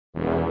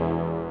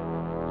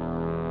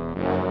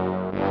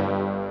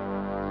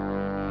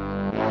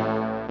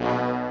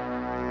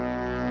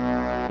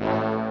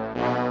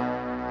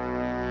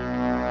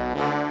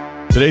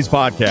Today's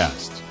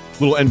podcast,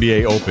 little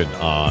NBA Open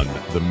on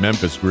the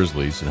Memphis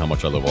Grizzlies and how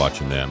much I love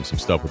watching them. Some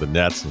stuff with the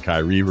Nets and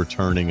Kyrie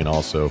returning and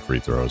also free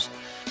throws.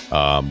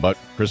 But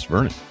Chris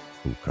Vernon,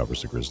 who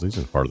covers the Grizzlies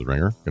and part of the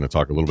Ringer, going to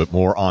talk a little bit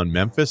more on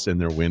Memphis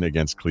and their win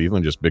against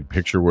Cleveland, just big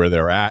picture where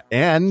they're at.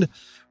 And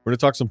we're going to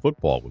talk some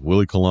football with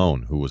Willie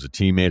Colon, who was a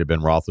teammate of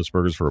Ben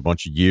Roethlisberger's for a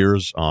bunch of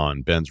years,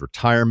 on Ben's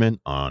retirement,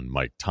 on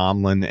Mike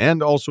Tomlin,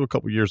 and also a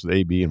couple years with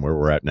AB and where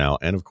we're at now.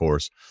 And, of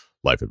course,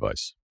 life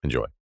advice.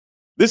 Enjoy.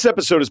 This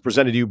episode is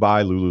presented to you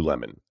by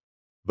Lululemon.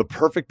 The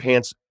perfect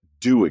pants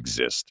do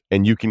exist,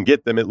 and you can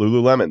get them at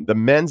Lululemon. The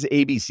men's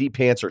ABC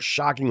pants are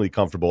shockingly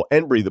comfortable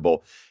and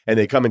breathable, and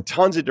they come in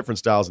tons of different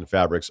styles and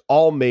fabrics,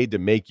 all made to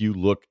make you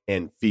look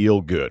and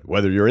feel good.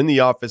 Whether you're in the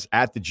office,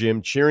 at the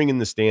gym, cheering in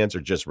the stands,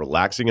 or just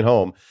relaxing at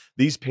home,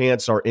 these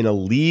pants are in a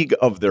league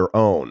of their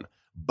own.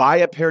 Buy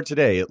a pair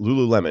today at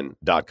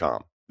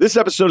Lululemon.com. This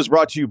episode is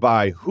brought to you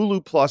by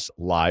Hulu Plus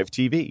Live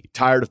TV.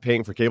 Tired of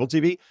paying for cable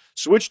TV?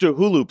 Switch to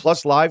Hulu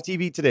Plus Live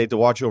TV today to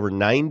watch over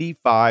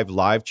 95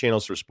 live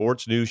channels for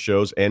sports, news,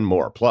 shows, and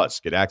more.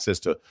 Plus, get access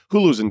to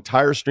Hulu's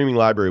entire streaming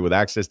library with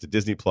access to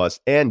Disney Plus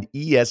and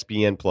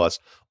ESPN Plus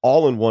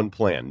all in one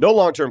plan. No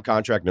long-term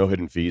contract, no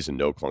hidden fees, and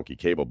no clunky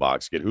cable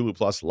box. Get Hulu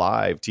Plus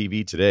Live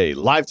TV today.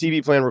 Live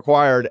TV plan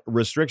required.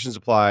 Restrictions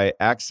apply.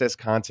 Access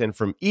content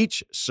from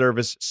each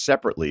service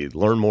separately.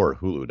 Learn more at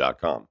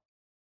Hulu.com.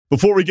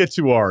 Before we get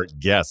to our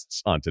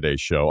guests on today's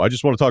show, I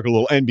just want to talk a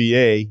little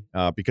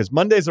NBA because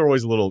Mondays are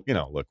always a little,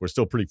 look, we're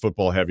still pretty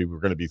football heavy.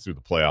 We're going to be through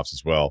the playoffs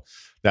as well,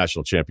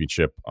 national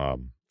championship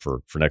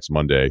for next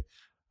Monday.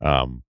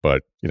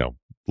 But, a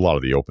lot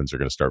of the opens are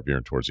going to start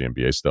veering towards the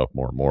NBA stuff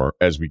more and more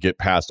as we get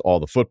past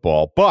all the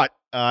football. But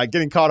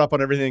getting caught up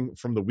on everything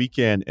from the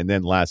weekend and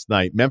then last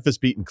night, Memphis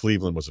beating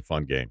Cleveland was a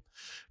fun game.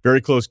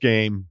 Very close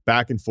game,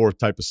 back and forth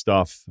type of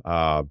stuff.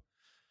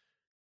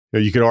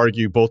 You could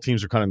argue both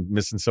teams are kind of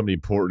missing somebody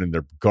important in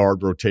their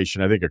guard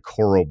rotation. I think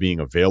Okoro being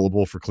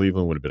available for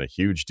Cleveland would have been a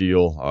huge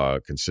deal,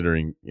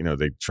 considering,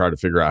 they try to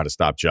figure out how to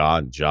stop Ja,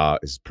 and Ja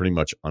is pretty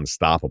much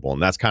unstoppable.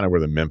 And that's kind of where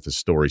the Memphis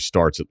story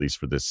starts, at least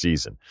for this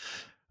season.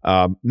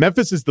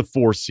 Memphis is the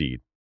 4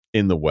 seed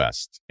in the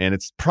West, and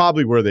it's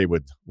probably where they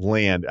would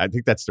land. I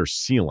think that's their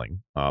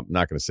ceiling. I'm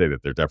not going to say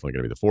that they're definitely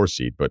going to be the 4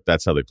 seed, but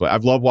that's how they play.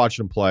 I've loved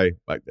watching them play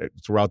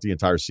throughout the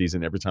entire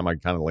season. Every time I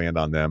kind of land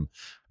on them,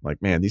 I'm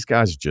like, man, these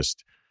guys are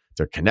just...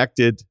 They're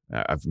connected.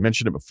 I've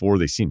mentioned it before.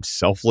 They seem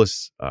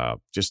selfless.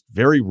 Just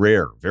very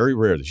rare, very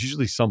rare. There's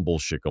usually some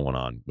bullshit going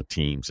on with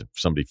teams and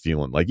somebody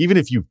feeling like, even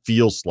if you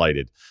feel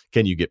slighted,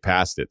 can you get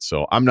past it?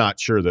 So I'm not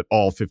sure that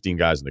all 15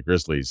 guys in the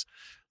Grizzlies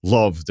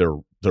love their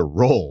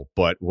role,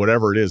 but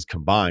whatever it is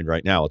combined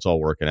right now, it's all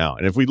working out.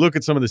 And if we look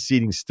at some of the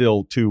seeding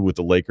still too with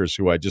the Lakers,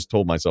 who I just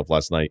told myself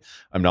last night,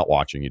 I'm not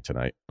watching you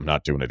tonight. I'm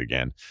not doing it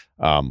again.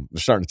 They're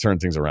starting to turn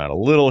things around a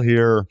little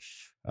here.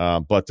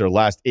 But their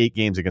last 8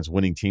 games against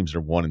winning teams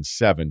are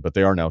 1-7, but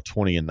they are now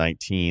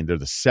 20-19. They're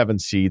the 7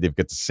 seed. They've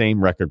got the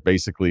same record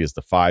basically as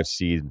the 5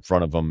 seed in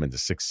front of them and the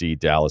 6 seed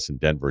Dallas and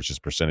Denver. It's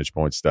just percentage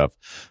point stuff.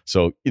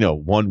 So,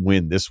 one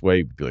win this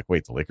way would be like,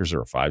 wait, the Lakers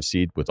are a 5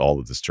 seed with all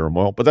of this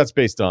turmoil. But that's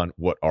based on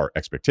what our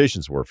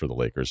expectations were for the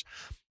Lakers.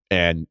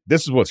 And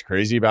this is what's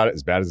crazy about it,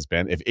 as bad as it's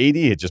been. If AD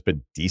had just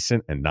been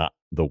decent and not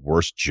the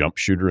worst jump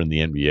shooter in the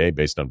NBA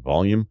based on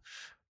volume,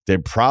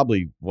 they'd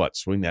probably,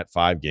 swing that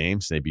 5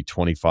 games? They'd be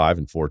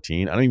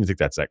 25-14. I don't even think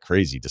that's that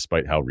crazy,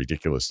 despite how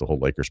ridiculous the whole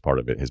Lakers part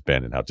of it has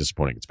been and how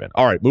disappointing it's been.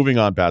 All right, moving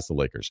on past the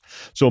Lakers.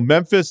 So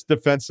Memphis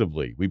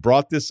defensively, we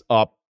brought this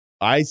up.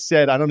 I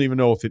said, I don't even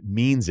know if it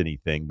means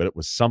anything, but it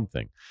was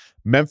something.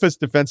 Memphis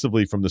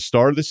defensively from the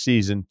start of the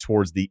season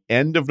towards the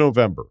end of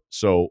November.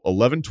 So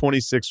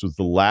 11-26 was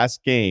the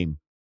last game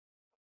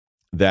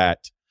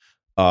that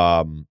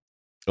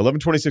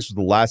 11-26 was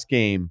the last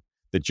game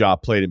that Ja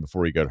played in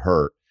before he got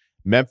hurt.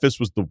 Memphis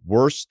was the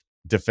worst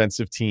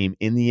defensive team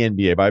in the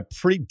NBA by a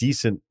pretty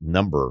decent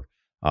number.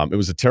 It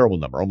was a terrible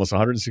number, almost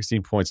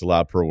 116 points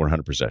allowed per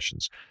 100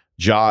 possessions.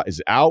 Ja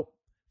is out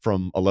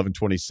from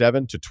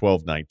 11-27 to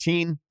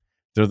 12-19.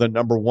 They're the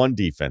number 1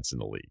 defense in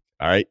the league.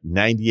 All right,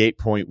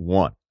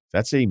 98.1.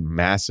 That's a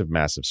massive,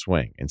 massive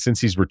swing. And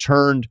since he's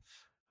returned,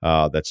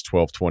 that's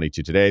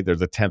 12-22 today. They're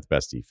the 10th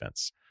best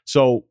defense.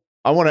 So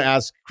I want to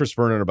ask Chris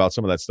Vernon about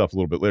some of that stuff a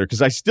little bit later,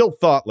 because I still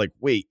thought,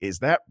 wait, is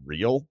that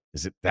real?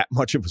 Is it that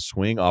much of a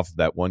swing off of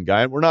that one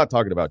guy? And we're not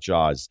talking about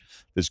Ja as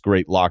this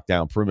great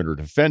lockdown perimeter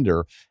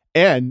defender.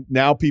 And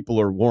now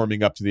people are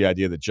warming up to the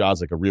idea that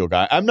Ja's like a real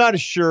guy. I'm not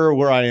sure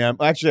where I am.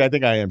 Actually, I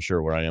think I am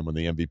sure where I am with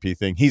the MVP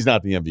thing. He's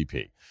not the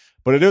MVP.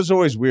 But it is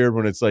always weird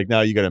when it's like,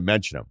 now you got to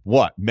mention him.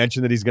 What?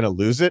 Mention that he's going to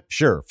lose it?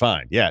 Sure,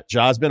 fine. Yeah,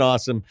 Ja's been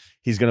awesome.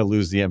 He's going to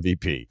lose the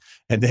MVP.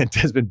 And then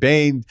Desmond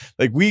Bane,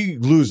 we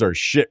lose our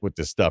shit with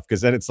this stuff,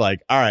 because then it's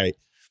like, all right,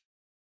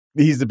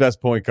 he's the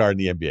best point guard in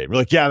the NBA. We're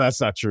like, yeah, that's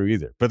not true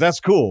either. But that's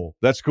cool.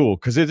 That's cool,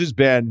 because it has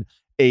been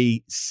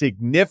a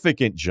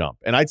significant jump.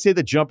 And I'd say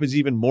the jump is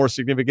even more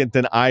significant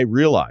than I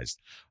realized.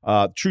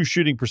 True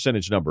shooting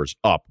percentage numbers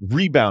up,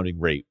 rebounding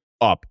rate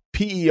up,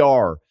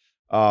 PER.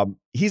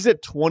 He's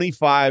at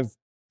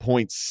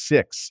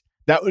 25.6.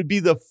 That would be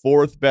the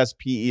 4th best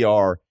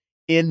PER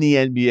in the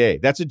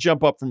NBA. That's a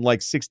jump up from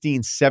like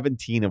 16,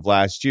 17 of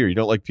last year. You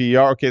don't like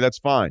PER? Okay, that's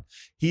fine.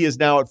 He is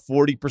now at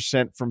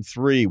 40% from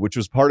three, which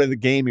was part of the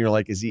game. You're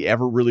like, is he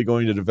ever really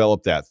going to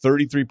develop that?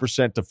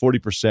 33% to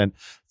 40%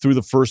 through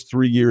the first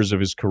 3 years of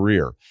his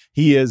career.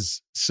 He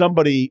is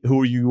somebody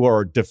who you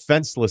are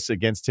defenseless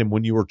against him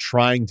when you are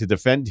trying to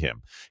defend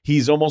him.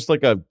 He's almost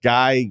like a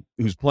guy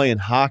who's playing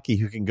hockey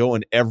who can go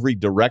in every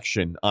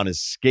direction on his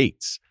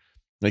skates.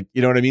 Like,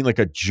 you know what I mean? Like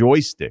a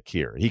joystick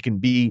here. He can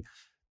be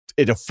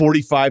at a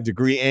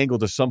 45-degree angle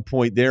to some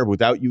point there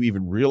without you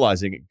even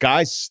realizing it.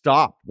 Guys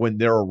stop when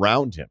they're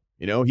around him.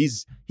 You know,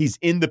 he's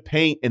in the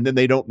paint and then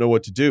they don't know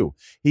what to do.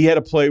 He had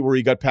a play where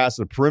he got past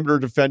the perimeter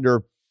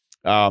defender.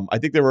 I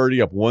think they were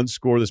already up one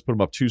score. This put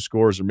him up two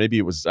scores, or maybe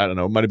it was, I don't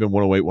know, it might have been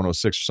 108,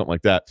 106 or something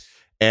like that.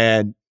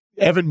 And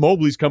Evan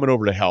Mobley's coming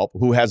over to help,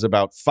 who has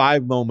about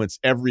 5 moments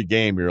every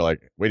game. You're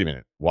like, wait a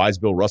minute, why is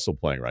Bill Russell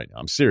playing right now?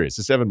 I'm serious.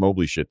 This Evan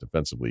Mobley shit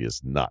defensively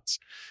is nuts.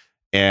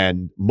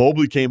 And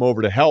Mobley came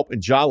over to help,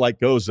 and Ja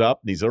goes up,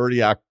 and he's already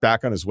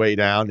back on his way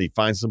down. And he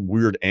finds some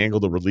weird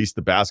angle to release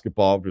the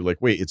basketball. You're like,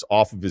 wait, it's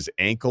off of his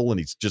ankle, and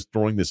he's just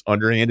throwing this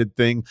underhanded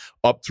thing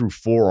up through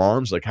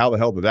forearms. Like, how the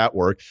hell did that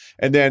work?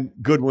 And then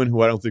Goodwin,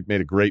 who I don't think made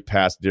a great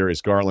pass,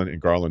 Darius Garland,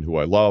 and Garland, who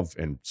I love.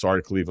 And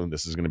sorry, Cleveland,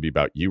 this is going to be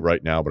about you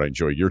right now, but I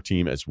enjoy your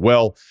team as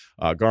well.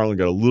 Garland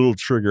got a little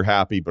trigger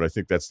happy, but I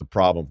think that's the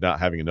problem of not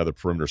having another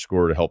perimeter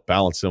scorer to help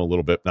balance him a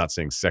little bit. Not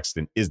saying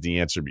Sexton is the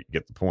answer, but you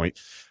get the point.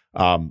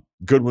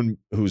 Goodwin,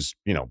 who's,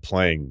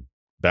 playing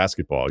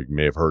basketball, you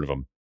may have heard of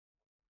him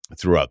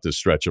throughout this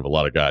stretch of a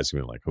lot of guys who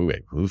are like, who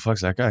the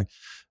fuck's that guy?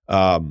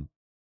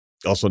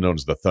 Also known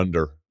as the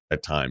Thunder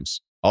at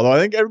times. Although I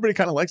think everybody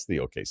kind of likes the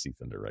OKC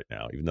Thunder right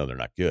now, even though they're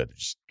not good. They're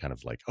just kind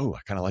of like, oh, I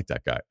kind of like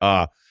that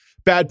guy.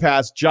 Bad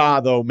pass. Ja,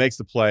 though, makes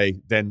the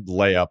play, then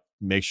layup,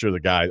 make sure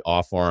the guy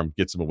off arm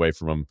gets him away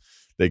from him.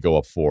 They go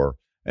up 4,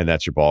 and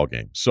that's your ball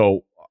game.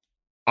 So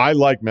I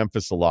like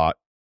Memphis a lot.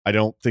 I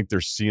don't think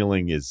their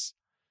ceiling is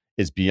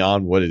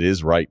beyond what it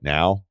is right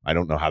now. I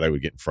don't know how they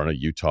would get in front of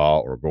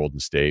Utah or Golden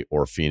State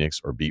or Phoenix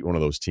or beat one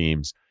of those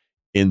teams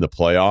in the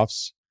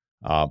playoffs.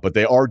 But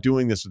they are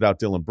doing this without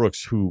Dylan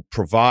Brooks, who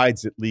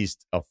provides at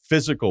least a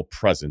physical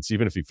presence,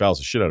 even if he fouls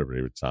the shit out of it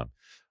every time.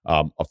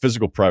 A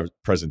physical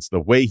presence, the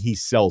way he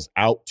sells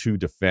out to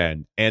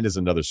defend and as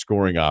another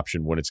scoring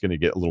option when it's going to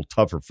get a little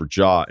tougher for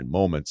Ja in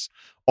moments.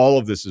 All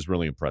of this is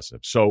really impressive.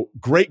 So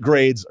great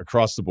grades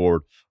across the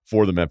board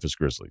for the Memphis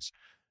Grizzlies.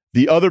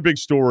 The other big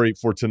story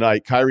for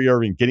tonight, Kyrie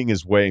Irving getting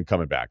his way and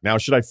coming back. Now,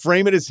 should I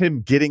frame it as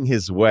him getting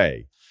his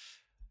way?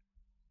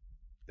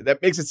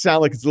 That makes it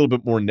sound like it's a little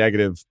bit more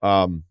negative.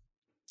 I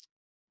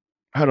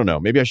don't know.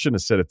 Maybe I shouldn't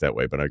have said it that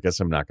way, but I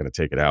guess I'm not going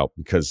to take it out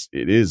because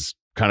it is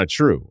kind of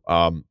true.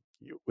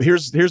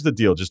 Here's the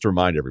deal, just to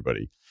remind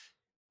everybody.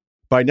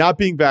 By not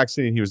being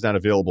vaccinated, he was not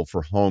available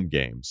for home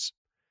games.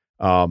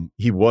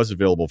 He was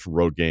available for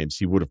road games.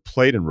 He would have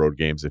played in road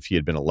games if he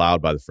had been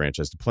allowed by the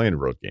franchise to play in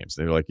road games.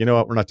 They were like, you know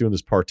what? We're not doing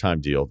this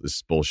part-time deal. This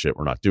is bullshit.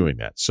 We're not doing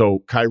that.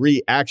 So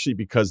Kyrie, actually,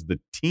 because the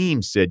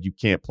team said you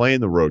can't play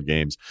in the road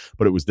games,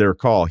 but it was their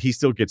call, he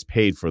still gets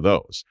paid for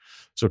those.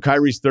 So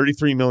Kyrie's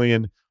 $33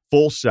 million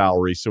full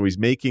salary. So he's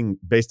making,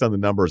 based on the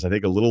numbers, I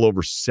think a little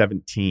over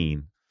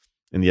 17.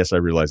 And yes, I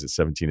realize that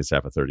 17 is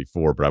half of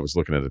 34, but I was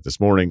looking at it this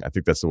morning. I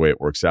think that's the way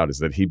it works out, is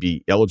that he'd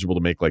be eligible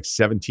to make like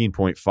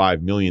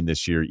 $17.5 million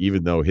this year,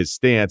 even though his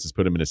stance has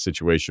put him in a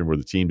situation where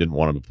the team didn't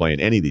want him to play in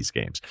any of these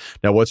games.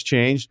 Now, what's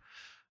changed?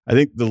 I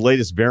think the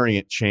latest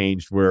variant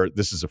changed where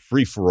this is a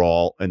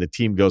free-for-all, and the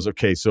team goes,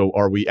 okay, so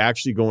are we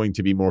actually going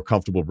to be more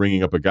comfortable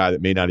bringing up a guy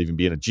that may not even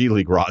be in a G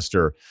League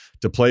roster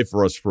to play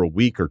for us for a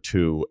week or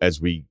two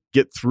as we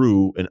get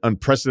through an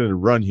unprecedented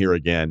run here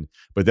again,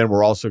 but then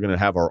we're also going to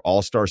have our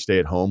all-star stay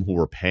at home who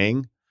we're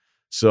paying.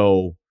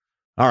 So,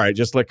 all right,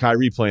 just let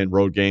Kyrie play in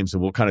road games,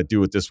 and we'll kind of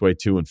do it this way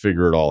too and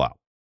figure it all out.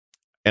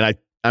 And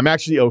I'm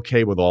actually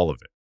okay with all of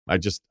it. I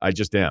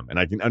just am. And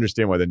I can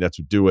understand why the Nets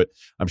would do it.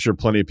 I'm sure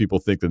plenty of people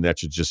think the Nets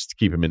should just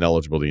keep him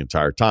ineligible the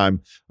entire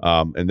time.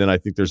 And then I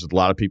think there's a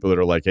lot of people that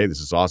are like, hey,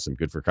 this is awesome.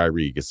 Good for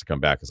Kyrie. He gets to come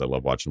back because I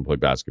love watching him play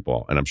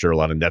basketball. And I'm sure a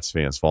lot of Nets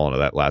fans fall into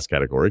that last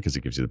category because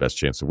it gives you the best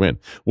chance to win.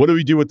 What do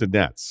we do with the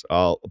Nets?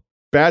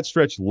 Bad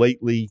stretch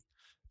lately.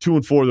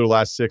 2-4 their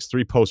last 6,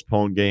 3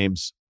 postponed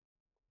games.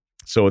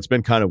 So it's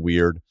been kind of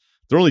weird.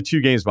 They're only 2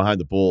 games behind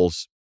the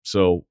Bulls.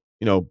 So,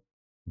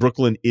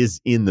 Brooklyn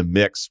is in the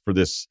mix for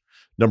this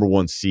number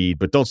 1 seed,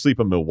 but don't sleep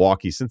on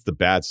Milwaukee. Since the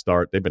bad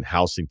start, they've been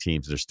housing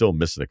teams. They're still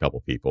missing a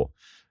couple people.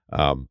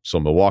 So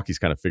Milwaukee's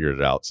kind of figured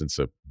it out since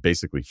a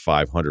basically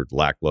 500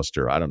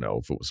 lackluster. I don't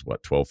know if it was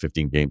 12,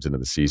 15 games into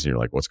the season. You're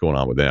like, what's going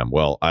on with them?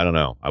 Well, I don't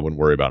know. I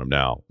wouldn't worry about them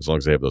now as long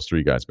as they have those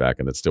 3 guys back,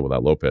 and that's still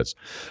without Lopez.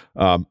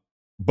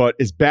 But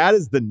as bad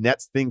as the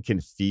Nets thing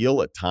can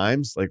feel at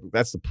times, like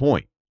that's the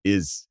point,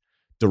 is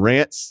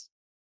Durant's,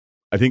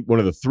 I think, one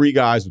of the 3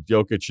 guys with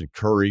Jokic and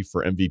Curry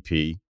for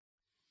MVP.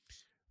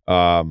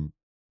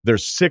 They're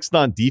 6th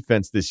on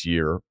defense this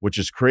year, which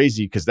is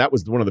crazy because that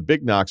was one of the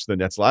big knocks of the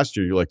Nets last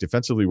year. You're like,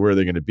 defensively, where are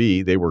they going to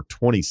be? They were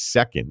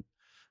 22nd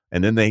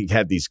And then they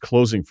had these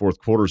closing fourth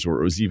quarters where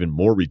it was even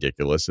more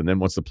ridiculous. And then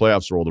once the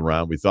playoffs rolled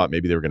around, we thought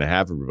maybe they were going to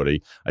have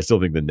everybody. I still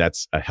think the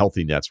Nets, a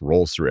healthy Nets,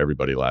 rolls through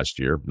everybody last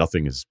year.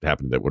 Nothing has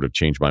happened that would have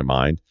changed my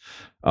mind.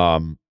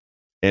 And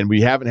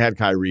we haven't had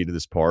Kyrie to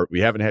this part.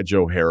 We haven't had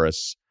Joe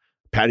Harris.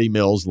 Patty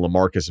Mills and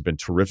LaMarcus have been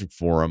terrific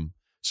for him.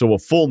 So a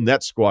full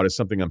net squad is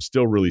something I'm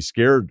still really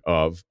scared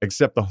of,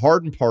 except the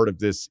Harden part of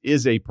this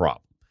is a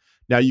problem.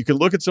 Now, you can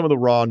look at some of the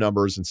raw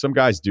numbers, and some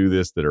guys do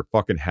this that are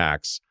fucking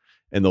hacks,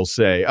 and they'll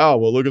say, oh,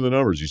 well, look at the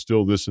numbers. You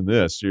still this and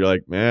this. So you're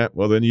like, man,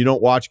 well, then you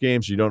don't watch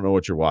games. You don't know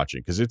what you're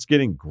watching because it's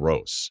getting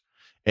gross.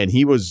 And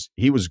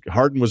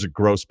Harden was a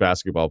gross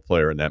basketball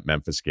player in that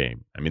Memphis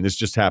game. I mean, this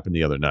just happened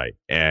the other night.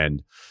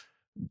 And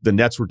the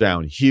Nets were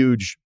down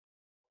huge.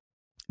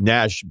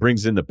 Nash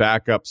brings in the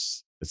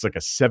backups. It's like a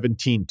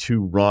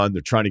 17-2 run.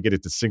 They're trying to get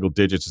it to single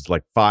digits. It's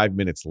like 5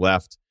 minutes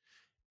left.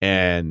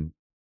 And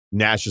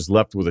Nash is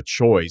left with a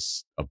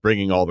choice of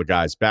bringing all the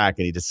guys back,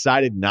 and he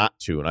decided not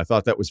to. And I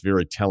thought that was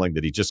very telling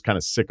that he just kind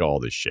of sick of all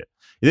this shit.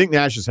 You think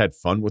Nash has had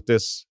fun with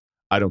this?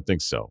 I don't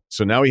think so.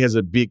 So now he has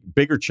a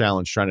bigger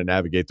challenge trying to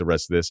navigate the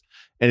rest of this.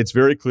 And it's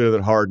very clear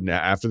that Harden,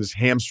 after this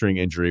hamstring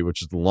injury,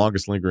 which is the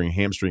longest lingering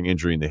hamstring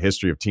injury in the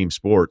history of team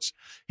sports,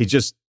 he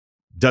just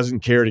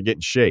doesn't care to get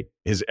in shape.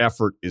 His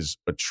effort is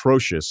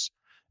atrocious.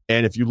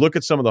 And if you look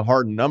at some of the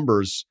Harden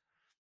numbers,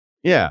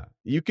 yeah,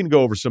 you can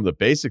go over some of the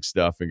basic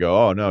stuff and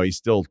go, oh, no, he's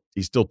still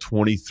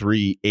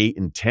 23, 8,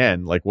 and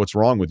 10. Like, what's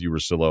wrong with you,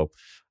 Russillo?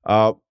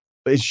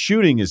 His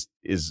shooting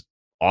is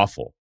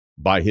awful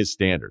by his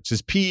standards.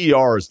 His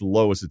PER is the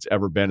lowest it's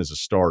ever been as a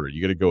starter.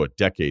 You got to go a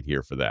decade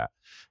here for that.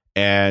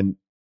 And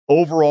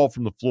overall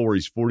from the floor,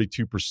 he's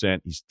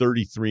 42%. He's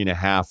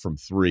 33.5 from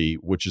three,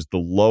 which is the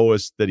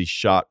lowest that he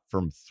shot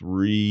from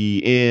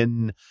three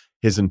in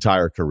his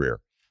entire career.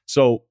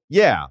 So,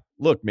 yeah,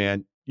 look,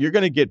 man, you're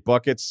going to get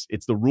buckets.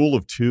 It's the rule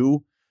of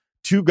two.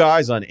 Two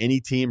guys on any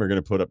team are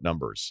going to put up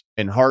numbers.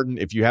 And Harden,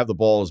 if you have the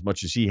ball as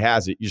much as he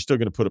has it, you're still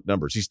going to put up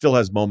numbers. He still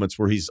has moments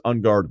where he's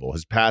unguardable.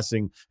 His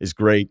passing is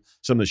great.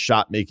 Some of the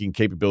shot-making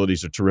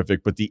capabilities are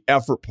terrific. But the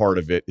effort part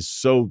of it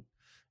is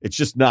it's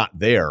just not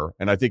there.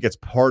 And I think it's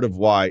part of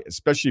why,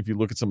 especially if you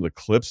look at some of the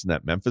clips in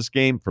that Memphis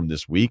game from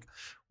this week,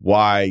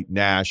 why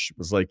Nash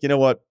was like, you know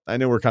what? I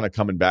know we're kind of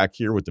coming back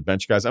here with the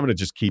bench guys. I'm going to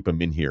just keep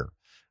him in here.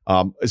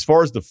 As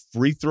far as the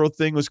free throw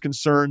thing was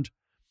concerned,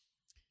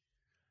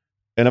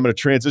 and I'm going to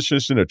transition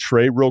this into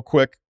Trey real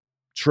quick.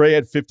 Trey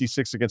had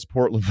 56 against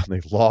Portland when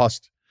they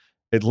lost.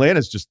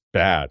 Atlanta's just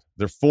bad.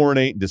 They're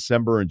 4-8 in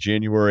December and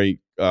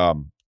January,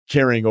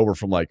 carrying over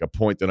from like a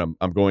point that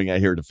I'm going at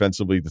here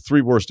defensively. The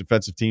three worst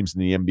defensive teams in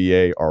the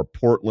NBA are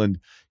Portland,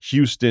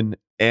 Houston,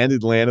 and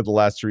Atlanta the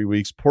last 3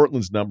 weeks.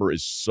 Portland's number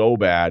is so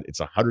bad. It's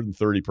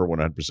 130 per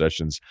 100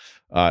 possessions.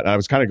 And I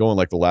was kind of going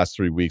like the last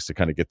 3 weeks to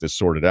kind of get this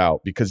sorted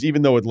out because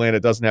even though Atlanta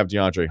doesn't have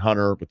DeAndre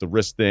Hunter with the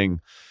wrist thing,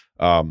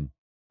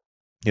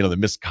 they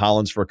missed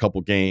Collins for a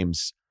couple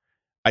games.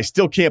 I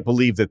still can't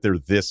believe that they're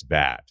this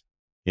bad.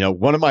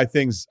 One of my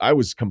things, I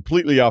was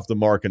completely off the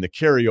mark in the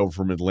carryover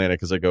from Atlanta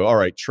because I go, all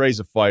right, Trey's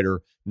a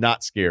fighter,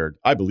 not scared.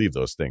 I believe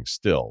those things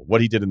still.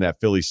 What he did in that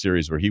Philly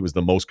series where he was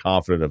the most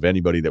confident of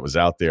anybody that was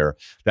out there,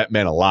 that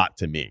meant a lot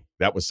to me.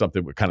 That was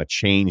something that kind of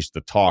changed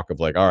the talk of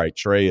like, all right,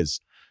 Trey's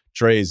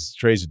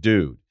a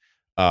dude.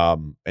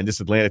 And this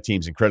Atlanta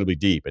team's incredibly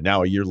deep. And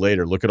now a year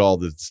later, look at all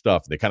the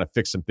stuff. They kind of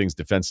fixed some things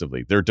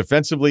defensively. They're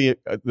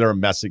a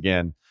mess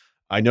again.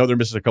 I know they're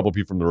missing a couple of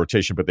people from the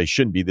rotation, but they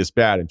shouldn't be this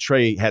bad. And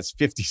Trey has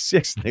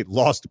 56, and they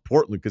lost to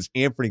Portland because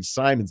Anthony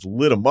Simons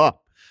lit them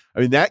up.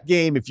 I mean, that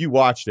game, if you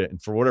watched it,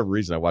 and for whatever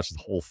reason I watched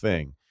the whole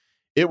thing,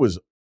 it was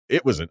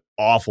an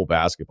awful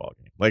basketball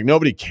game. Like,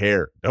 nobody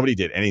cared. Nobody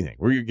did anything.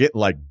 We're getting,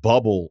 like,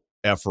 bubble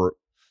effort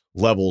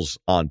levels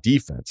on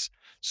defense.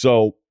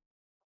 So,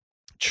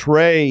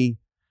 Trey,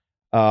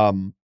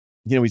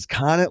 he's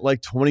kind of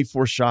like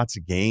 24 shots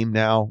a game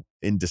now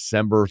in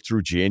December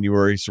through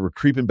January. So we're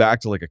creeping back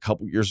to like a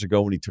couple years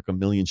ago when he took 1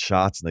 million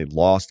shots and they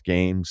lost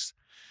games.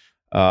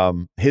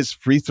 His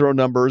free throw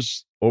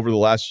numbers over the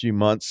last few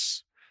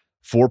months,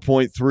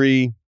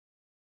 4.3,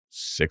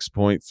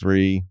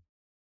 6.3,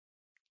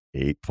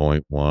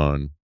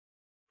 8.1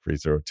 free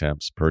throw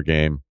attempts per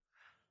game.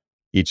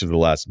 Each of the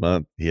last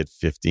month, he had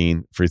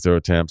 15 free throw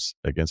attempts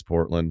against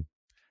Portland.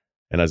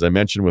 And as I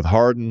mentioned with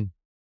Harden's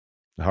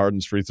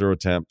free throw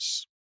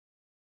attempts,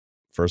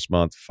 first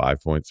month,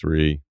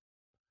 5.3.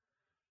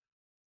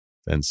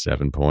 Then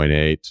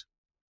 7.8,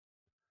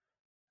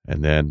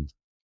 and then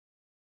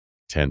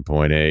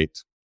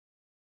 10.8.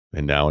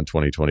 And now in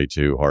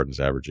 2022, Harden's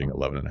averaging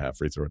 11.5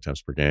 free throw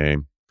attempts per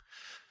game.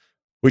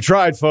 We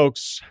tried,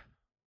 folks.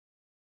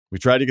 We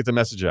tried to get the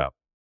message out.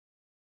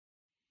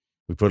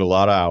 We put a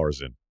lot of hours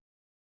in.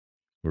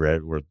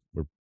 We're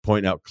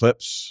pointing out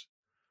clips,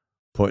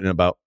 pointing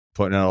out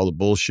all the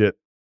bullshit.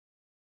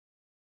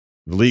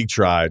 The league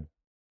tried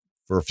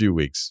for a few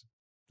weeks.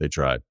 They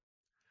tried.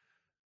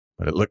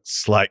 But it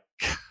looks like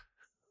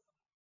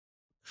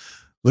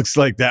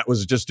that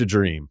was just a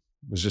dream.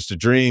 It was just a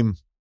dream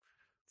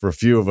for a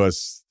few of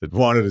us that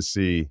wanted to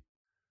see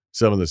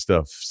some of the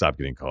stuff stop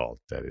getting called.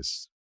 That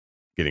is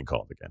getting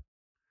called again.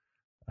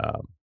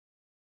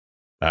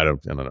 I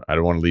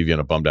don't want to leave you on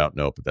a bummed out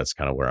note, but that's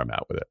kind of where I'm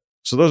at with it.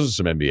 So those are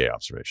some NBA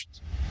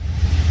observations.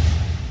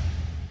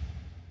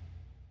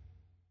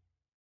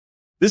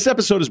 This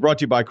episode is brought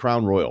to you by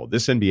Crown Royal.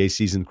 This NBA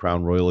season,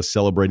 Crown Royal is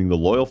celebrating the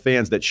loyal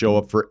fans that show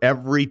up for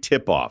every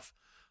tip-off.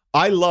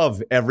 I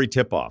love every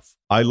tip-off.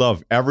 I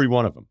love every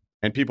one of them.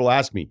 And people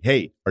ask me,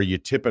 hey, are you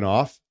tipping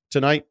off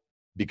tonight?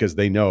 Because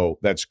they know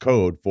that's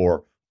code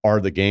for, are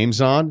the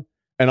games on?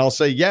 And I'll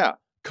say, yeah,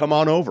 come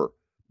on over.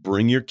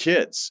 Bring your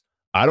kids.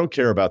 I don't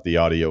care about the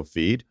audio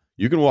feed.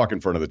 You can walk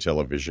in front of the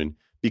television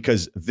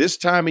because this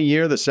time of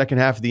year, the second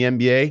half of the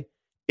NBA,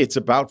 it's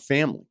about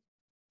family.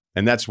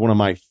 And that's one of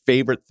my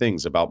favorite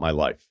things about my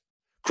life.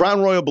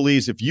 Crown Royal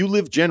believes if you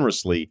live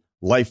generously,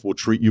 life will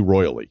treat you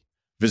royally.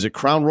 Visit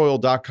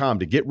crownroyal.com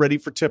to get ready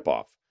for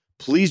tip-off.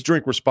 Please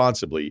drink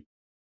responsibly.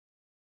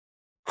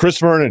 Chris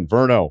Vernon,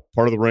 Verno,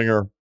 part of the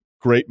Ringer.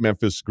 Great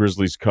Memphis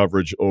Grizzlies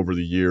coverage over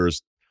the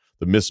years.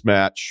 The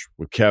mismatch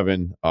with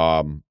Kevin.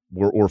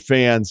 We're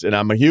fans, and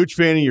I'm a huge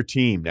fan of your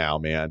team now,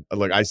 man.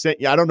 Like I said,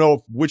 I don't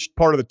know which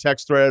part of the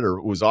text thread or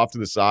it was off to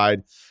the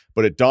side,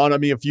 but it dawned on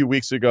me a few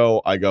weeks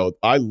ago.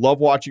 I love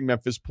watching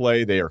Memphis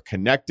play. They are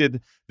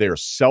connected. They are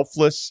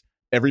selfless.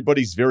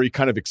 Everybody's very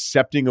kind of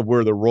accepting of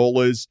where their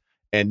role is.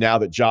 And now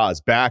that Ja is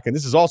back, and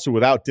this is also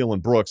without Dillon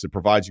Brooks, it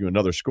provides you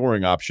another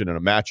scoring option and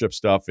a matchup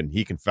stuff, and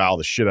he can foul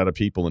the shit out of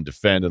people and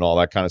defend and all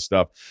that kind of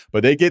stuff.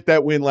 But they get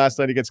that win last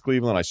night against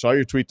Cleveland. I saw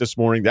your tweet this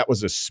morning. That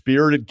was a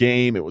spirited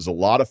game. It was a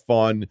lot of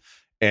fun,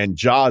 and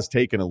Ja's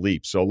taken a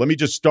leap. So let me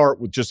just start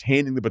with just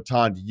handing the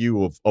baton to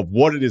you of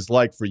what it is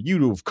like for you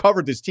to have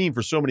covered this team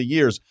for so many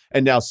years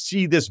and now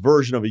see this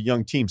version of a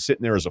young team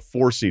sitting there as a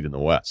 4 seed in the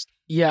West.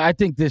 Yeah, I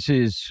think this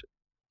is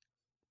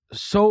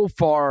so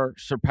far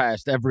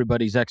surpassed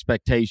everybody's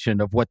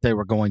expectation of what they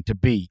were going to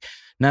be.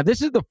 Now,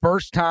 this is the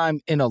first time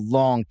in a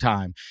long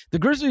time. The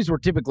Grizzlies were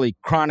typically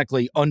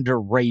chronically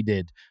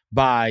underrated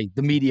by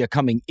the media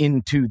coming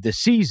into the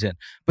season.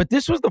 But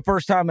this was the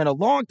first time in a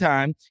long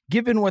time,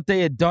 given what they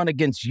had done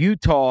against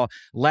Utah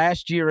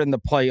last year in the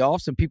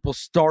playoffs, and people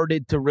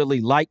started to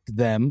really like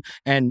them,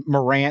 and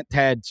Morant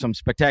had some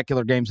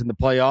spectacular games in the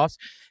playoffs,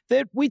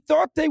 that we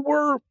thought they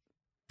were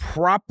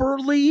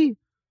properly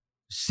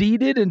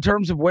seeded in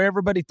terms of where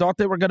everybody thought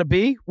they were going to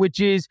be, which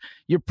is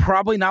you're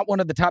probably not one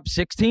of the top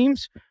 6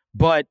 teams,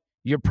 but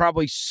you're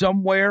probably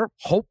somewhere,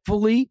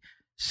 hopefully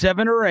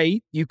 7 or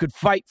 8. You could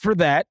fight for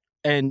that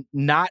and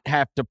not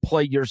have to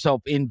play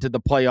yourself into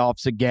the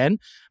playoffs again,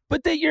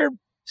 but that you're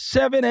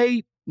 7,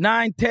 8,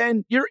 9,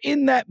 10, you're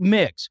in that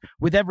mix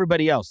with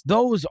everybody else.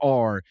 Those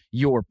are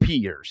your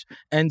peers.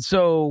 And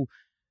so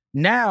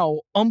now,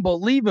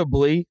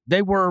 unbelievably,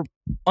 they were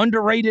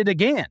underrated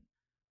again.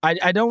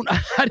 I don't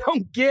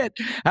get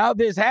how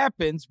this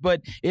happens,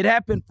 but it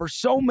happened for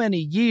so many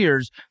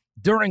years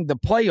during the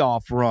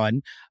playoff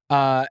run.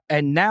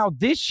 And now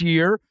this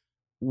year,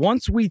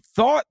 once we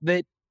thought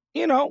that,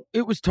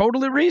 it was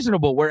totally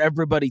reasonable where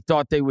everybody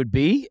thought they would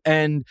be,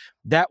 and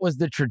that was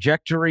the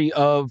trajectory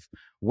of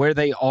where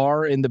they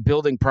are in the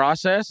building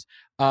process.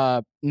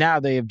 Now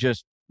they have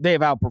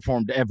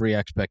outperformed every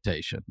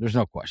expectation. There's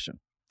no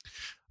question.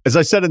 As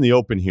I said in the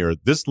open here,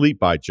 this leap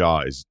by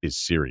Ja is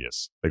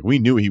serious. Like, we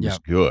knew he was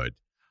good.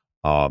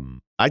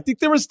 I think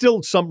there was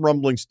still some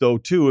rumblings, though,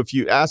 too. If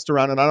you asked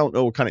around, and I don't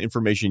know what kind of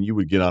information you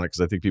would get on it,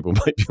 because I think people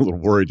might be a little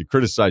worried to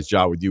criticize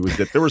Ja with you, is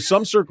that there were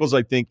some circles,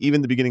 I think,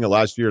 even the beginning of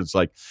last year, it's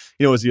like,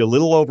 is he a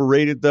little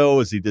overrated,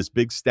 though? Is he this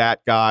big stat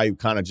guy who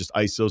kind of just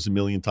ISOs a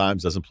million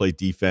times, doesn't play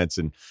defense?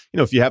 And,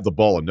 if you have the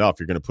ball enough,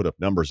 you're going to put up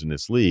numbers in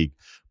this league.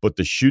 But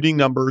the shooting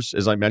numbers,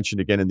 as I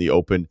mentioned again in the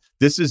open,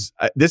 this is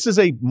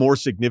a more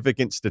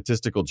significant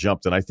statistical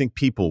jump than I think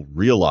people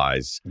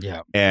realize.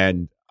 Yeah.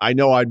 And I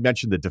know I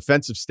mentioned the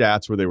defensive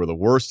stats where they were the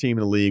worst team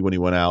in the league when he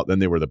went out. Then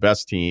they were the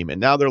best team.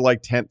 And now they're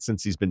like 10th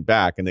since he's been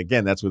back. And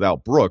again, that's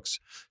without Brooks.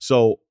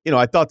 So,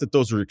 I thought that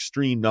those were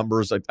extreme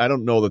numbers. I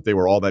don't know that they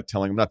were all that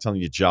telling. I'm not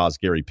telling you Ja's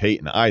Gary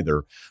Payton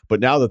either.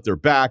 But now that they're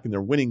back and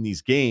they're winning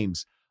these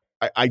games,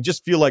 I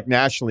just feel like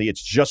nationally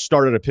it's just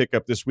started to pick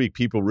up this week.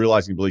 People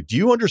realizing, do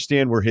you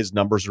understand where his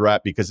numbers are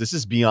at? Because this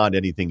is beyond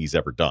anything he's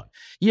ever done.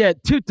 Yeah,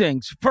 2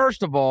 things.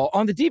 First of all,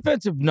 on the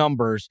defensive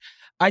numbers,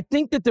 I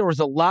think that there was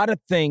a lot of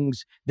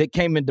things that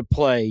came into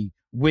play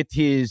with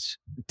his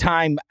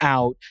time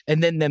out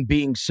and then them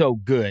being so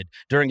good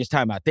during his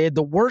time out. They had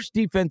the worst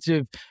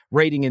defensive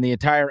rating in the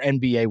entire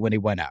NBA when he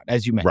went out,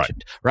 as you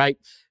mentioned, right?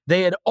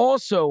 They had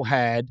also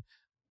had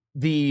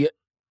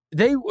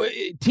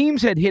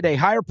teams had hit a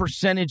higher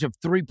percentage of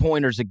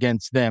 3-pointers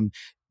against them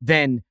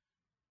than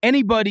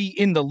anybody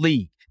in the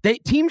league.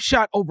 Teams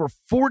shot over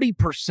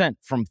 40%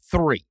 from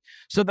 3.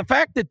 So the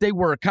fact that they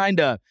were kind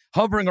of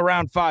hovering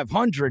around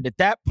 500 at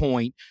that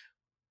point,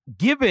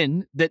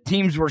 given that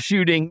teams were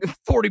shooting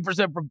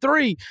 40% from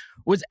 3,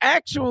 was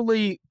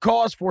actually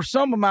cause for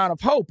some amount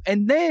of hope.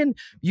 And then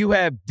you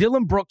have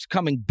Dillon Brooks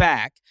coming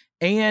back,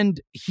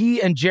 and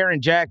he and Jaren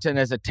Jackson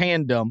as a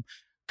tandem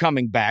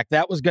coming back.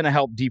 That was going to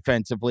help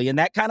defensively, and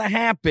that kind of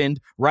happened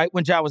right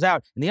when Ja was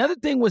out. And the other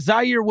thing was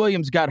Zaire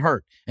Williams got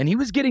hurt, and he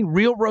was getting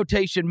real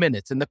rotation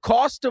minutes. And the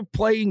cost of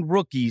playing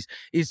rookies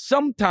is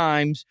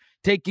sometimes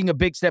taking a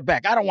big step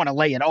back. I don't want to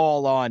lay it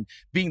all on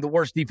being the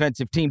worst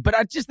defensive team, but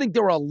I just think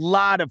there were a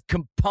lot of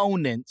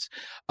components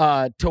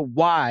to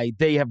why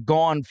they have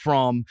gone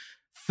from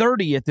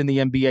 30th in the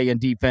NBA in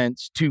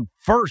defense to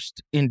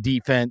first in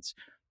defense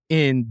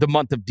in the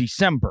month of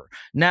December.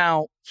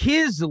 Now,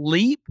 his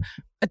leap,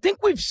 I think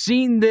we've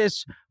seen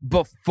this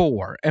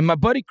before. And my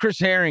buddy Chris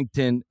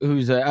Harrington,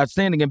 who's an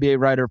outstanding NBA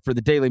writer for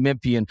the Daily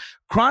Memphian,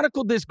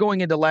 chronicled this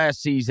going into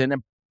last season.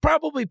 And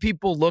probably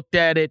people looked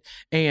at it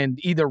and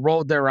either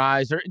rolled their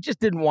eyes or just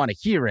didn't want to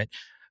hear it.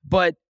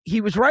 But he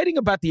was writing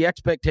about the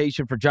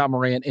expectation for Ja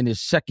Morant in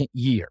his second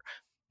year.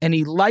 And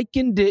he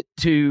likened it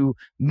to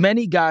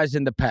many guys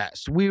in the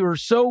past. We were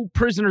so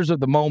prisoners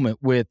of the moment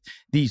with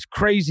these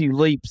crazy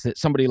leaps that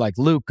somebody like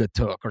Luka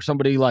took or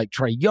somebody like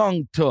Trae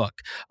Young took,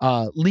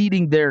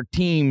 leading their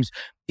teams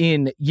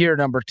in year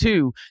number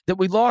 2, that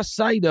we lost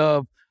sight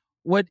of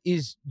what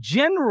is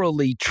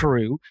generally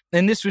true.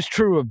 And this was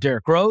true of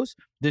Derrick Rose.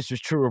 This was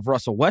true of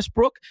Russell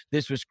Westbrook.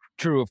 This was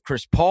true of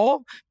Chris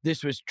Paul.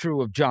 This was true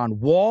of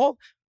John Wall.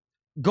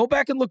 Go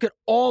back and look at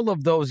all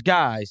of those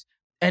guys,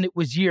 and it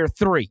was year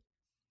 3.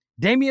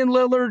 Damian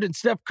Lillard and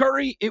Steph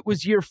Curry, it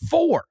was year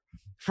 4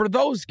 for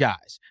those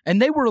guys.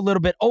 And they were a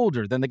little bit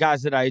older than the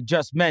guys that I had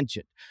just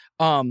mentioned.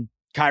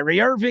 Kyrie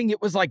Irving, it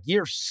was like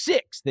year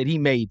 6 that he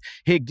made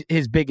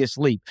his biggest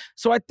leap.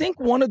 So I think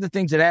one of the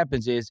things that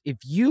happens is if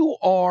you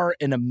are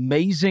an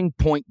amazing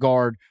point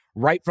guard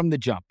right from the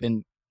jump,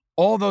 and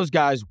all those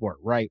guys were,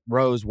 right?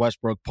 Rose,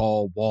 Westbrook,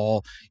 Paul,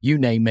 Wall, you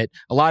name it.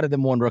 A lot of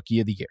them won Rookie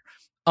of the Year.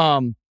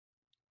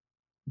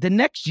 The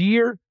next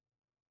year,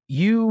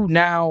 you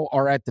now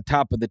are at the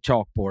top of the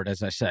chalkboard,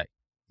 as I say.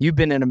 You've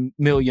been in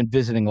a million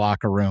visiting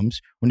locker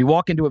rooms. When you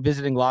walk into a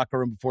visiting locker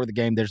room before the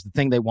game, there's the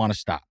thing they want to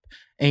stop.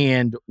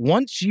 And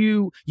once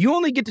you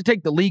only get to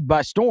take the league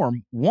by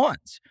storm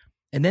once.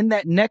 And then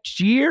that next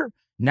year,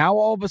 now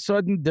all of a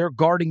sudden, they're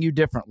guarding you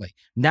differently.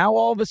 Now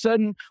all of a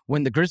sudden,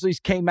 when the Grizzlies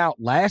came out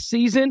last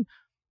season,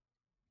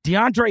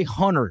 DeAndre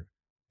Hunter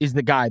is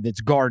the guy that's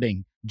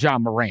guarding Ja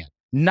Morant,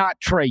 not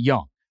Trae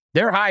Young.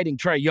 They're hiding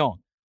Trae Young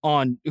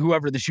on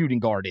whoever the shooting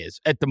guard is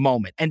at the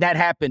moment. And that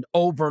happened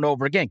over and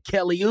over again.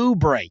 Kelly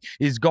Oubre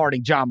is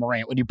guarding Ja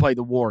Morant when you play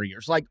the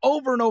Warriors, like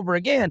over and over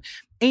again.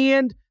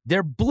 And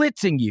they're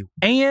blitzing you.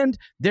 And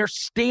they're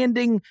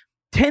standing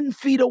 10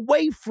 feet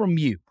away from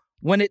you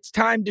when it's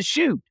time to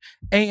shoot.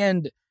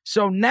 And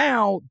so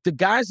now the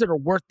guys that are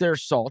worth their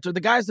salt, or the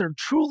guys that are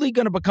truly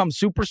going to become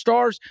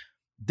superstars,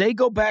 they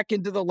go back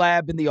into the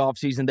lab in the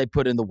offseason. They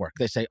put in the work.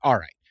 They say, all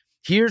right,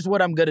 here's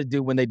what I'm going to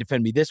do when they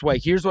defend me this way.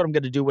 Here's what I'm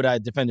going to do when I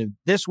defend them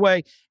this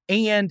way.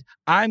 And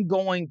I'm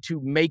going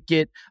to make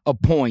it a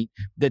point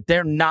that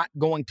they're not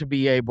going to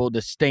be able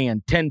to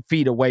stand 10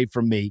 feet away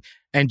from me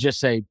and just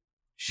say,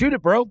 shoot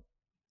it, bro.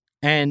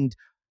 And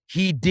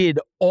he did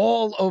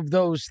all of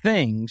those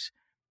things.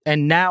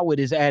 And now it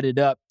is added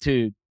up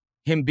to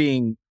him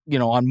being,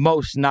 on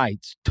most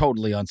nights,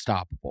 totally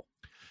unstoppable.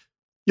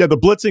 Yeah, the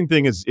blitzing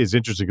thing is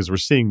interesting because we're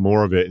seeing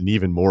more of it and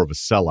even more of a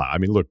sellout. I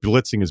mean, look,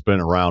 blitzing has been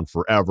around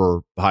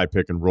forever. High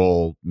pick and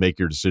roll, make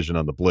your decision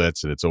on the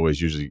blitz, and it's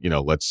always usually,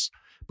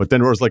 But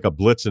then there was like a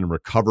blitz and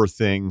recover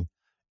thing,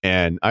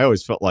 and I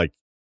always felt like,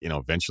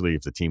 eventually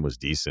if the team was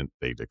decent,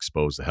 they'd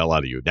expose the hell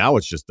out of you. Now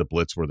it's just the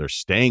blitz where they're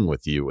staying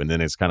with you, and then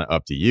it's kind of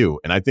up to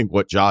you. And I think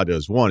what Ja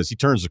does, one, is he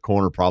turns the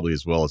corner probably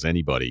as well as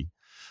anybody,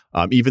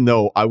 even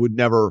though I would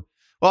never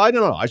 – well, I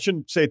don't know. I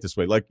shouldn't say it this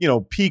way. Like,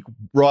 peak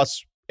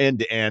Russ –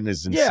 end-to-end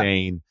is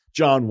insane. Yeah.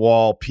 John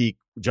Wall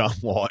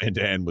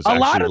end-to-end was a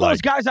lot of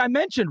those guys I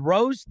mentioned.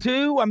 Rose,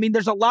 too. I mean,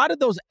 there's a lot of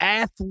those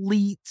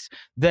athletes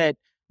that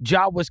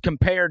Ja was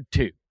compared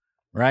to,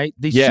 right?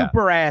 These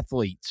super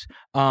athletes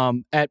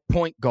at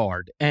point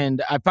guard.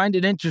 And I find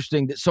it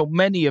interesting that so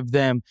many of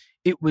them,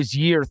 it was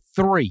year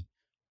 3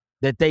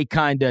 that they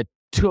kind of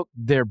took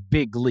their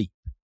big leap.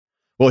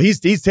 Well, he's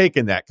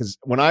taken that because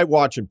when I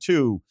watch him,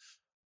 too,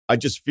 I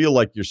just feel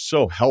like you're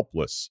so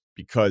helpless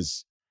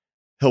because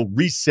he'll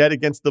reset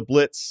against the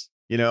blitz,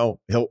 he'll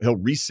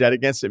reset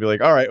against it and be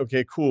like, all right,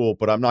 okay, cool,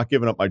 but I'm not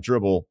giving up my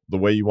dribble the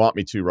way you want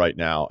me to right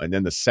now. And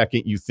then the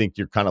second you think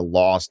you're kind of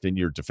lost in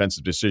your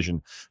defensive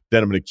decision,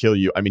 then I'm going to kill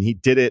you. I mean, he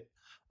did it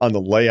on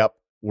the layup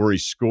where he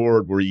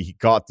scored, where he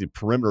got the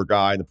perimeter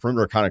guy, and the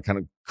perimeter kind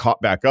of caught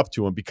back up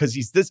to him because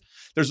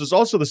there's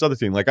also this other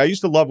thing. Like I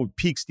used to love with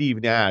peak Steve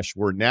Nash,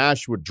 where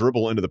Nash would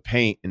dribble into the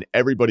paint and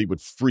everybody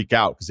would freak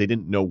out because they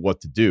didn't know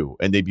what to do.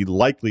 And they'd be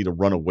likely to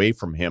run away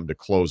from him to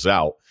close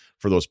out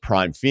for those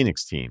prime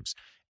Phoenix teams.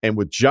 And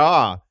with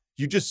Ja,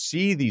 you just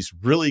see these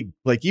really,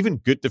 like even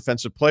good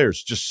defensive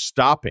players just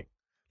stopping.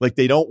 Like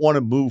they don't want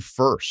to move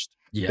first.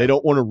 Yeah. They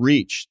don't want to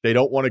reach. They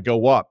don't want to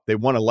go up. They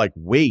want to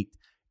wait.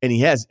 And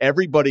he has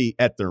everybody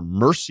at their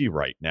mercy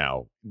right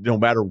now, no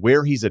matter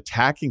where he's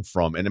attacking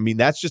from. And I mean,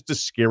 that's just a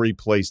scary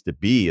place to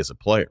be as a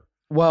player.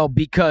 Well,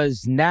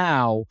 because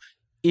now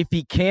if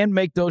he can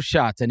make those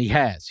shots, and he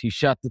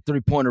shot the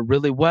three-pointer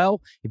really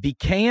well. If he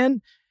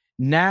can,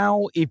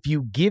 now if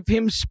you give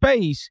him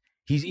space,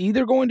 he's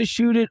either going to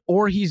shoot it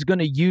or he's going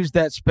to use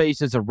that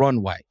space as a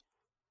runway.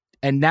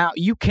 And now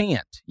you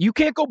can't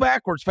go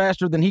backwards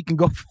faster than he can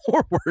go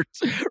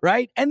forwards,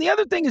 right? And the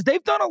other thing is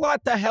they've done a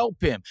lot to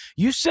help him.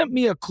 You sent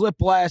me a clip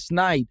last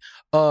night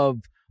of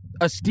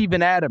a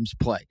Steven Adams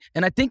play,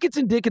 and I think it's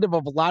indicative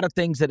of a lot of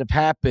things that have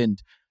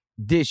happened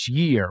this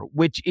year,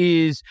 which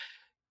is,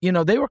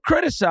 they were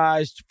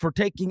criticized for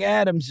taking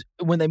Adams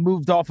when they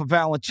moved off of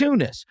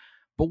Valanciunas.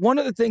 But one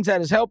of the things that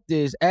has helped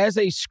is as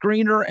a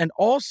screener, and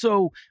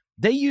also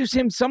they use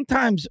him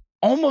sometimes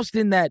almost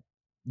in that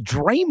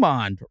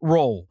Draymond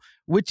role,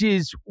 which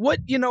is what,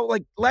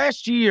 like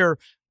last year,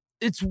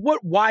 it's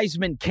what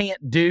Wiseman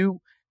can't do.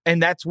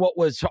 And that's what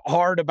was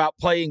hard about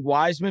playing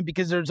Wiseman,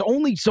 because there's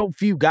only so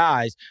few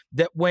guys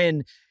that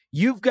when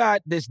you've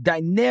got this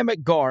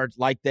dynamic guard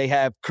like they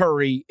have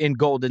Curry in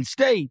Golden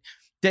State,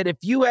 that if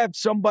you have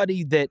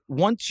somebody that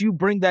once you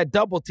bring that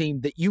double team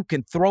that you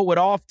can throw it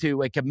off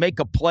to and can make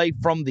a play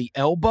from the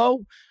elbow,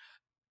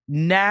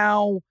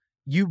 now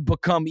you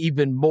become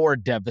even more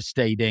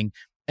devastating.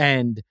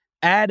 And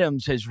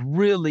Adams has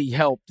really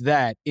helped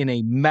that in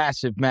a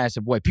massive,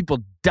 massive way. People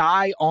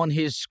die on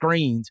his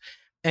screens,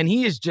 and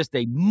he is just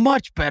a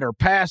much better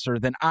passer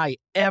than I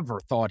ever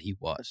thought he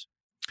was.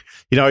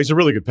 He's a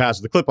really good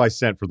passer. The clip I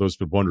sent, for those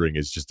who are wondering,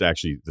 is just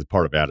actually the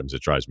part of Adams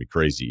that drives me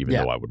crazy, even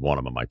though I would want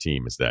him on my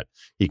team, is that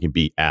he can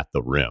be at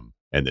the rim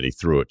and then he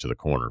threw it to the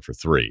corner for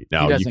three.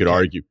 Now, you could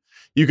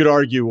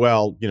argue,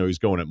 well, he's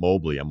going at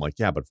Mobley. I'm like,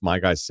 yeah, but if my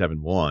guy's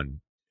 7'1",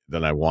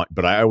 then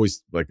but I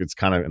always, like, it's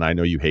kind of, and I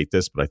know you hate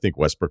this, but I think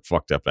Westbrook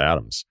fucked up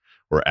Adams,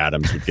 where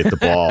Adams would get the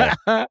ball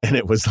and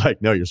it was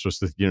like, no,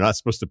 you're not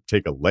supposed to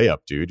take a layup,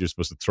 dude. You're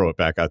supposed to throw it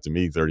back out to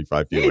me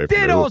 35 feet away from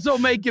He did also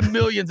make him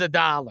millions of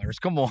dollars.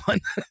 Come on.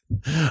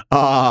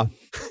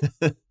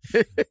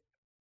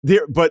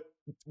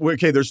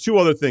 There's two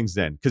other things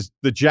then, because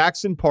the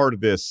Jackson part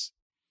of this,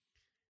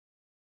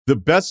 the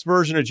best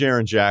version of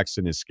Jaren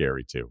Jackson is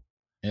scary too.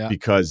 Yeah.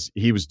 Because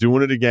he was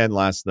doing it again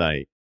last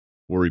night,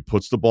 where he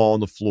puts the ball on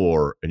the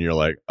floor and you're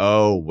like,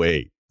 oh,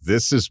 wait.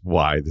 This is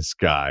why this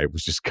guy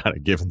was just kind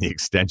of given the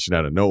extension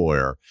out of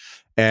nowhere.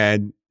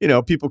 And,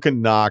 people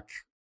can knock,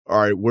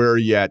 all right, where are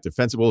you at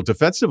defensively? Well,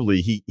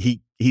 defensively,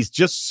 he's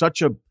just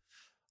such a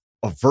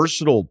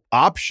versatile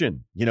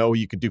option.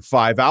 You could do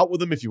 5 out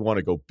with him if you want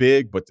to go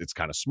big, but it's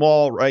kind of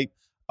small, right?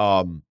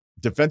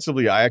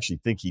 Defensively, I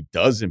actually think he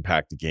does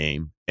impact the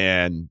game.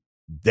 And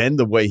then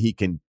the way he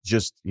can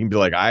be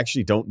like, I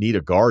actually don't need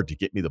a guard to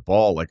get me the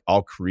ball. Like,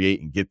 I'll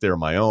create and get there on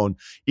my own,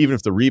 even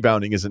if the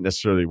rebounding isn't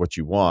necessarily what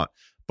you want.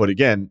 But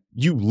again,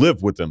 you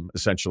live with him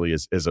essentially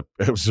as a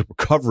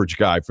coverage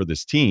guy for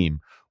this team.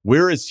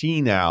 Where is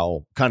he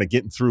now, kind of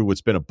getting through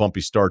what's been a bumpy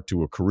start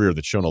to a career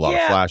that's shown a lot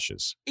of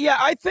flashes? Yeah,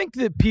 I think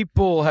that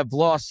people have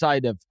lost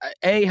sight of,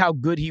 how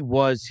good he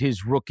was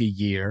his rookie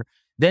year.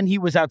 Then he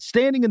was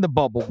outstanding in the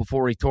bubble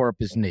before he tore up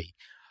his knee.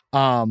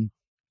 And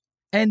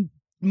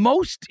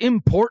most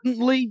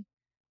importantly,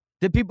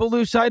 that people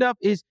lose sight of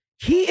is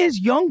he is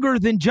younger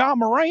than Ja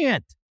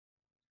Morant.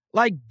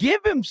 Like,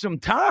 give him some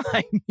time.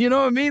 You know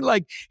what I mean?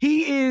 Like,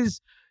 he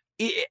is,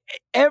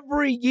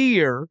 every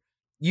year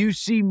you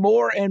see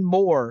more and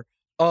more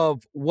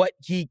of what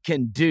he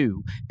can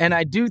do. And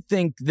I do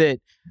think that,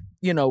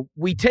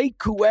 we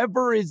take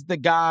whoever is the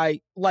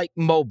guy like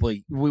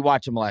Mobley. We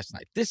watched him last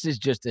night. This is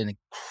just an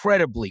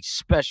incredibly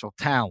special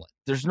talent.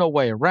 There's no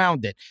way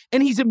around it.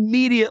 And he's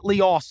immediately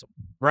awesome,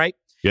 right?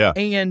 Yeah.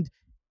 And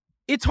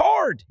it's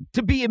hard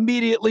to be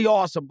immediately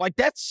awesome. Like,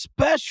 that's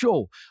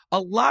special. A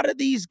lot of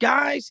these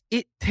guys,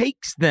 it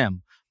takes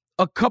them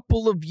a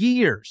couple of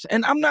years.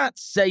 And I'm not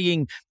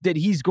saying that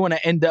he's going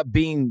to end up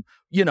being,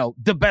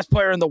 the best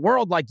player in the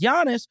world like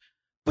Giannis.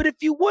 But if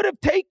you would have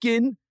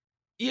taken,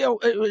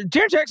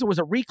 Jaren Jackson was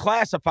a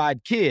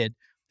reclassified kid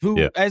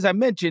who, as I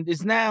mentioned,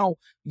 is now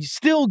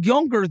still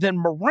younger than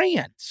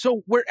Morant.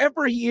 So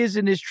wherever he is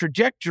in his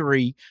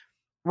trajectory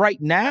right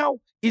now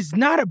is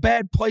not a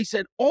bad place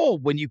at all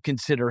when you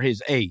consider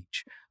his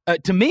age.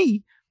 To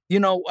me,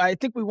 I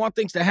think we want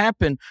things to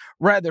happen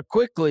rather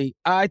quickly.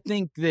 I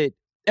think that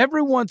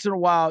every once in a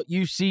while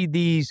you see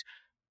these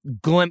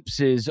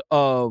glimpses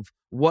of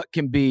what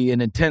can be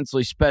an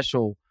intensely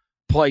special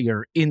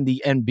player in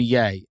the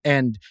NBA.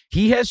 And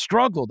he has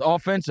struggled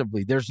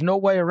offensively. There's no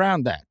way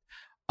around that.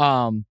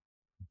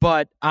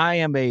 But I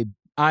am a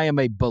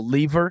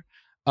believer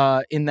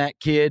in that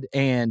kid.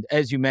 And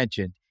as you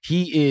mentioned,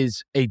 he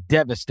is a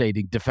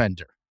devastating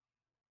defender.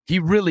 He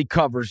really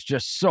covers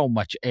just so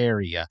much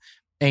area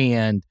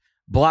and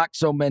blocks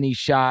so many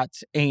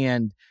shots.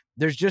 And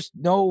there's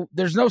no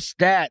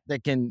stat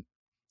that can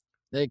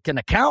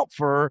account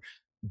for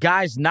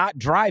guys not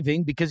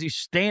driving because he's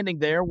standing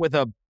there with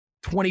a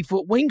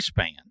 20-foot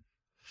wingspan.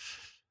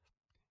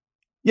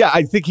 Yeah,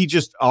 I think he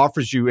just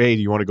offers you, hey,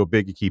 do you want to go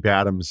big? You keep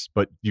Adams,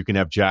 but you can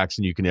have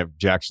Jackson. You can have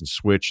Jackson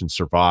switch and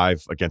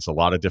survive against a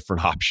lot of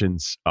different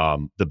options.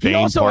 The Bane he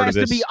also part has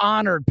of this, to be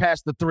honored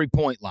past the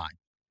 3-point line.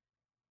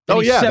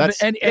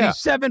 And he's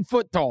 7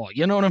 foot tall.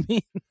 You know what I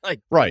mean?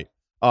 Right.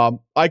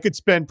 I could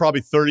spend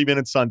probably 30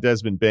 minutes on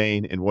Desmond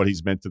Bane and what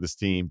he's meant to this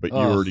team, but you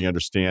already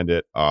understand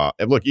it.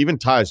 And look, even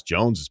Tyus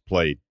Jones has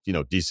played,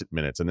 decent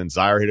minutes. And then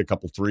Zaire hit a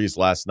couple threes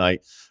last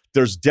night.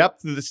 There's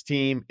depth to this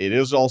team. It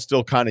is all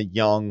still kind of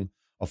young.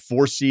 A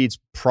 4 seed's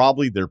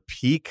probably their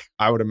peak,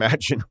 I would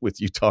imagine, with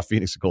Utah,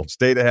 Phoenix, and Golden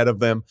State ahead of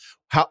them.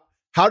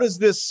 How does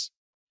this,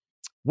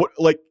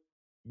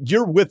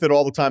 you're with it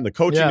all the time. The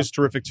coaching is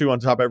terrific too, on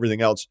top of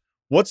everything else.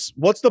 What's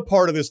the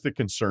part of this that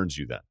concerns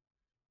you then?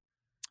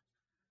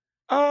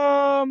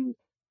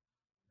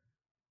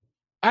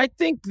 I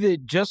think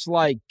that just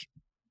like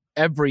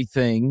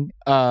everything,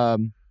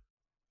 with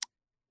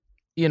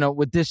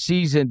this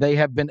season, they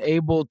have been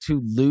able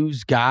to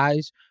lose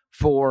guys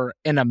for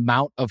an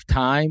amount of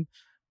time,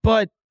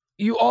 but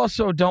you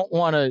also don't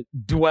want to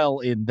dwell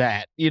in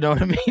that. You know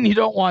what I mean? You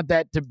don't want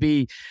that to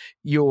be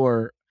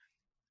your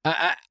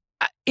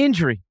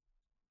injury.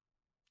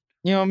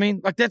 You know what I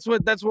mean? Like that's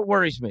what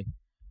worries me.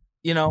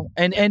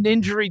 And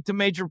injury to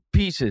major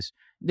pieces.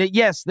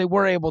 Yes, they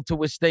were able to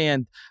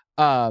withstand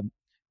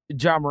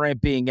John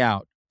Morant being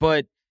out,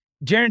 but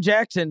Jaren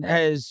Jackson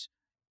has,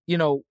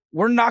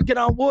 we're knocking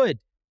on wood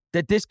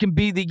that this can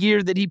be the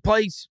year that he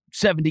plays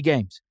 70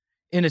 games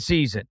in a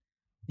season.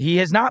 He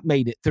has not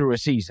made it through a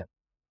season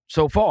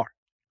so far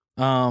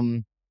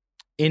in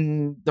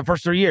the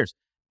first 3 years.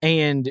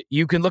 And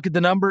you can look at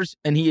the numbers,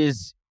 and he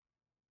is,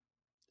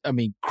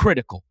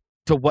 critical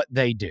to what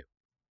they do.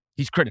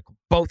 He's critical,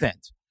 both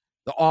ends.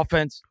 The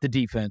offense, the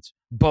defense,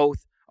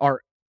 both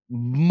are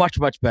much,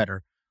 much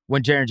better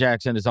when Jaren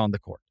Jackson is on the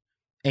court.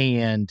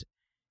 And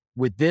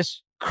with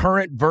this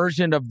current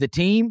version of the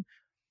team,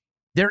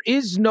 there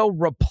is no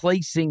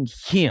replacing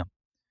him.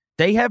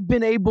 They have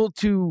been able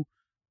to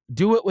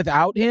do it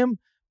without him,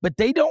 but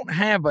they don't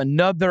have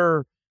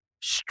another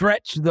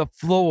stretch the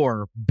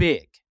floor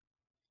big.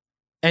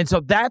 And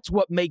so that's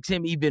what makes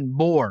him even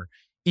more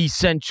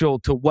essential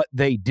to what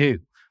they do.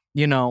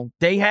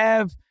 They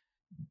have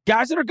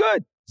guys that are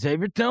good.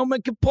 Xavier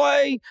Tillman can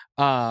play.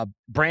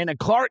 Brandon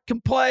Clark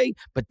can play.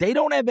 But they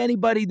don't have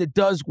anybody that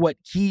does what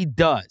he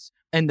does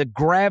and the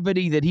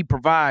gravity that he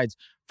provides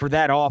for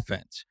that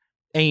offense.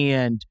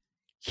 And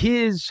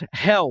his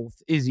health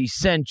is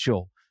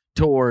essential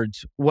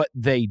towards what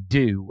they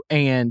do.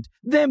 And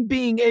them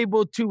being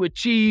able to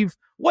achieve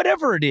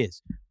whatever it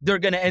is they're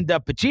going to end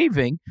up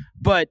achieving.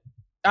 But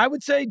I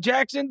would say,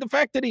 Jackson, the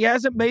fact that he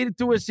hasn't made it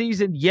through a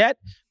season yet,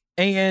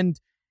 and,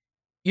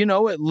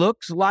 it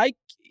looks like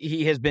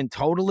he has been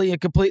totally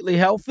and completely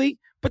healthy,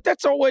 but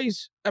that's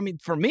always,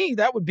 for me,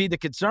 that would be the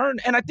concern.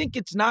 And I think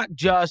it's not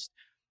just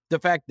the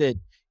fact that,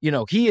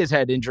 he has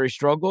had injury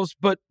struggles,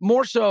 but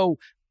more so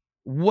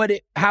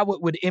how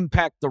it would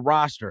impact the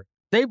roster.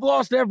 They've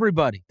lost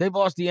everybody. They've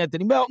lost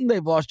Anthony Melton.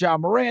 They've lost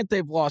John Morant.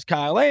 They've lost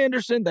Kyle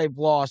Anderson. They've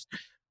lost,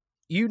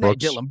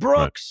 Dylan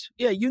Brooks.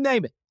 Right. Yeah, you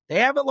name it. They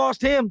haven't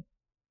lost him.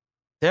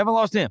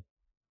 And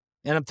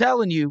I'm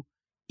telling you,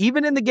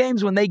 even in the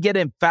games when they get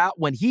in foul,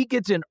 when he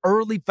gets in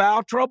early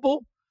foul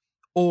trouble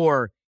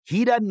or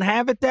he doesn't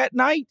have it that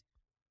night,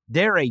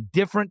 they're a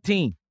different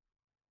team.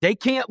 They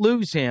can't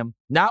lose him,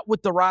 not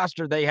with the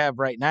roster they have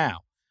right now.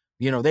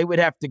 They would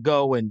have to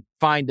go and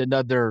find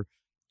another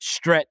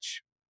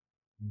stretch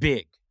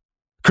big.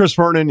 Chris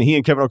Vernon, he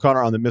and Kevin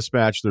O'Connor on the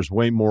mismatch. There's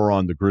way more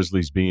on the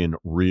Grizzlies being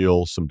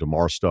real, some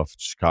DeMar stuff,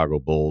 Chicago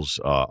Bulls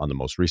on the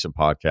most recent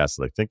podcast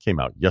that I think came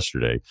out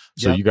yesterday.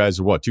 So You guys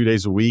are 2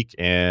 days a week,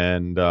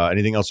 and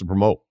anything else to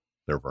promote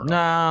there, Vernon? No,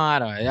 I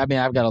don't.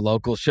 I've got a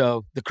local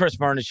show, the Chris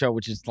Vernon Show,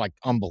 which is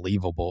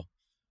unbelievable.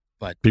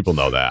 But people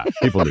know that.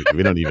 People do.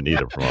 We don't even need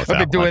to promote that. I've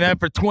been doing that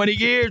for 20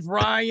 years,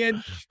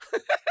 Ryan.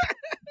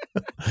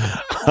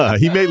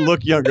 He may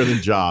look younger than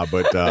Ja,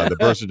 but the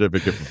birth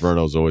certificate for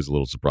Verno is always a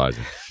little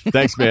surprising.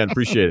 Thanks, man.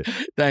 Appreciate it.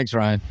 Thanks,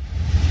 Ryan.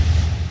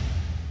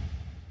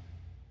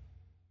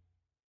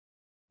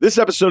 This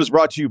episode is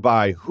brought to you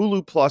by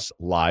Hulu Plus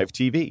Live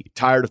TV.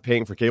 Tired of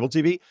paying for cable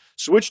TV?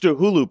 Switch to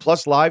Hulu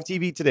Plus Live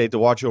TV today to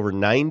watch over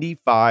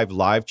 95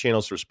 live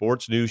channels for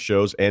sports, news,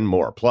 shows, and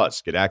more.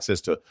 Plus, get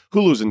access to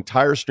Hulu's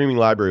entire streaming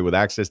library with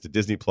access to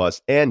Disney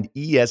Plus and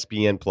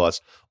ESPN Plus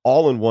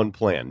all in one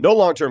plan. No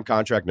long-term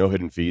contract, no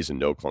hidden fees, and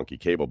no clunky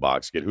cable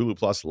box. Get Hulu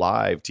Plus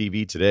Live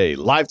TV today.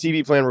 Live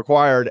TV plan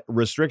required.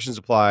 Restrictions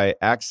apply.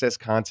 Access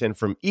content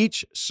from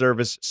each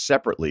service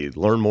separately.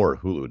 Learn more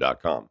at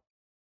hulu.com.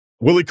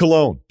 Willie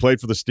Colon played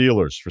for the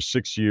Steelers for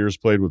 6 years,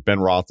 played with Ben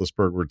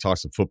Roethlisberger. We talked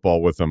some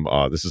football with him.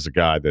 This is a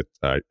guy that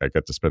I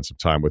got to spend some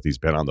time with. He's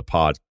been on the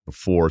pod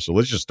before. So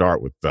let's just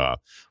start with,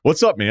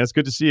 what's up, man? It's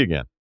good to see you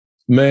again.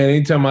 Man,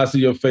 anytime I see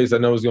your face, I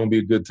know it's going to be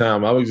a good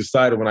time. I was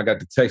excited when I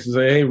got the text and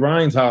say, hey,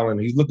 Ryan's hollering.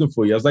 He's looking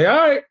for you. I was like, all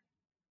right,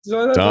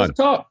 so let's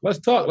talk. Let's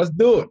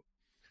do it.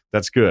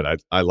 That's good.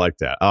 I like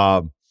that.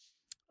 I'm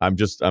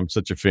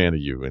such a fan of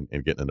you and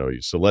getting to know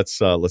you. So let's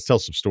tell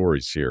some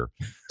stories here.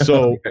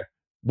 So okay.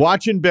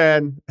 Watching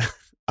Ben,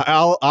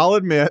 I'll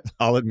admit,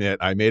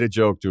 I made a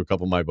joke to a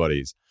couple of my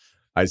buddies.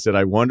 I said,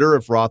 I wonder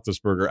if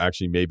Roethlisberger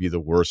actually may be the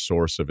worst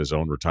source of his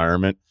own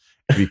retirement.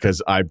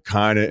 because I'm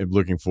kind of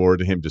looking forward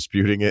to him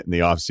disputing it in the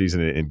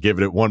offseason and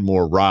giving it one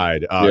more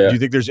ride. Do you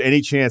think there's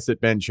any chance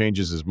that Ben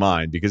changes his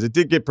mind? Because it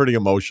did get pretty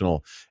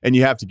emotional, and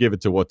you have to give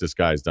it to what this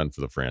guy has done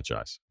for the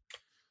franchise.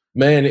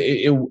 Man,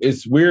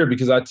 it's weird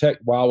because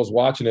while I was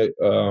watching it,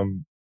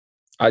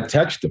 I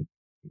texted him,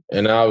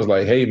 and I was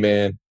like, hey,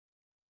 man,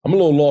 I'm a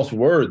little lost for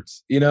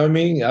words. You know what I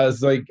mean? I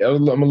was like,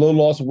 I'm a little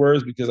lost for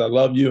words because I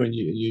love you and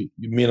you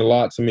mean a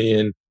lot to me.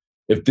 And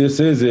if this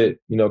is it,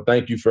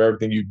 thank you for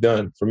everything you've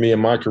done for me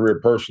and my career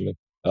personally.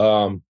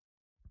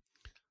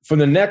 From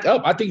the neck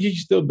up, I think he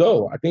should still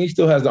go. I think he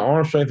still has the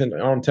arm strength and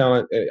arm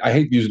talent. I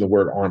hate using the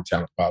word arm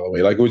talent, by the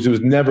way. Like it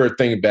was never a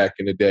thing back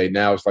in the day.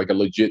 Now it's like a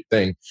legit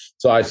thing.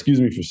 So excuse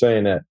me for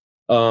saying that.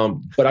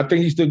 But I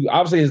think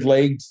obviously his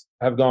legs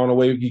have gone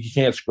away. He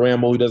can't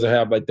scramble. He doesn't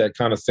have like that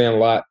kind of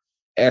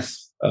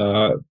Sandlot-esque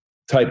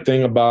type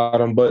thing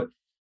about him. But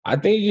I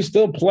think he can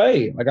still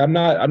play. Like I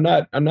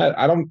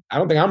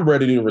don't think I'm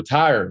ready to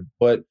retire,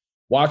 but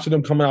watching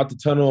him come out the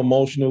tunnel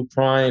emotional,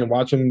 crying,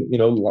 watching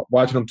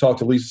him talk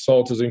to Lisa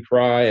Salters and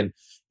cry, and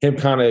him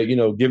kind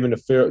of, giving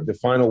the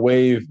final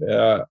wave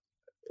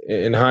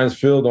in Heinz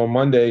Field on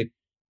Monday,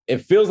 it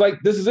feels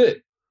like this is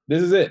it.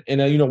 This is it.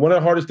 And, one of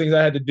the hardest things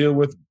I had to deal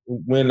with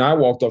when I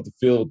walked off the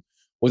field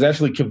was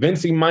actually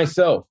convincing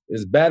myself,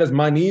 as bad as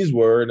my knees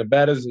were and as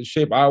bad as the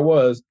shape I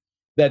was,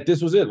 that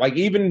this was it. Like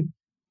even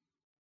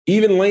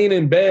laying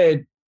in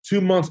bed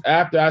 2 months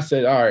after I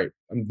said, all right,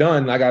 I'm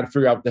done. I got to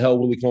figure out what the hell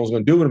Willie Colon's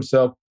going to do with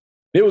himself.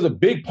 There was a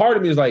big part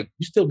of me is like,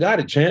 you still got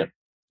it, champ.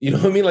 You know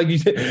what I mean? Like you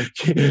said,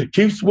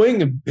 keep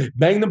swinging,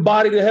 bang the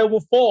body, the hell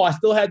will fall. I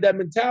still had that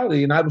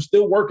mentality, and I was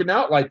still working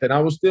out like that. I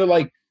was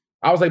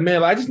like,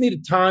 man, I just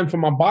needed time for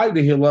my body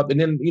to heal up. And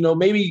then,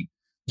 maybe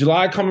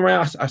July come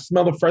around, I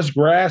smell the fresh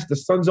grass, the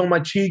sun's on my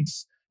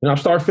cheeks, and I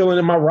start feeling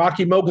in my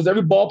Rocky mode because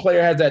every ball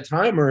player has that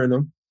timer in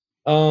them.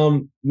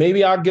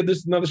 Maybe I'll give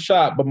this another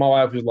shot. But my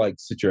wife was like,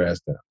 sit your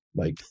ass down.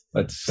 Like,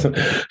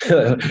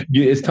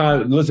 it's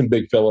time. Listen,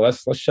 big fella,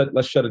 let's shut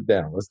it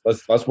down.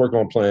 Let's work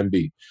on plan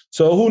B.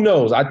 So who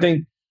knows? I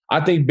think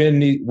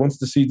Ben once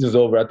the season's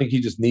over, I think he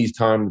just needs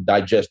time to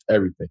digest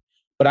everything.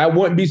 But I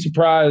wouldn't be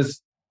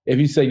surprised if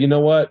he said, you know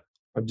what?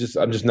 I'm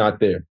just not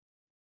there.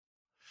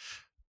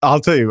 I'll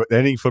tell you,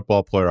 any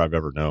football player I've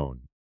ever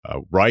known,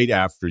 right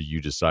after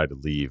you decide to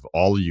leave,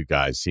 all of you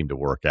guys seem to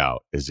work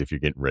out as if you're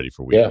getting ready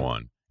for week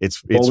one.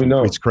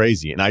 It's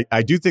crazy. And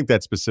I do think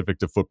that's specific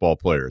to football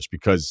players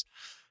because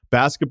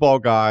basketball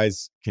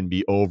guys can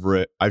be over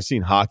it. I've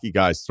seen hockey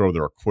guys throw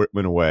their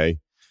equipment away.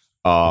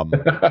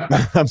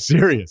 I'm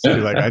serious. You're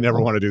like, I never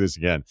want to do this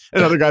again.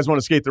 And other guys want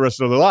to skate the rest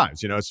of their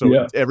lives,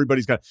 So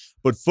everybody's got.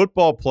 But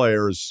football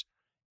players,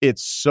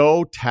 it's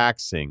so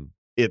taxing.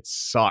 It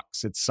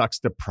sucks. It sucks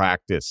to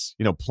practice.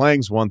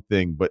 Playing's one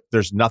thing, but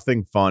there's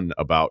nothing fun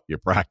about your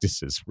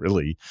practices,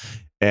 really.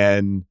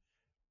 And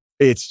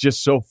it's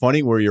just so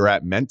funny where you're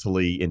at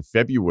mentally in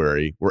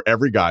February, where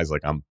every guy's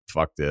like,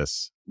 fuck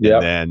this. Yep.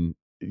 And then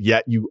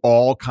yet you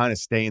all kind of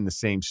stay in the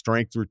same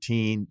strength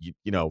routine.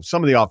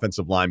 Some of the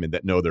offensive linemen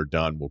that know they're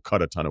done will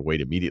cut a ton of weight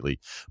immediately.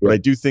 But I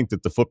do think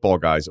that the football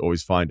guys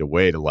always find a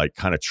way to like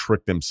kind of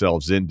trick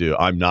themselves into,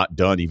 I'm not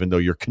done, even though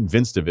you're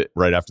convinced of it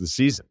right after the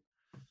season.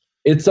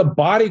 It's a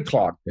body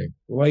clock thing.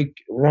 Like,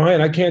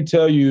 Ryan, I can't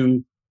tell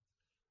you,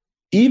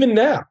 even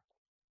now,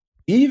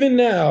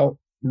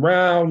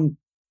 around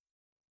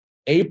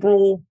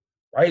April,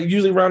 right?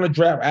 Usually around the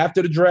draft,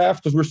 after the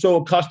draft, because we're so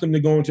accustomed to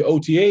going to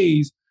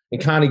OTAs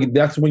and kind of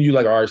that's when you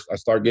like, all right, I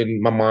start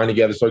getting my mind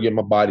together, start getting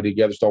my body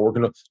together, start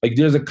working on. Like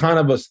there's a kind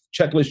of a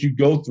checklist you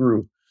go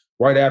through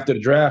right after the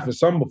draft and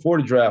some before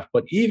the draft.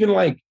 But even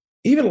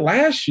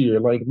last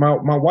year, like my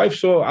wife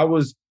saw I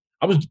was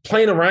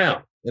playing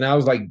around and I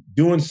was like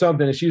doing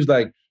something and she was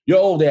like, your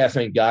old ass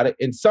ain't got it.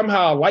 And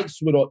somehow a light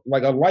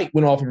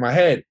went off in my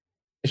head.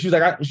 And she's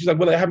like,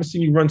 well, I haven't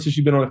seen you run since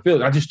you've been on the field.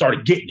 And I just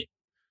started getting it.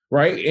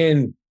 Right.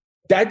 And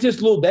that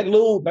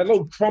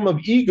little crumb of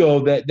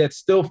ego that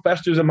still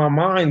festers in my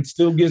mind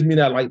still gives me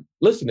that, like,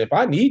 listen, if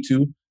I need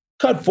to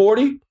cut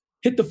 40,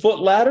 hit the foot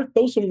ladder,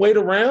 throw some weight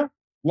around,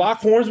 lock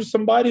horns with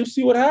somebody, and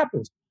see what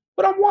happens.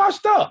 But I'm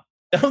washed up.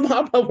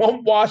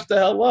 I'm washed the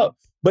hell up.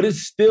 But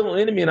it's still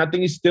in me. And I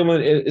think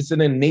it's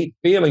an innate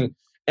feeling.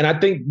 And I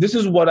think this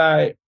is what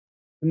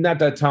not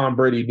that Tom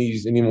Brady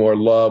needs any more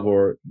love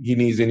or he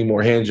needs any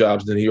more hand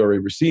jobs than he already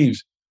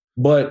receives.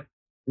 But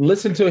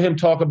listen to him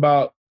talk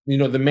about,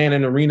 the man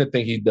in the arena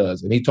thing he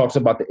does. And he talks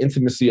about the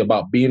intimacy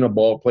about being a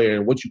ball player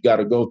and what you got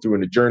to go through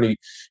in the journey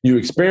you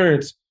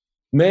experience.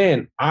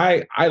 Man,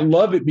 I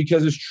love it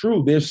because it's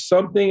true. There's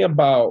something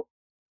about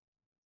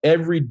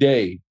every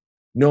day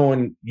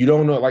knowing you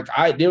don't know. Like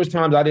there was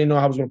times I didn't know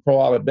I was going to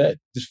crawl out of bed,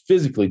 just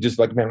physically, just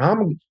like, man, how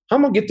am I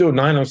going to get through a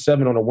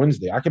 9:07 on a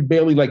Wednesday? I can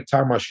barely like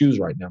tie my shoes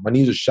right now. My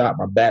knees are shot.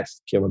 My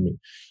back's killing me.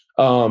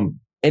 And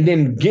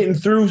then getting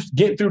through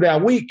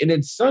that week. And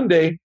then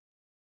Sunday,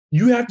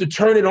 you have to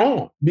turn it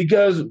on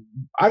because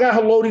I got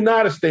Haloti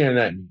Nada staring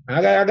at me.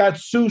 I got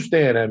Sue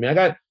staring at me.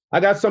 I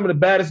got some of the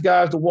baddest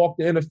guys to walk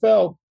the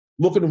NFL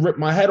looking to rip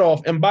my head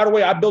off. And by the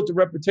way, I built a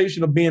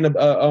reputation of being a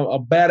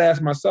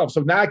badass myself.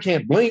 So now I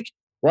can't blink.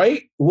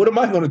 right? What am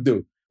I going to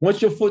do?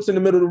 Once your foot's in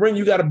the middle of the ring,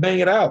 you got to bang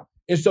it out.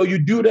 And so you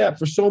do that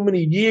for so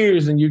many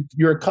years, and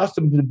you're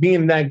accustomed to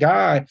being that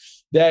guy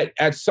that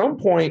at some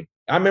point,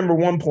 I remember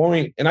one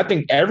point, and I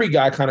think every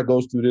guy kind of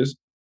goes through this,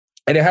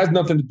 and it has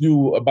nothing to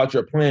do about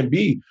your plan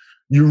B.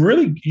 You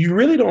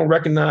really don't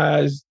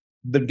recognize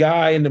the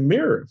guy in the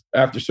mirror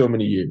after so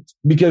many years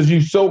because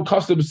you're so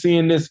accustomed to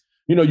seeing this.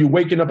 You're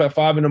waking up at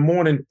 5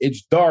 a.m.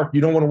 It's dark.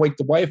 You don't want to wake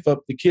the wife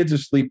up. The kids are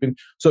sleeping.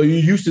 So you're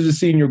used to just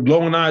seeing your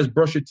glowing eyes,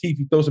 brush your teeth,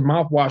 you throw some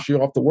mouthwash,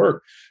 you're off to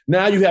work.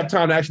 Now you have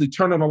time to actually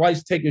turn on the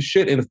lights, take a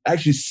shit, and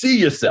actually see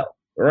yourself,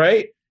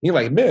 right? You're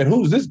like, man,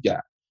 who's this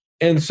guy?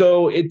 And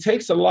so it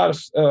takes a lot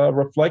of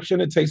reflection.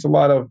 It takes a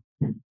lot of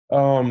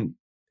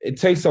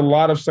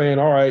saying,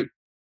 all right,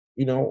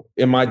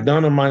 am I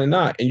done or am I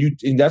not?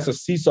 And that's a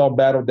seesaw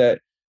battle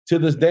that to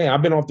this day,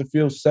 I've been off the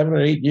field 7 or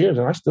 8 years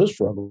and I still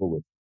struggle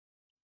with.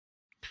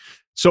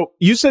 So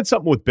you said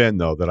something with Ben,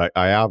 though, that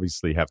I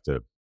obviously have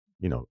to,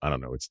 I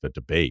don't know, it's the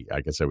debate. I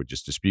guess I would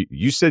just dispute.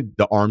 You said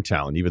the arm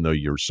talent, even though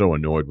you're so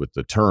annoyed with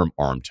the term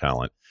arm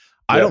talent.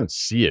 Yeah. I don't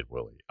see it,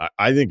 Willie.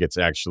 I think it's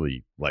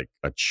actually like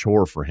a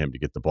chore for him to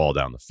get the ball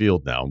down the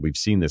field now. And we've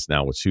seen this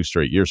now with 2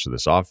 straight years for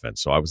this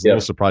offense. So I was a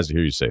little surprised to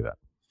hear you say that.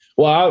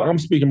 Well, I'm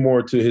speaking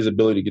more to his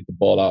ability to get the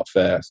ball out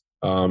fast.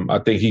 I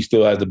think he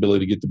still has the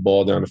ability to get the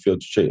ball down the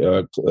field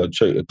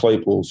to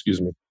Claypool,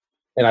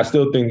 and I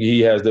still think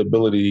he has the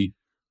ability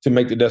to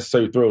make the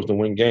necessary throws to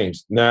win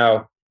games.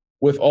 Now,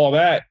 with all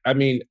that, I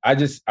mean, I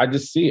just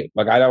see it.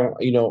 Like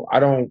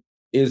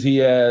is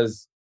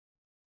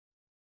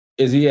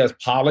he as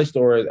polished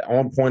or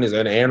on point as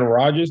an Aaron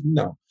Rodgers?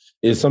 No.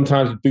 Is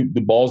sometimes the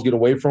balls get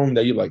away from him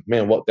that you're like,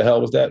 man, what the hell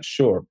was that?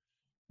 Sure.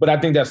 But I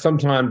think that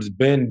sometimes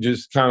Ben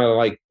just kind of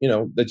like,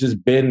 that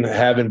just Ben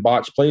having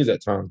botched plays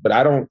at times. But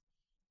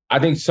I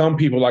think some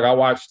people, like I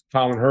watched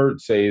Colin Hurd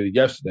say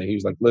yesterday, he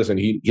was like, listen,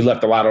 he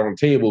left a lot on the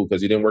table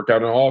because he didn't work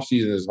out in the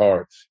offseason as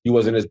hard. He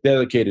wasn't as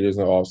dedicated as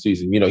in the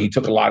offseason. He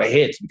took a lot of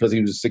hits because he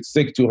was a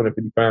 6'6",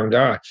 250-pound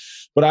guy.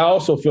 But I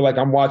also feel like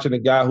I'm watching a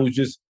guy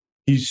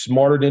he's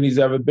smarter than he's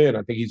ever been.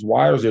 I think he's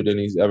wiser than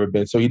he's ever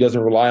been. So he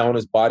doesn't rely on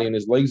his body and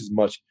his legs as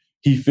much.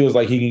 He feels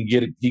like he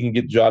can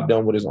get the job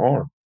done with his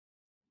arm.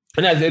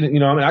 And that's it,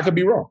 I could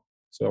be wrong.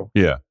 So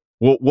yeah.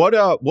 Well,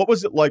 what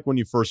was it like when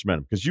you first met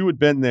him? Because you had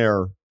been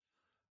there.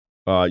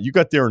 You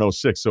got there in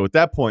 2006. So at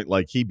that point,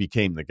 like he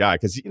became the guy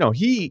because,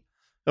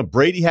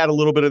 Brady had a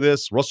little bit of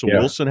this. Russell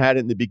Wilson had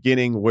it in the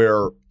beginning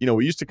where,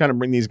 we used to kind of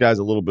bring these guys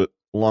along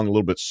a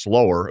little bit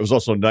slower. It was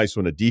also nice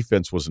when a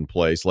defense was in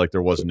place like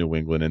there was in New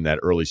England in that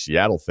early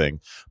Seattle thing.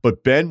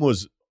 But Ben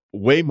was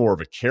way more of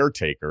a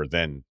caretaker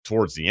than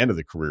towards the end of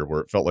the career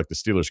where it felt like the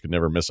Steelers could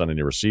never miss on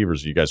any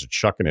receivers. You guys are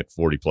chucking it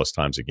 40-plus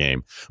times a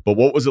game. But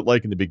what was it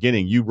like in the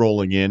beginning? You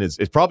rolling in it's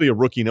probably a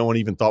rookie no one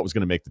even thought was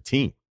going to make the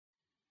team.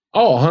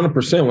 Oh,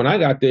 100%. When I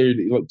got there,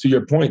 to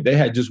your point, they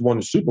had just won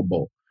the Super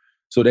Bowl.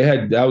 So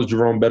that was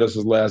Jerome Bettis'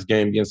 last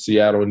game against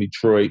Seattle and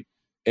Detroit.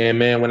 And,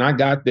 man, when I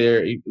got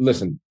there,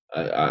 listen,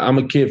 I'm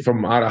a kid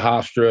from out of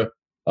Hofstra,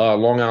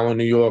 Long Island,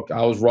 New York.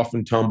 I was rough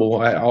and tumble.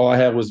 All I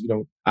had was,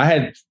 I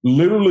had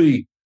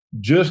literally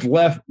just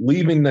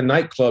leaving the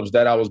nightclubs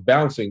that I was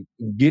bouncing,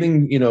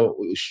 getting,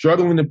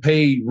 struggling to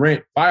pay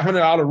rent,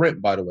 $500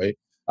 rent, by the way.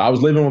 I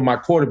was living with my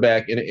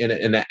quarterback in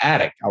the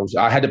attic.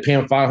 I had to pay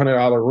him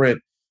 $500 rent.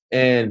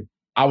 And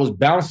I was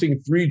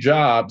bouncing 3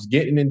 jobs,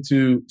 getting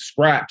into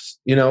scraps,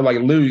 like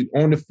literally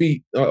on the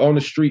feet, on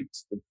the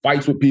streets,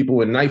 fights with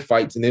people and knife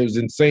fights. And it was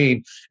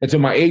insane until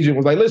my agent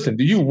was like, listen,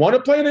 do you want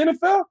to play in the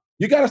NFL?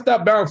 You got to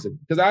stop bouncing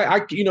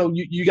because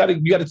you got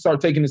to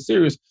start taking it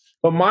serious.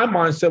 But my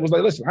mindset was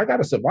like, listen, I got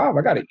to survive.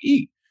 I got to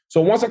eat.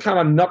 So once I kind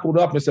of knuckled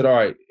up and said, all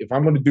right, if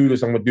I'm going to do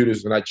this, I'm going to do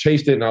this. And I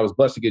chased it and I was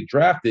blessed to get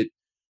drafted.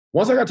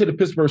 Once I got to the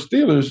Pittsburgh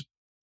Steelers,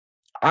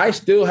 I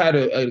still had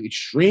an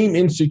extreme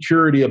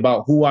insecurity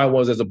about who I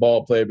was as a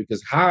ball player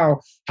because how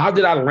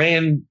did I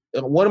land?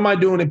 What am I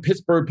doing in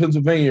Pittsburgh,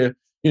 Pennsylvania?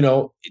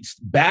 It's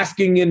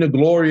basking in the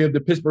glory of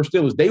the Pittsburgh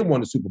Steelers. They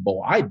won the Super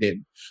Bowl. I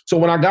didn't. So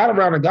when I got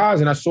around the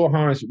guys and I saw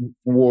Hines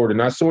Ward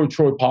and I saw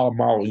Troy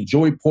Polamalu and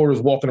Joey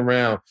Porter's walking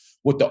around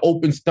with the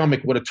open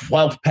stomach with a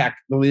 12-pack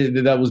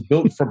that was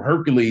built from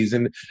Hercules.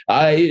 And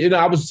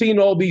I was seeing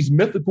all these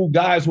mythical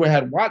guys who I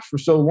had watched for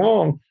so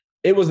long.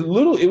 It was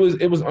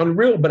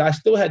unreal, but I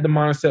still had the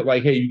mindset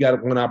like, hey, you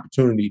got one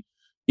opportunity.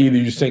 Either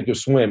you sink or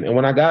swim. And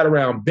when I got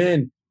around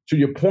Ben, to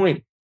your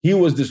point, he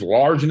was this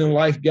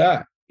larger-than-life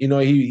guy.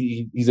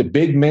 He's a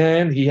big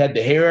man. He had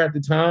the hair at the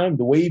time,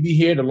 the wavy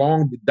hair, the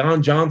long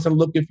Don Johnson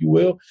look, if you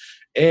will.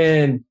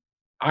 And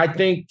I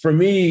think for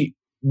me,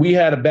 we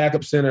had a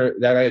backup center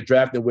that I had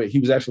drafted with. He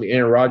was actually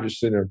Aaron Rodgers'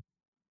 center,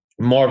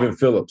 Marvin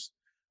Phillips.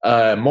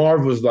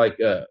 Marv was like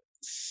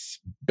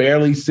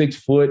barely 6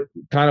 foot,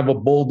 kind of a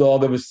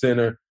bulldog of a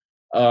center.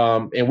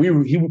 And we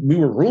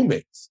were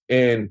roommates.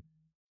 And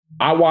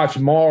I watched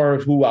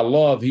Marv, who I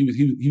love.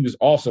 He was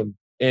awesome.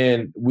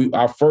 And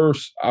our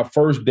first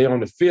day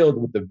on the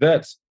field with the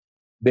vets,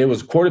 there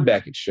was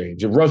quarterback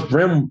exchange. And Russ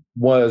Brim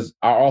was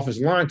our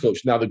offensive line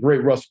coach. Now, the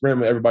great Russ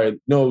Brim, everybody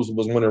knows,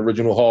 was one of the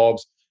original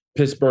Hogs,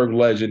 Pittsburgh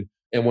legend.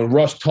 And when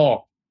Russ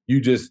talked, you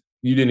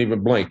didn't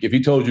even blink. If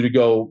he told you to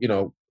go,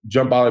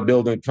 jump out of the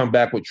building, come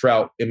back with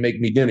trout and make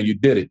me dinner, you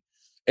did it.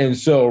 And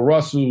so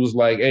Russell was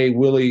like, hey,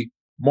 Willie,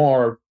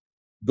 Marv,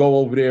 go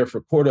over there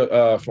for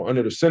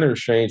under the center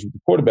exchange with the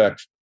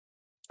quarterbacks.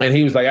 And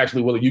he was like,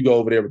 actually, Willie, you go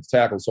over there with the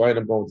tackles. So I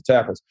ended up going with the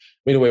tackles.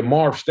 But anyway,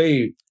 Marv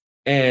stayed.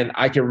 And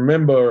I can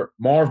remember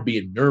Marv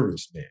being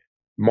nervous, man.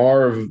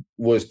 Marv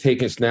was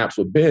taking snaps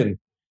with Ben,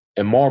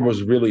 and Marv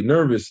was really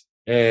nervous.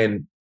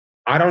 And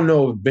I don't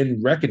know if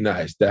Ben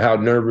recognized how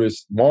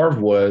nervous Marv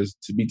was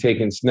to be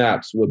taking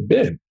snaps with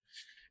Ben.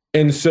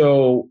 And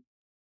so,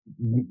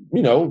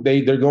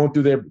 they're going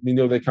through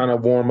they kind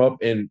of warm up.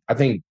 And I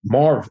think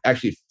Marv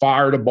actually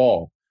fired a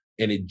ball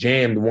and it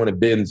jammed one of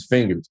Ben's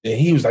fingers. And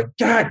he was like,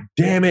 God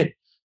damn it.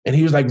 And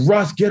he was like,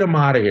 Russ, get him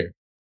out of here.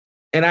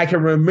 And I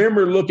can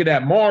remember looking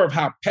at Marv,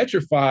 how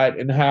petrified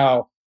and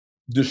how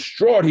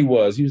distraught he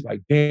was. He was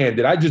like, damn,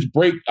 did I just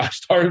break our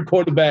starting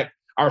quarterback,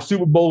 our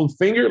Super Bowl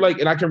finger?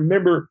 And I can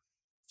remember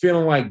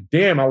feeling like,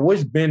 damn, I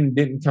wish Ben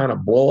didn't kind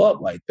of blow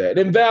up like that.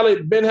 And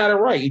Ben had it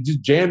right. He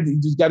just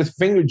got his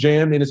finger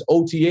jammed in his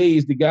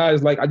OTAs. The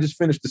guy's like, I just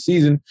finished the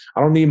season.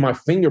 I don't need my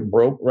finger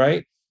broke,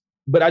 right?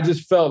 But I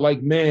just felt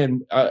like,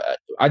 man,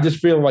 I just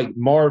feel like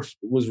Marv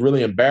was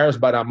really embarrassed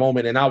by that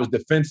moment. And I was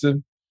defensive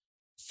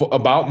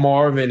about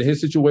Marv and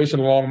his situation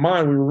along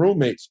mine. We were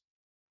roommates.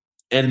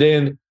 And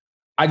then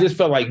I just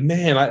felt like,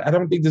 man, I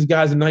don't think this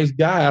guy's a nice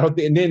guy.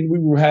 And then we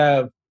would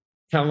have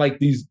kind of like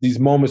these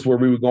moments where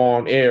we would go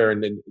on air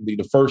and then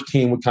the first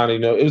team would kind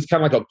of, it was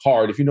kind of like a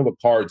card. If you know what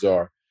cards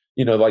are,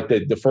 like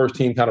the first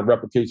team kind of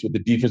replicates what the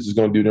defense is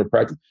going to do in their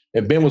practice.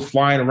 And Ben was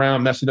flying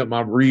around, messing up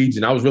my reads,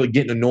 and I was really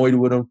getting annoyed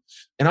with him.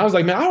 And I was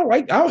like, man, I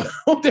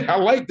don't think I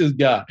like this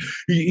guy.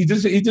 He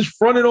just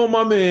fronted on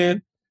my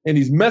man, and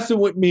he's messing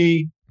with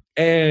me.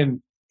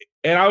 And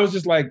I was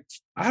just like,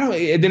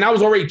 and then I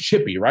was already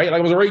chippy, right? Like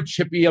I was already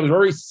chippy. I was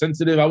already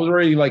sensitive. I was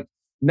already like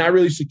not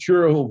really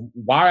secure of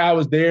why I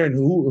was there and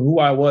who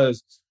I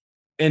was.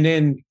 And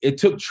then it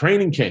took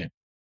training camp.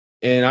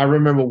 And I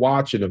remember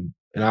watching him,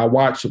 and I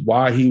watched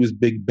why he was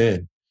Big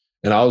Ben.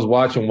 And I was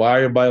watching why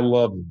everybody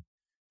loved him.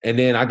 And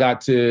then I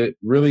got to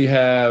really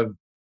I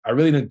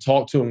really didn't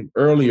talk to him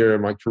earlier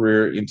in my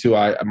career until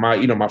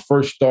my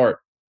first start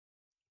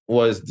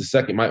was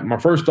my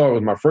first start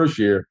was my first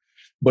year,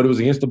 but it was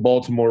against the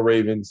Baltimore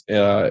Ravens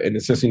and the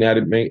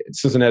Cincinnati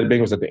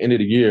Bengals at the end of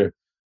the year.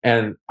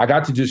 And I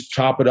got to just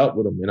chop it up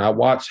with him. And I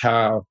watched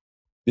how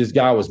this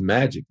guy was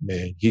magic,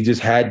 man. He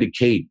just had the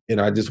cape. And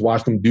I just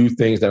watched him do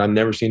things that I've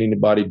never seen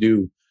anybody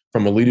do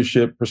from a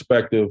leadership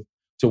perspective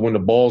to when the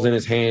ball's in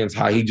his hands,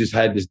 how he just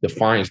had this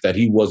defiance that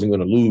he wasn't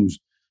going to lose.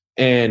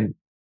 And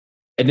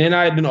then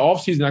I had been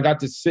off season, I got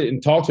to sit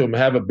and talk to him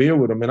and have a beer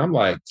with him. And I'm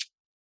like,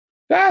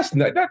 that's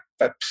not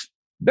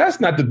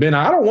the Ben.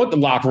 I don't want the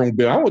locker room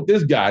Ben. I want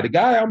this guy. The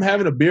guy I'm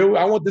having a beer with,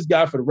 I want this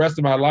guy for the rest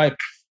of my life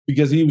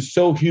because he was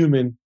so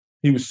human.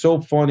 He was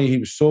so funny. He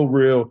was so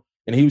real.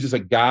 And he was just a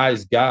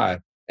guy's guy.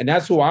 And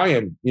that's who I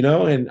am,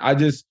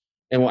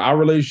 and when our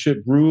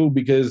relationship grew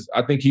because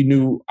I think he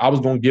knew I was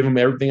going to give him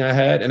everything I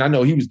had. And I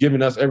know he was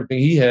giving us everything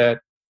he had.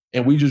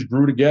 And we just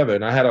grew together.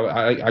 And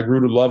I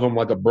grew to love him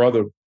like a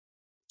brother.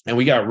 And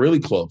we got really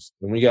close.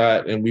 And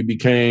we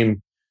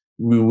became,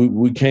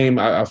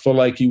 I feel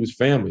like he was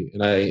family.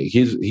 And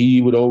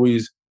he would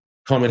always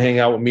come and hang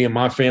out with me and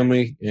my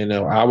family. And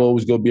I would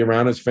always go be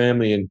around his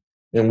family.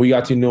 And we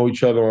got to know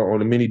each other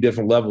on many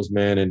different levels,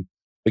 man. And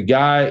the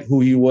guy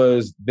who he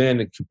was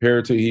then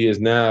compared to who he is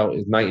now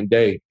is night and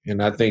day.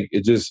 And I think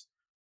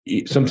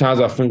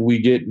sometimes I think we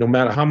get, no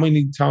matter how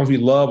many times we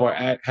love or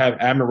have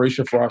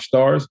admiration for our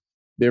stars,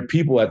 they're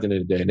people at the end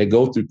of the day and they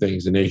go through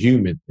things and they're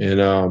human.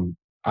 And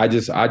I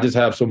just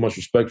have so much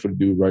respect for the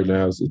dude right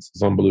now. It's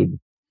unbelievable.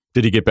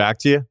 Did he get back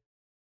to you?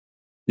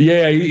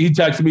 Yeah, he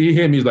texted me. He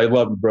hit me. He's like,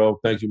 love you, bro.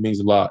 Thank you. It means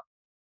a lot.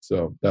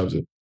 So that was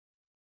it.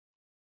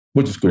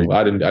 Which is cool.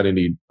 I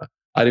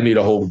didn't need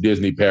a whole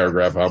Disney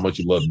paragraph how much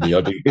you love me.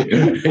 I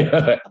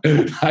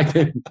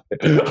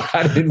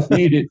didn't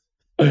need it.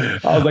 I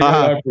was like,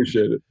 I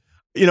appreciate it.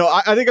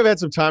 I think I've had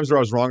some times where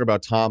I was wrong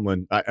about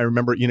Tomlin. I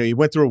remember, he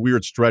went through a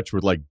weird stretch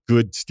with like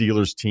good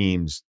Steelers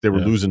teams. They were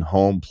losing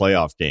home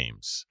playoff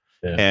games.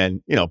 Yeah.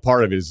 And,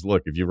 part of it is,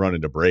 look, if you run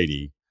into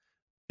Brady,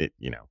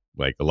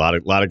 like a lot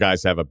of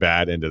guys have a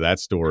bad end of that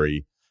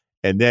story.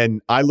 And then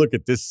I look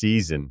at this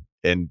season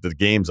and the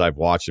games I've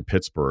watched at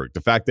Pittsburgh,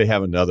 the fact they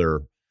have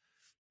another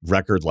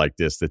record like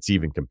this that's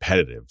even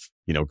competitive,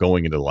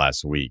 going into the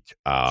last week,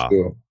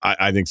 sure.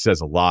 I think says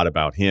a lot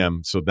about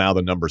him. So now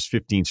the number's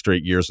 15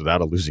 straight years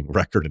without a losing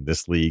record in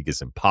this league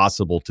is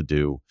impossible to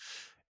do.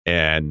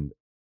 And,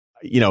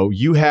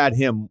 you had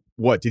him,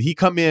 did he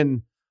come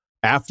in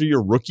after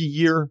your rookie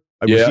year?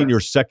 I was in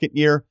your second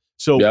year.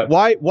 So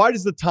why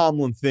does the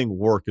Tomlin thing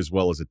work as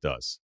well as it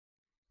does?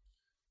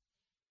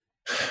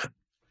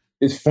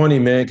 It's funny,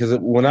 man, because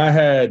when I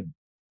had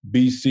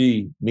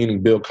BC,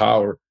 meaning Bill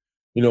Cowher,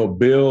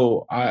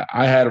 Bill,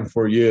 I had him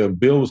for a year.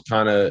 Bill was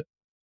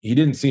he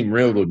didn't seem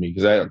real to me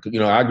because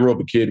I grew up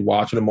a kid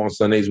watching him on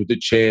Sundays with the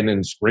chin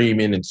and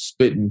screaming and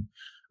spitting.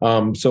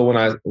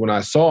 So when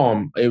I saw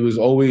him, it was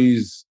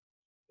always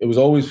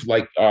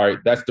like, all right,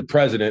 that's the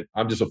president.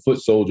 I'm just a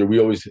foot soldier.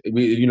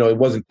 It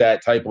wasn't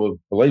that type of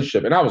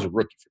relationship. And I was a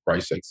rookie, for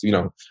Christ's sakes.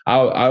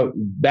 I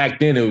back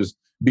then it was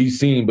be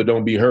seen but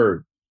don't be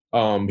heard.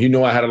 He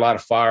knew I had a lot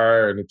of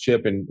fire and a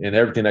chip and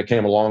everything that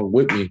came along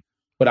with me,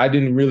 but I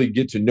didn't really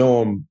get to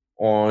know him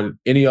on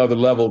any other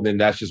level than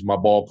that's just my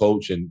ball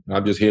coach and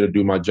I'm just here to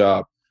do my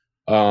job.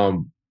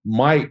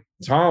 Mike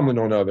Tomlin,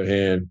 on the other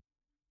hand,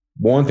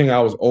 one thing I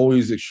was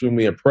always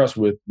extremely impressed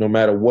with, no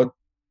matter what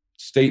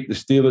state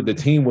the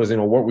team was in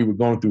or what we were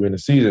going through in the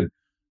season,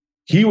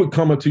 he would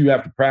come up to you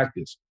after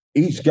practice,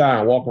 each guy,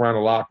 and walk around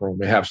the locker room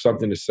and have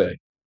something to say.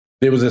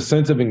 There was a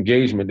sense of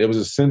engagement. There was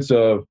a sense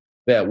of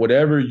that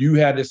whatever you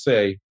had to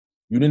say,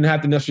 you didn't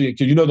have to necessarily,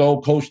 because the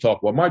old coach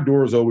talk, well, my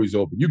door is always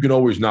open. You can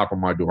always knock on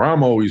my door.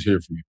 I'm always here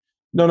for you.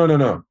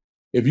 No.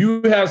 If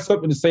you had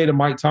something to say to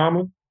Mike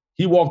Tomlin,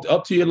 he walked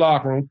up to your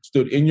locker room,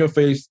 stood in your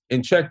face,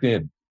 and checked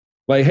in.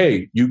 Like,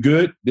 hey, you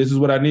good? This is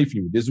what I need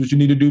from you. This is what you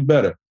need to do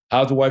better.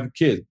 How's the wife and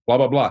kids? Blah,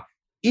 blah, blah.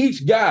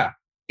 Each guy.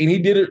 And he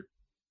did it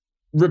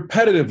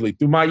repetitively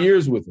through my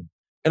years with him.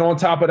 And on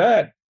top of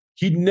that,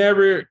 he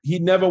never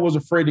was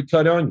afraid to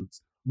cut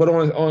onions.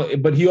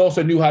 But he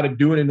also knew how to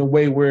do it in a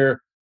way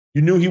where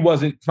you knew he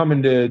wasn't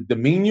coming to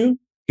demean you.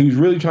 He was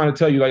really trying to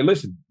tell you, like,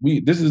 listen,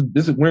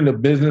 we're in the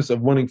business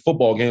of winning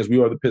football games. We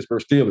are the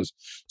Pittsburgh Steelers.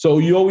 So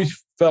you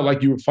always felt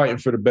like you were fighting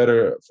for the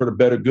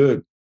better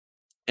good.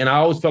 And I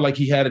always felt like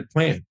he had a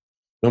plan.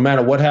 No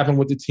matter what happened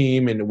with the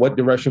team and what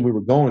direction we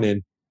were going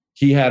in,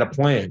 he had a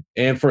plan.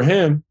 And for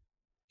him,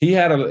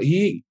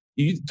 you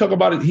talk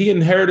about it, he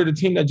inherited a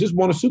team that just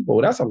won a Super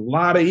Bowl. That's a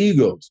lot of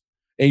egos.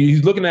 And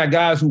he's looking at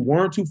guys who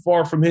weren't too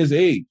far from his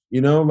age,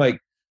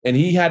 and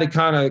he had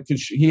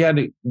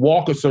to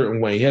walk a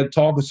certain way. He had to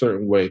talk a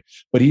certain way,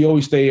 but he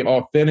always stayed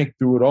authentic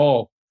through it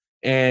all.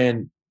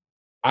 And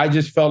I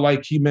just felt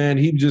like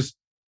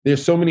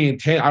there's so many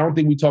I don't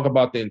think we talk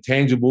about the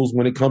intangibles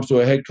when it comes to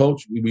a head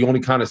coach. We only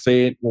kind of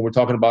say it when we're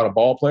talking about a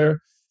ball player.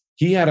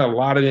 He had a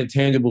lot of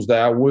intangibles that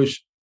I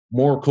wish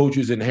more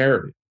coaches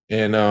inherited.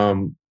 And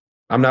I'm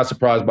not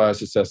surprised by his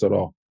success at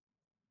all.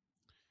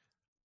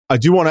 I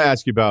do want to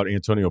ask you about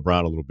Antonio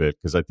Brown a little bit,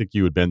 because I think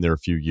you had been there a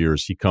few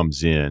years. He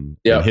comes in,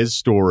 and his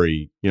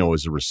story,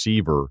 as a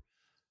receiver,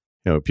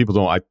 people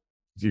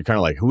you're kind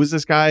of like, who is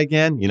this guy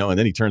again? And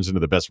then he turns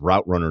into the best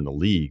route runner in the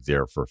league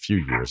there for a few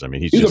years. I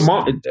mean, he's just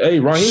Hey,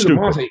 Ryan, he's a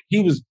monster.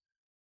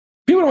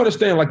 People don't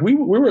understand. Like we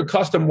were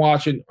accustomed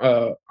watching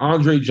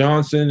Andre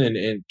Johnson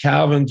and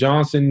Calvin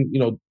Johnson,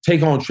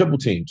 take on triple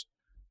teams.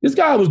 This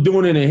guy was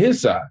doing it in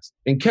his size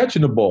and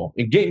catching the ball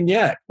and getting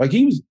yak. Like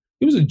he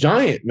was a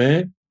giant,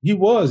 man. He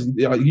was.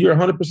 You're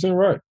 100%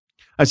 right.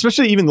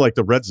 Especially even like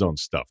the red zone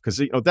stuff,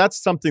 because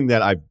that's something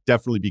that I've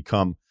definitely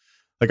become.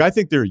 Like, I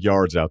think there are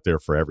yards out there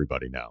for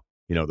everybody now.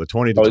 The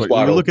 20 to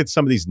 20. You look at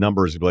some of these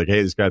numbers, you'd be like,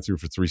 hey, this guy threw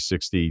for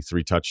 360,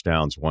 3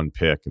 touchdowns, 1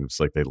 pick, and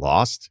it's like they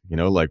lost.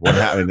 Like what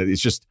happened?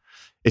 It's just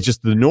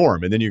the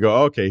norm. And then you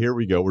go, okay, here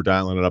we go. We're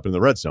dialing it up in the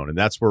red zone, and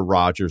that's where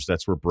Rodgers,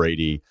 that's where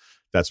Brady.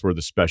 That's where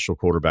the special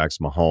quarterbacks,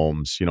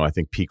 Mahomes, I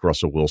think peak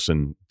Russell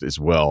Wilson as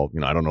well.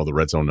 I don't know the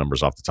red zone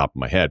numbers off the top of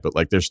my head, but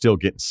like they're still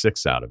getting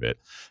 6 out of it.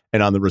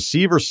 And on the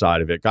receiver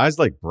side of it, guys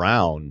like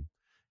Brown,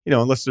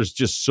 unless there's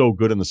just so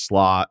good in the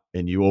slot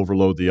and you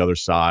overload the other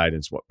side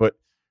and so, but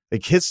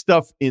like his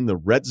stuff in the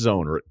red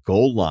zone or at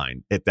goal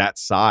line at that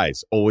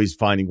size, always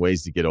finding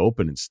ways to get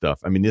open and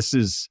stuff. I mean, this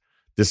is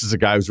a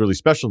guy who's really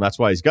special, and that's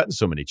why he's gotten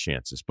so many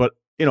chances. But,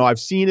 I've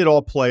seen it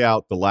all play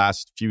out the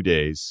last few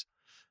days.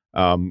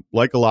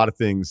 Like a lot of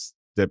things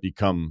that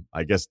become,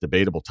 I guess,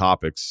 debatable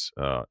topics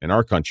in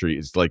our country,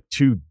 is like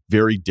two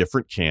very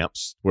different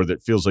camps where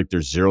it feels like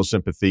there's zero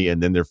sympathy,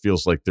 and then there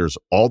feels like there's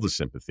all the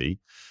sympathy.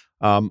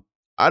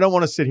 I don't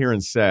want to sit here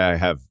and say I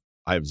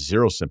have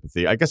zero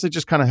sympathy. I guess I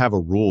just kind of have a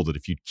rule that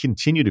if you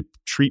continue to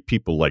treat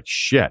people like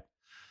shit,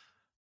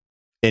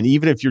 and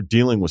even if you're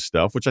dealing with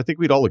stuff, which I think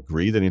we'd all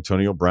agree that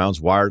Antonio Brown's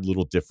wired a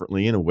little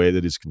differently in a way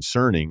that is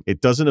concerning, it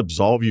doesn't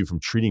absolve you from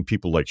treating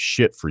people like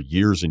shit for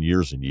years and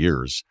years and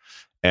years.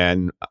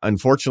 And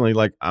unfortunately,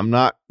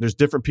 there's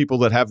different people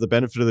that have the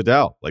benefit of the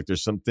doubt. Like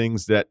there's some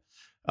things that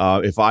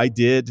if I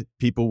did,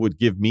 people would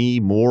give me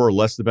more or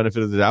less the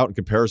benefit of the doubt in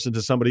comparison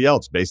to somebody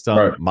else based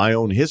on my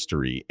own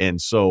history.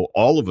 And so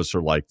all of us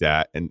are like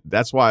that. And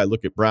that's why I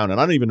look at Brown, and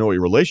I don't even know what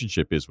your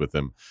relationship is with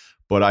him,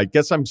 but I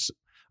guess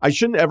I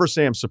shouldn't ever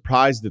say I'm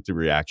surprised at the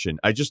reaction.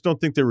 I just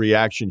don't think the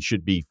reaction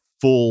should be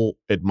full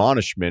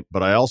admonishment,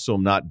 but I also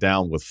am not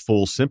down with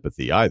full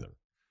sympathy either.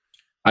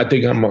 I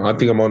think I'm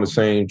on the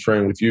same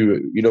train with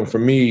you. For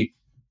me,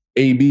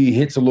 AB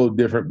hits a little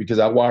different because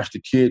I watched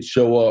the kid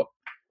show up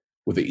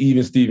with an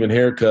even Steven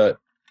haircut,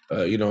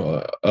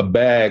 a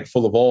bag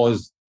full of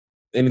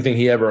anything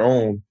he ever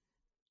owned.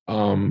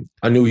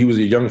 I knew he was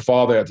a young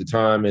father at the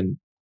time, and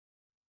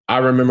I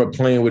remember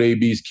playing with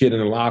AB's kid in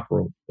the locker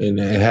room and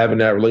having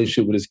that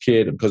relationship with his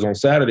kid, because on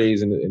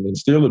Saturdays in the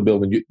Steeler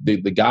building,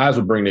 the guys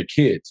would bring their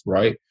kids,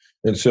 right?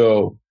 And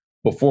so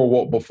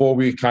before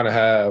we kind of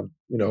have,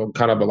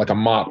 kind of like a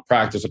mock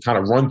practice, a kind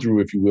of run through,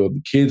 if you will.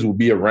 The kids will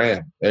be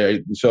around.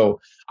 So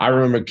I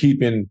remember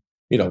keeping,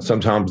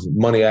 sometimes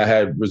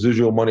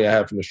residual money I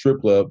had from the strip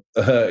club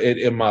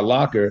in my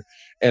locker.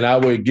 And I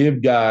would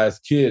give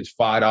kids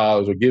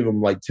 $5 or give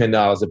them like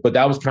 $10. But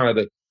that was kind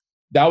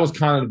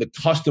of the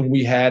custom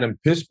we had in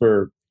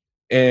Pittsburgh.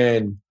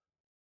 And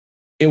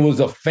it was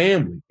a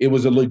family. It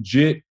was a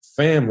legit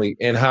family.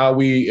 And how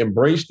we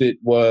embraced it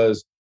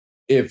was,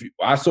 if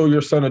I saw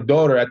your son or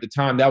daughter at the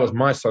time, that was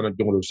my son or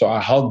daughter. So I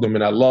hugged them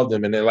and I loved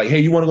them. And they're like, hey,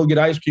 you want to go get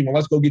ice cream? Well,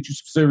 let's go get you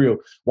some cereal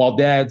while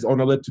dad's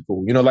on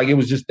elliptical. It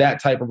was just that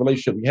type of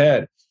relationship we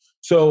had.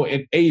 So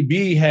at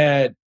AB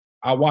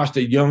I watched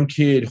a young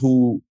kid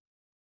who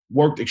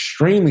worked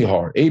extremely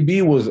hard.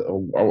 AB was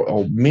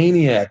a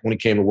maniac when it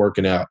came to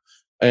working out.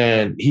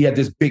 And he had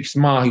this big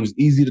smile. He was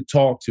easy to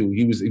talk to.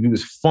 He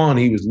was fun.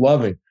 He was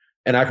loving.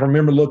 And I can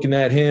remember looking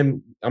at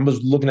him. I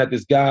was looking at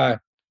this guy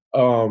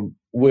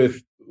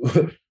with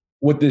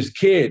this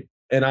kid,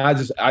 and I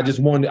just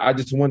wanted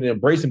to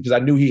embrace him because I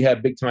knew he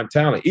had big time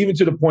talent. Even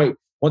to the point,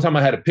 one time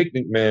I had a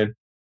picnic, man,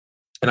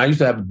 and I used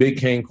to have a big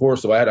cane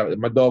corso.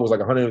 My dog was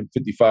like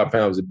 155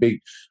 pounds, a big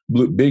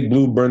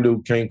blue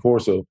brindle cane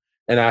corso,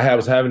 and I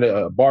was having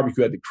a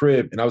barbecue at the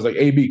crib, and I was like,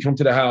 AB, come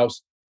to the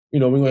house. We're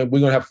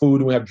gonna have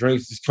food and we have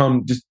drinks.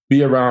 Just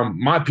be around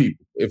my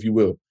people, if you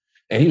will.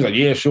 And he was like,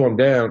 yeah, sure, I'm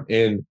down.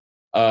 And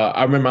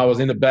I remember I was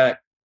in the back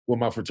with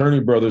my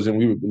fraternity brothers, and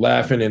we were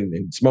laughing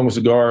and smoking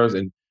cigars.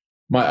 And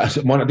I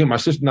think my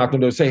sister knocked on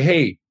the door and say,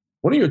 hey,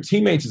 one of your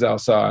teammates is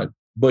outside,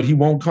 but he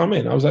won't come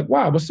in. I was like,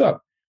 wow, what's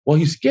up? Well,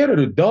 he's scared of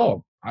the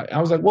dog. I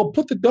was like, well,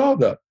 put the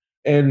dog up.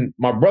 And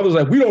my brother's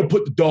like, we don't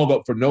put the dog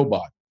up for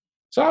nobody.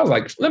 So I was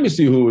like, let me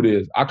see who it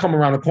is. I come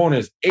around the corner,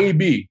 it's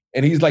AB.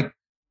 And he's like,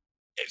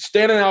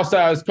 standing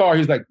outside his car,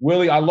 he's like,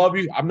 Willie, I love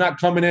you. I'm not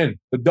coming in.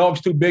 The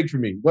dog's too big for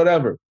me.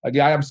 Whatever. Like,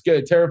 I'm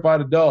scared,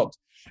 terrified of dogs.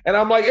 And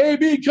I'm like,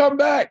 AB, come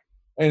back.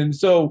 And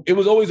so it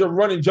was always a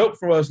running joke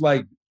for us,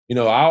 like,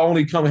 I'll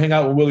only come hang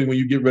out with Willie when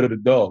you get rid of the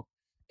dog.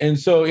 And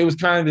so it was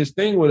kind of this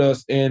thing with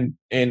us. And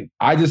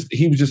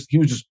he was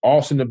just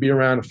awesome to be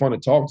around and fun to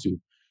talk to.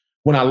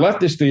 When I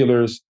left the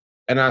Steelers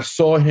and I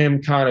saw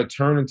him kind of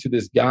turn into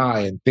this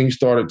guy and things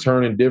started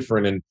turning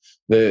different, and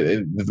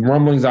the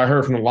rumblings I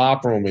heard from the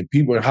locker room and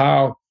people,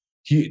 how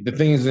the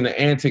things and the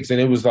antics, and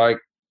it was like,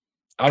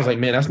 I was like,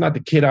 man, that's not the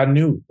kid I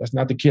knew. That's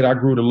not the kid I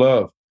grew to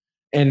love.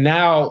 And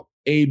now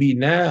AB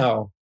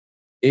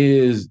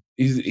is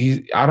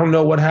I don't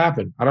know what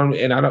happened.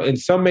 And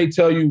some may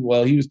tell you,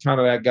 well, he was kind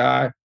of that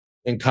guy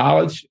in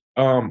college.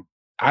 I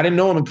didn't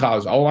know him in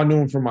college. All I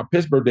knew him from my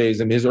Pittsburgh days,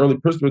 and his early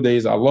Pittsburgh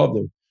days, I loved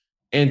him.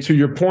 And to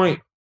your point,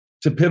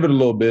 to pivot a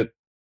little bit,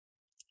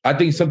 I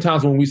think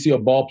sometimes when we see a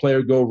ball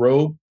player go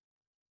rogue,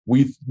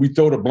 we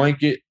throw the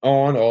blanket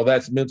on, oh,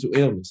 that's mental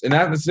illness. And I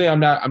have to say I'm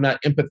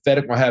not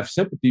empathetic or have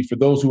sympathy for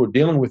those who are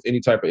dealing with any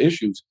type of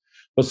issues.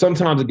 But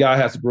sometimes a guy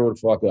has to grow the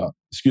fuck up.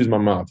 Excuse my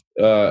mouth.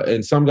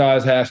 And some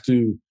guys has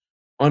to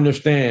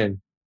understand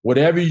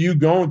whatever you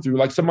going through.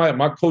 Like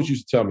my coach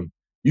used to tell me,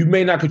 you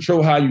may not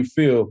control how you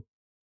feel,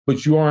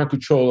 but you are in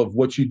control of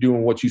what you do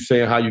and what you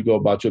say and how you go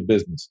about your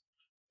business.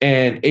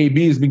 And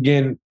AB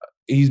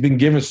he's been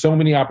given so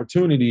many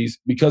opportunities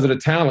because of the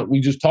talent we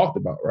just talked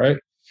about, right?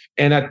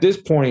 And at this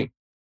point,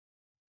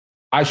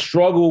 I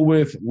struggle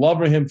with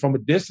loving him from a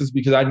distance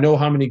because I know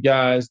how many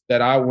guys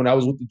that when I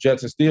was with the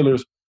Jets and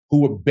Steelers,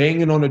 who were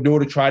banging on the door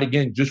to try it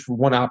again just for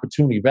one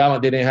opportunity. They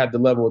didn't have the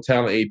level of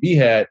talent AB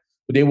had,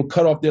 but they would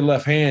cut off their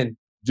left hand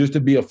just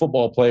to be a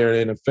football player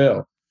in the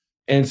NFL.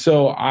 And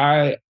so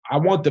I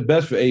want the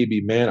best for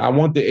AB, man. I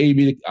want the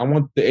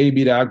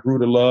AB that I grew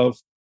to love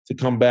to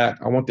come back.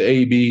 I want the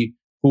AB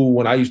who,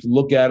 when I used to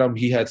look at him,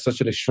 he had such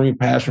an extreme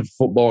passion for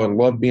football and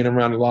loved being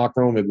around the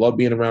locker room and loved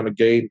being around the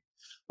game.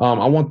 I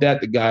want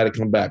the guy to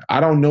come back. I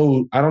don't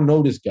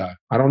know this guy.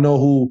 I don't know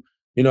who.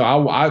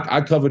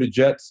 I cover the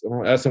Jets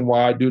on SNY.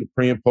 I do the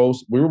pre and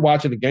post. We were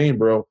watching the game,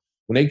 bro.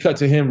 When they cut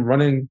to him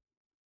running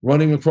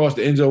across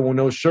the end zone with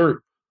no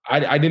shirt,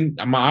 my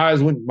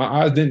eyes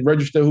didn't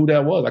register who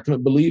that was. I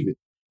couldn't believe it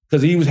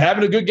because he was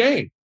having a good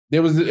game. It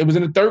was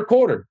in the third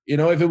quarter.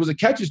 If it was a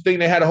catches thing,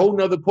 they had a whole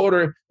nother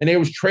quarter and they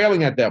was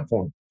trailing at that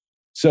point.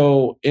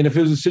 So, and if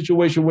it was a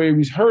situation where he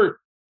was hurt,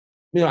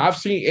 I've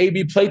seen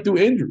AB play through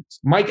injuries.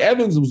 Mike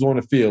Evans was on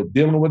the field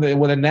dealing with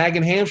a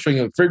nagging hamstring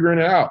and figuring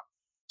it out.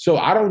 So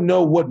I don't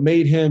know what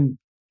made him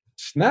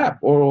snap,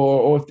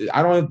 or if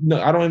I don't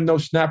even know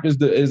if snap is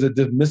a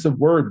dismissive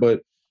word,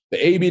 but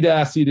the AB that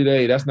I see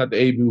today, that's not the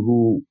AB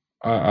who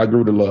I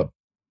grew to love.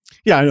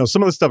 Yeah, I know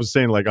some of the stuff is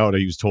saying like, oh,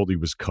 he was told he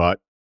was cut.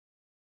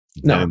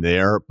 Then and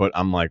there, but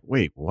I'm like,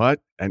 wait, what?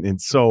 And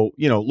so,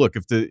 look,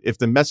 if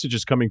the message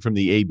is coming from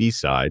the AB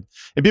side,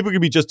 and people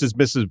can be just as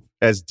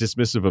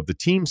dismissive of the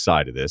team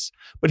side of this,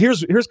 but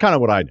here's kind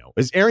of what I know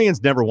is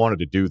Arians never wanted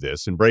to do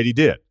this, and Brady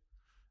did.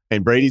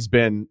 And Brady's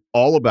been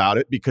all about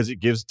it because it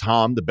gives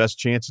Tom the best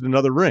chance at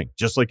another ring,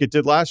 just like it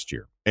did last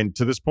year. And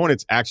to this point,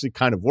 it's actually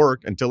kind of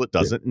worked until it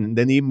doesn't. And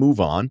then you move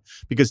on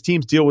because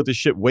teams deal with this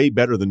shit way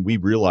better than we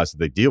realize that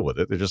they deal with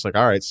it. They're just like,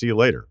 all right, see you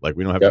later. Like,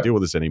 we don't have to deal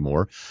with this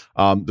anymore.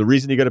 The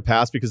reason you got to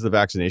pass because of the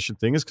vaccination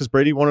thing is because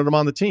Brady wanted him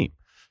on the team.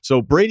 So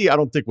Brady, I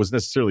don't think, was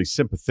necessarily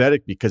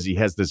sympathetic because he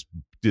has this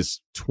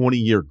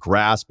 20-year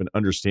grasp and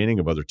understanding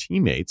of other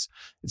teammates.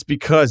 It's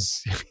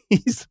because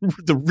he's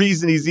the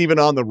reason he's even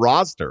on the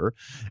roster,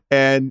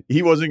 and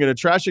he wasn't going to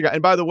trash a guy.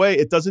 And by the way,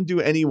 it doesn't do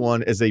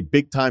anyone as a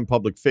big-time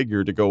public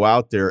figure to go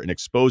out there and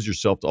expose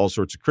yourself to all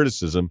sorts of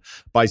criticism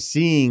by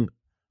seeing,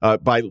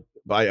 by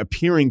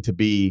appearing to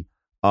be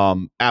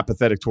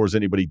apathetic towards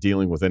anybody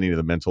dealing with any of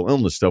the mental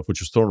illness stuff, which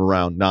was thrown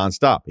around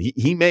nonstop.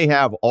 He may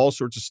have all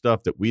sorts of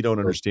stuff that we don't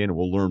understand and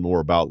we'll learn more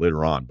about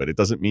later on, but it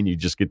doesn't mean you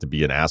just get to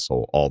be an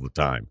asshole all the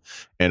time.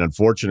 And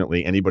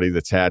unfortunately, anybody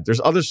that's there's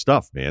other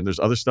stuff, man. There's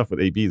other stuff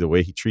with AB, the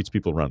way he treats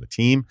people around the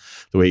team,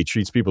 the way he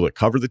treats people that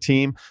cover the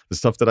team, the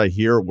stuff that I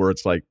hear where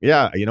it's like,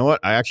 yeah, you know what?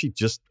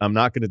 I'm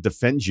not going to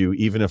defend you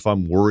even if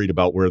I'm worried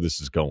about where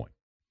this is going.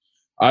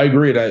 I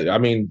agree. I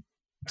mean,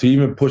 to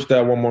even push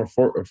that one more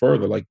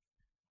further, like,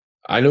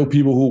 I know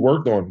people who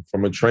worked on him,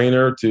 from a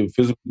trainer to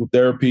physical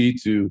therapy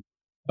to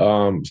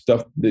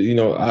stuff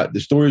that, the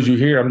stories you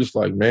hear, I'm just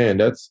like, man,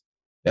 that's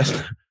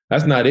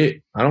not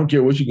it. I don't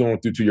care what you're going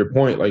through, to your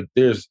point. Like,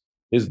 there's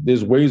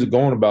ways of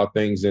going about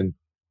things. And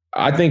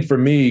I think for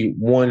me,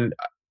 one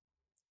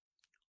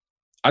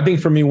of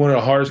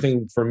the hardest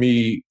things for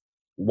me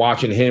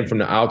watching him from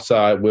the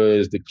outside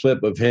was the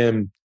clip of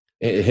him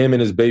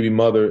and his baby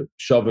mother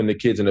shoving the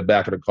kids in the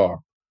back of the car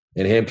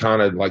and him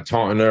kind of like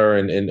taunting her.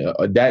 And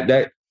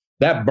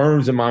that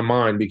burns in my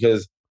mind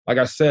because, like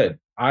I said,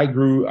 I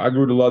grew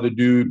to love the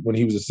dude when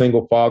he was a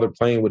single father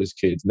playing with his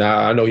kids. Now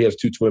I know he has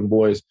 2 twin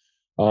boys.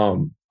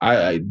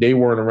 They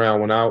weren't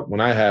around when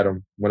I had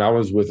him, when I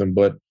was with him,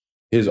 but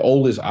his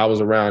oldest I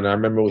was around. And I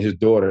remember his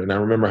daughter, and I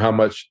remember how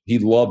much he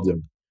loved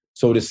him.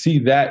 So to see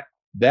that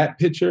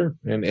picture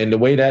and the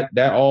way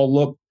that all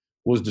looked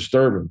was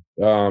disturbing.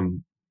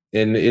 And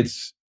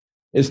it's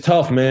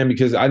tough, man,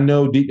 because I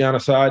know deep down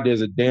inside there's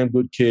a damn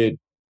good kid.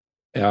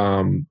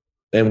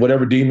 And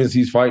whatever demons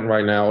he's fighting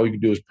right now, all you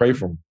can do is pray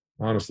for him,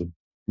 honestly.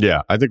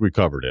 Yeah, I think we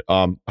covered it.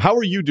 How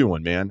are you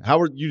doing, man? How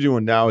are you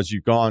doing now as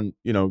you've gone,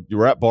 you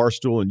were at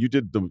Barstool and you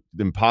did the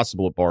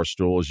impossible at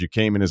Barstool as you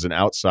came in as an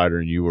outsider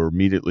and you were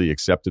immediately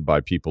accepted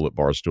by people at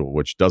Barstool,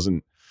 which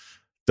doesn't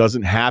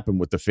happen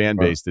with the fan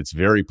base that's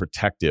very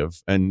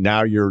protective. And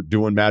now you're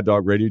doing Mad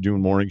Dog Radio,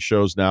 doing morning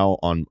shows now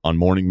on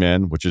Morning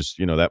Men, which is,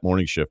 that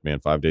morning shift, man,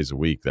 5 days a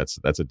week. That's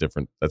a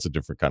different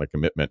kind of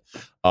commitment.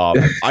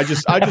 I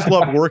just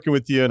love working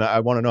with you, and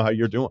I want to know how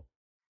you're doing.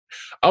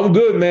 I'm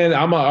good, man.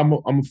 I'm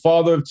a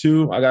father of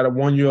 2. I got a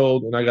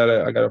 1-year-old and I got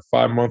a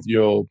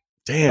 5-month-old.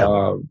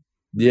 Damn.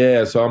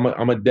 Yeah. So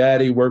I'm a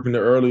daddy working the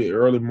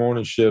early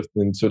morning shift,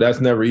 and so that's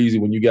never easy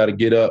when you got to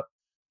get up,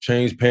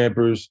 change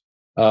Pampers,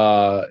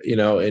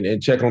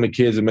 and check on the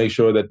kids and make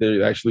sure that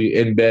they're actually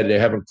in bed. They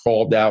haven't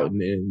crawled out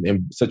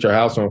and set your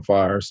house on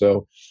fire.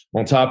 So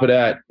on top of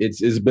that,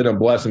 it's been a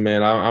blessing,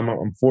 man.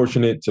 I'm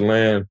fortunate to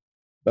land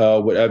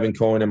with Evan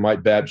Cohen and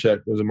Mike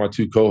Babchek. Those are my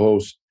 2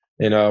 co-hosts.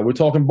 And we're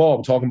talking ball.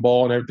 We're talking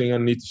ball and everything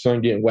underneath the sun,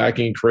 getting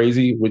wacky and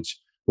crazy, which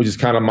is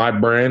kind of my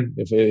brand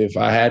if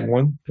I had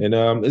one. And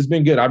it's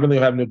been good. I really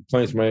don't have no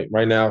complaints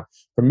right now.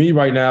 For me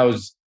right now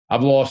is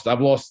I've lost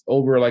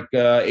over like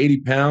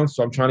 80 pounds.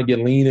 So I'm trying to get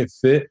lean and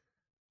fit.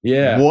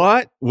 Yeah.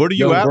 What are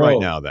you at right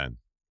now then?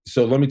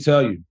 So let me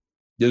tell you,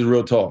 this is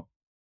real talk.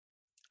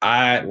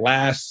 I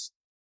last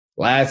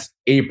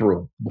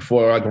April,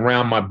 before like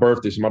around my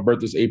birthday, so my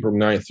birthday's April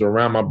 9th. So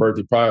around my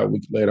birthday, probably a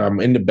week later, I'm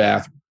in the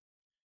bathroom.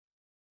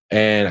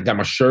 And I got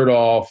my shirt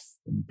off.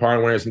 I'm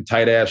probably wearing some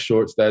tight ass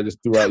shorts that I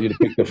just threw out.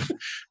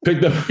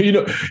 Pick the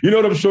you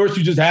know them shorts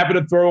you just happen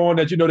to throw on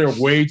that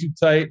they're way too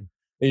tight.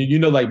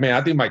 And like, man,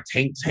 I think my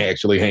tank's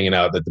actually hanging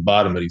out at the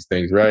bottom of these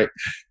things, right?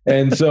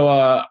 And so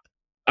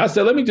I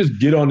said, let me just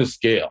get on the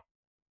scale.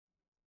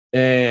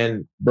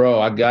 And bro,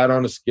 I got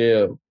on the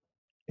scale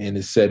and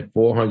it said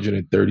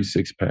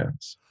 436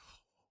 pounds.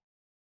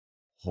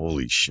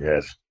 Holy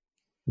shit.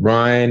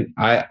 Ryan,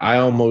 I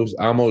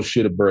almost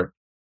shit a brick.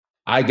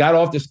 I got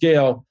off the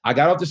scale,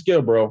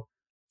 bro,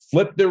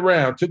 flipped it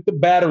around, took the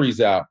batteries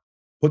out,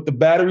 put the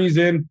batteries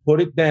in, put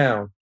it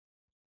down.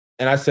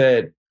 And I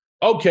said,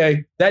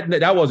 okay,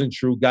 that wasn't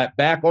true. Got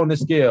back on the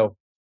scale.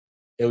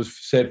 It was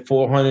said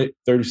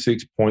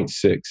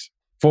 436.6.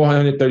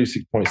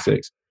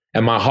 436.6.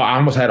 And my heart, I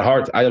almost had a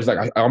heart. I was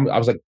like,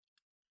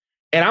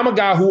 and I'm a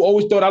guy who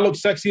always thought I looked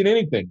sexy in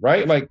anything,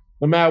 right? Like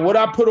no matter what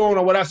I put on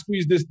or what I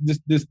squeeze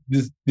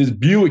this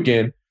Buick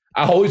in,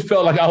 I always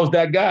felt like I was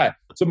that guy.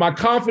 So my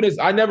confidence,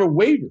 I never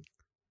wavered.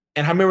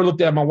 And I remember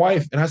looking at my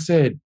wife and I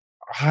said,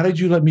 how did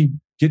you let me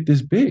get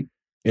this big?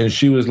 And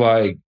she was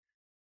like,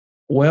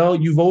 well,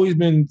 you've always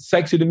been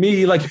sexy to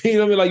me. Like,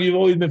 like you've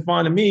always been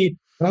fine to me.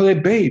 And I was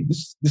like, babe,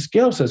 the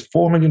scale says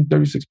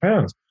 436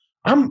 pounds.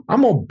 I'm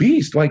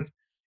obese. Like,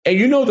 and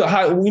we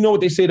know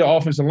what they say to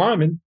offensive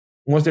linemen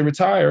once they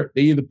retire,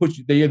 they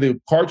either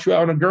cart you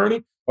out on a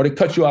gurney or they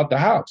cut you out the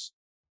house.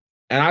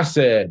 And I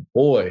said,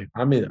 boy,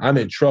 I'm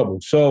in trouble.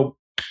 So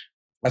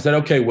I said,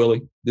 okay,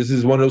 Willie, this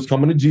is one of those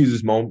coming to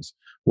Jesus moments.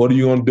 What are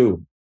you going to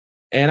do?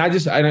 And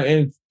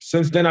and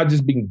since then, I've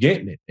just been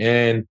getting it.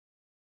 And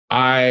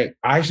I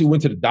actually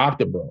went to the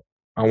doctor, bro.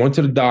 I went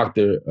to the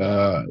doctor.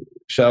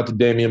 Shout out to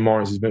Damian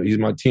Martins. He's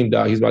my team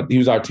doctor. He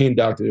was our team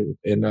doctor,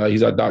 and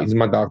he's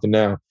my doctor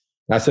now.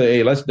 And I said,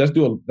 hey, let's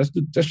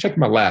check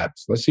my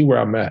labs. Let's see where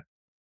I'm at.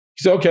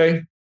 He said,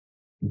 okay.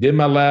 Did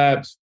my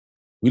labs.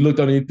 We looked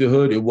underneath the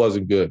hood. It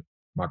wasn't good.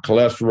 My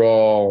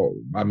cholesterol,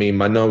 my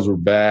numbers were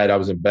bad. I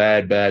was in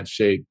bad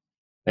shape.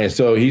 And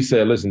so he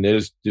said, listen,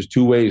 there's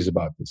two ways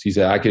about this. He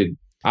said,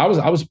 I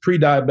was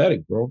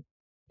pre-diabetic, bro.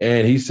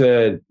 And he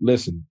said,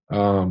 listen,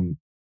 I'm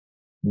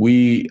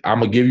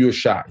gonna give you a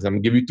shot. I'm gonna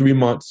give you 3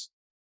 months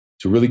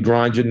to really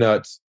grind your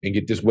nuts and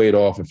get this weight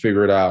off and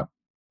figure it out.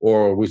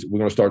 Or we're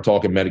gonna start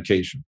talking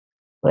medication.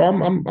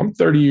 Bro, I'm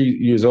 30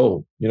 years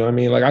old. You know what I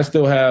mean? Like, I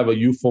still have a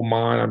youthful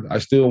mind. I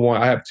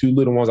have 2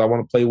 little ones I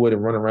want to play with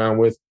and run around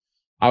with.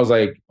 I was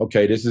like,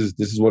 okay, this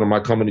is one of my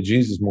coming to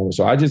Jesus moments.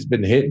 So I just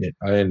been hitting it.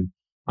 And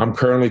I'm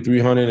currently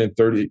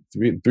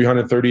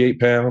 338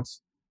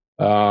 pounds.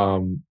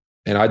 And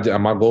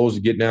my goal is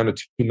to get down to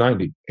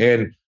 290.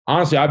 And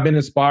honestly, I've been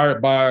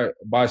inspired by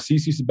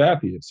CC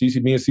Sabathia.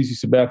 Me and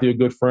CC Sabathia are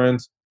good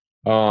friends.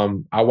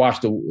 I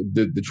watched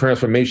the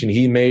transformation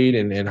he made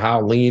and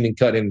how lean and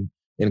cut and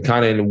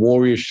kind of in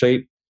warrior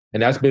shape.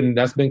 And that's been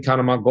kind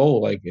of my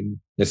goal. Like, and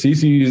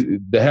CC,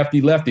 the hefty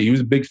lefty, he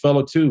was a big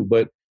fella too,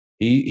 but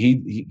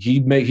he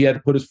had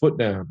to put his foot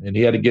down and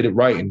he had to get it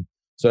right. And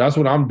so that's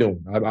what I'm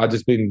doing. I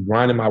just been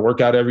grinding my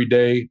workout every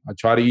day. I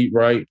try to eat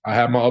right. I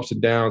have my ups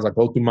and downs. I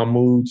go through my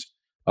moods,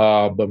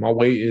 but my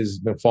weight has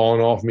been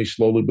falling off me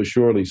slowly but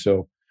surely.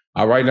 So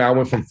right now I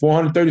went from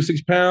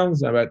 436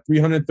 pounds. I'm at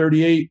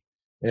 338.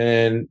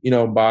 And,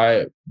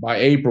 by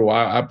April,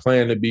 I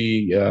plan to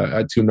be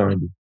at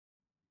 290.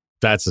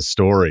 That's a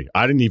story.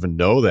 I didn't even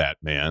know that,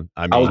 man.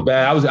 I was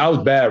bad. I was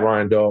bad,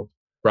 Ryan, dog.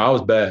 Bro, I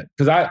was bad.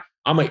 Because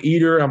I'm an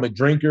eater. I'm a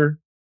drinker.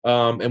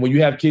 And when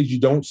you have kids, you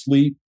don't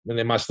sleep. And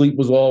then my sleep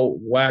was all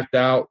whacked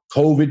out.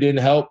 COVID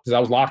didn't help because I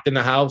was locked in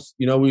the house.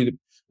 I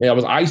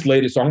was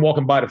isolated. So I'm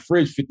walking by the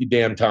fridge 50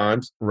 damn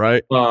times.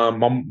 Right.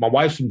 My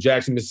wife's from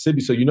Jackson,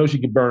 Mississippi. So she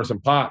can burn some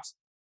pots.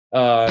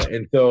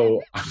 And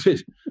so I was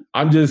just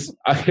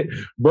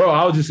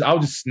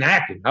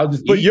snacking. I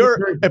was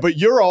just. But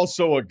you're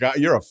also a guy.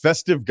 You're a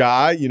festive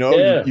guy.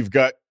 Yeah. You've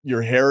got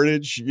your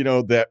heritage.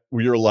 That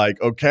you're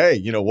like, okay,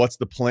 what's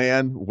the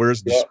plan?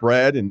 Where's the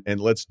spread?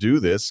 And let's do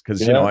this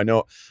because I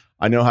know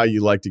how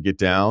you like to get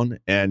down,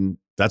 and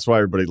that's why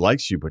everybody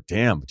likes you. But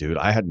damn, dude,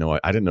 I didn't know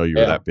you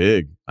were that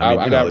big.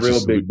 I got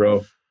real big,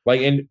 bro.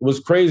 Like, and what's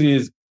crazy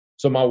is,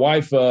 so my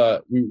wife,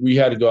 we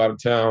had to go out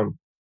of town.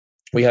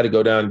 We had to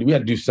go down. We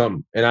had to do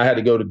something, and I had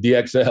to go to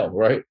DXL,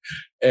 right?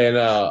 And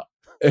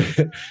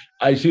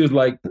she was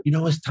like,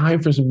 it's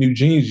time for some new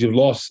jeans. You've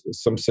lost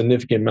some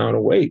significant amount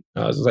of weight.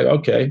 I was like,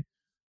 okay,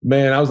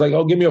 man. I was like,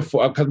 oh, give me a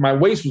 4, because my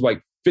waist was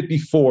like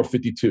 54,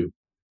 52.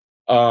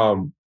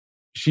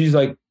 She's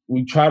like,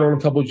 we tried on a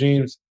couple of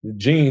jeans,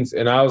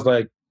 and I was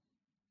like,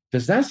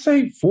 does that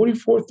say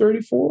 44,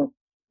 34?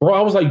 Bro,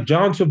 I was like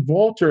John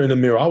Travolta in the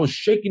mirror. I was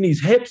shaking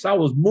these hips. I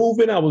was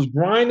moving. I was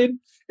grinding.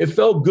 It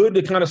felt good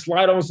to kind of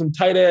slide on some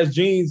tight ass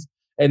jeans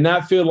and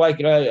not feel like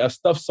a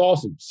stuffed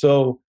sausage.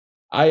 So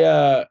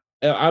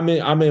I'm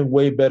in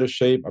way better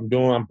shape.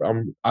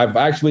 I've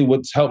actually,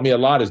 what's helped me a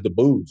lot is the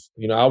booze.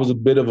 I was a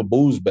bit of a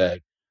booze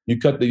bag. You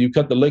cut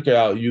the liquor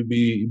out, you'd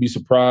be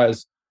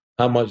surprised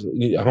how much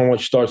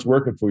starts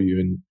working for you.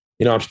 And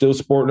I'm still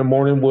sporting a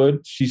morning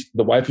wood.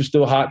 The wife is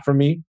still hot for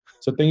me.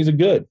 So things are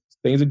good.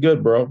 Things are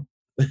good, bro.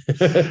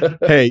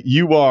 Hey,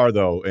 you are,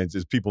 though, and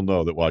as people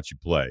know that watch you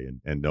play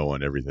and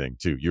knowing everything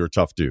too, you're a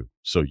tough dude.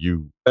 So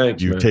you've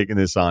taken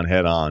this on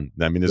head on.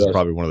 I mean, this is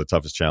probably one of the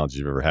toughest challenges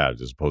you've ever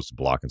had, as opposed to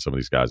blocking some of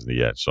these guys in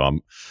the edge. So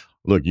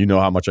look,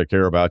 how much I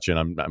care about you,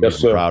 and I'm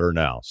even prouder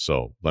now.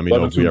 So let me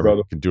know if we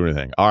ever can do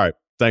anything. All right.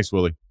 Thanks,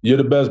 Willie. You're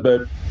the best,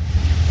 babe.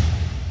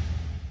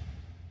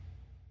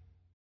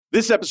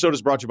 This episode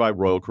is brought to you by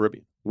Royal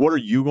Caribbean. What are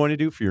you going to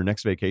do for your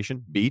next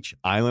vacation? Beach,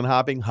 island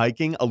hopping,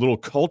 hiking, a little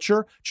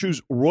culture? Choose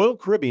Royal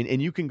Caribbean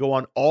and you can go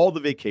on all the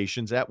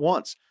vacations at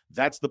once.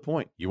 That's the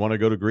point. You want to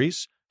go to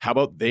Greece? How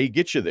about they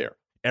get you there?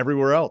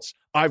 Everywhere else.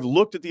 I've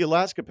looked at the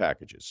Alaska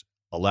packages.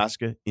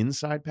 Alaska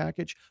Inside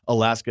Package,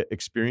 Alaska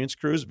Experience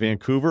Cruise,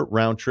 Vancouver,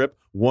 round trip,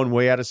 one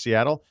way out of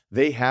Seattle.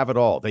 They have it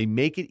all. They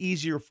make it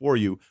easier for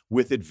you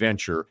with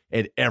adventure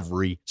at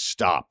every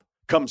stop.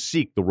 Come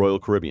seek the Royal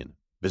Caribbean.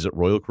 Visit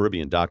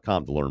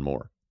RoyalCaribbean.com to learn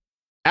more.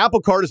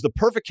 Apple Card is the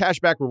perfect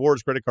cashback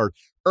rewards credit card.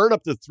 Earn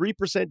up to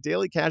 3%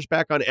 daily cash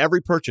back on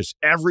every purchase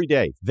every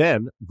day.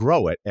 Then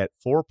grow it at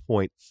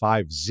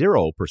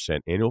 4.50%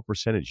 annual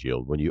percentage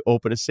yield when you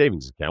open a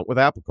savings account with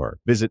Apple Card.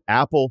 Visit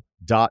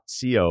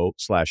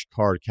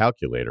apple.co/card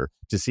calculator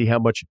to see how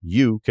much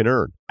you can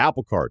earn.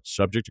 Apple Card,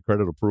 subject to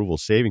credit approval,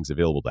 savings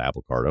available to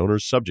Apple Card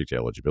owners, subject to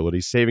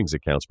eligibility, savings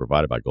accounts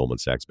provided by Goldman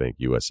Sachs Bank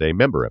USA,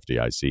 member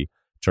FDIC.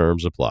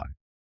 Terms apply.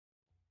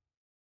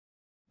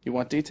 You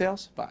want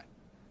details? Fine.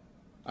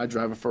 I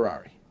drive a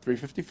Ferrari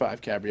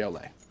 355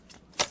 Cabriolet.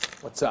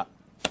 What's up?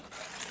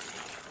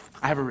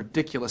 I have a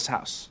ridiculous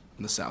house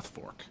in the South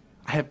Fork.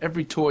 I have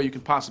every toy you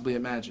can possibly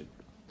imagine.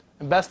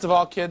 And best of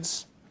all,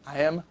 kids, I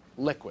am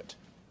liquid.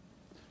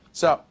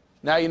 So,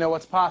 now you know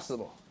what's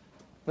possible.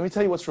 Let me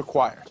tell you what's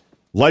required.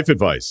 Life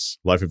advice,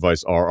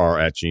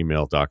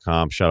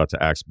 lifeadvicerr@gmail.com. Shout out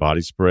to Axe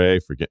Body Spray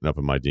for getting up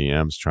in my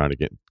DMs, trying to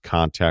get in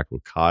contact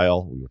with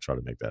Kyle. We will try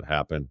to make that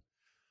happen.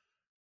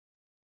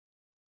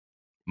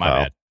 My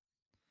bad.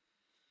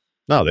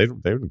 No, they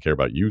didn't care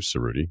about you,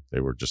 Cerruti. They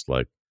were just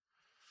like,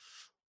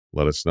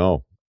 let us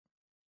know.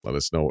 Let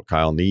us know what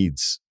Kyle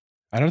needs.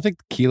 I don't think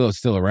Kilo's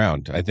still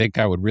around. I think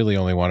I would really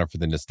only want it for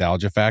the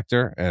nostalgia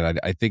factor. And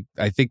I think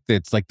that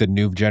it's like the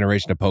new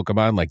generation of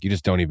Pokemon. Like, you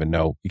just don't even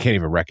know. You can't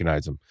even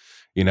recognize them.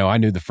 You know, I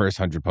knew the first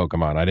 100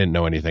 Pokemon. I didn't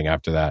know anything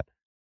after that.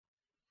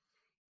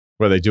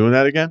 Were they doing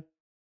that again?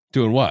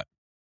 Doing what?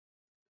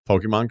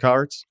 Pokemon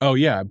cards? Oh,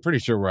 yeah. I'm pretty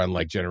sure we're on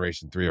like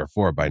generation 3 or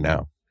 4 by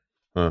now.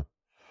 Huh.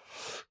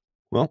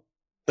 Well,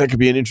 that could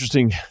be an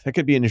interesting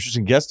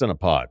guest on a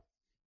pod.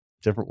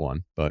 Different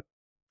one, but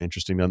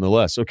interesting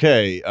nonetheless.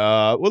 Okay,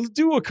 we'll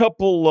do a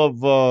couple of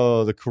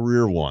the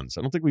career ones.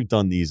 I don't think we've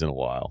done these in a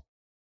while.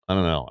 I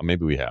don't know.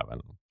 Maybe we have. I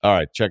don't know. All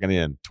right, checking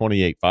in.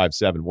 28,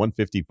 5'7",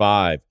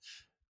 155,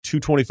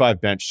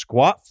 225 bench,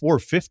 squat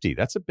 450.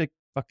 That's a big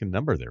fucking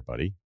number there,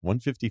 buddy.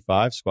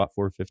 155, squat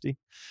 450.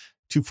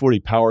 240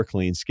 power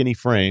clean, skinny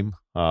frame,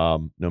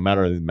 no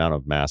matter the amount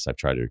of mass I've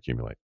tried to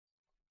accumulate.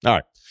 All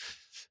right.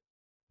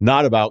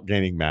 Not about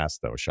gaining mass,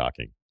 though.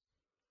 Shocking.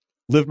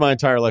 Lived my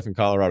entire life in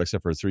Colorado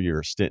except for a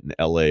 3-year stint in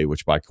L.A.,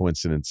 which by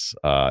coincidence,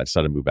 I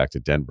decided to move back to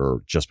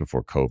Denver just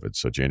before COVID,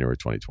 so January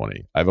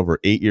 2020. I have over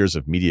 8 years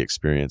of media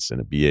experience and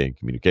a BA in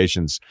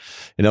communications.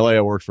 In L.A.,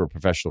 I worked for a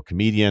professional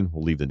comedian.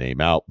 We'll leave the name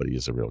out, but he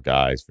is a real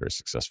guy. He's very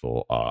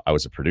successful. I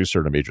was a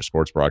producer at a major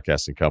sports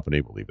broadcasting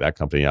company. We'll leave that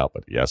company out,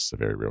 but yes, a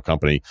very real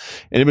company.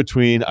 And in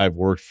between, I've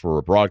worked for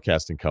a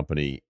broadcasting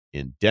company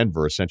in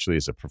Denver, essentially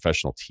as a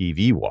professional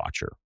TV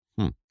watcher.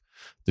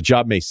 The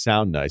job may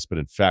sound nice, but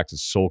in fact,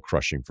 it's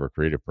soul-crushing for a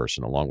creative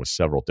person, along with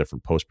several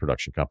different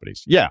post-production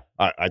companies. Yeah,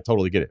 I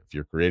totally get it. If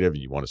you're creative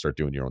and you want to start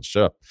doing your own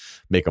stuff,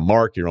 make a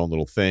mark, your own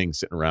little thing,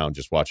 sitting around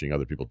just watching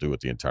other people do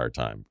it the entire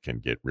time can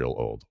get real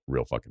old,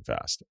 real fucking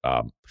fast.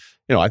 I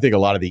think a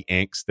lot of the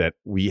angst that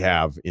we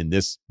have in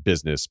this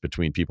business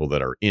between people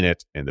that are in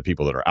it and the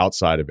people that are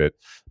outside of it,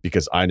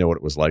 because I know what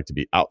it was like to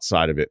be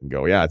outside of it and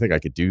go, yeah, I think I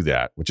could do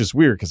that, which is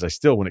weird because I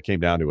still, when it came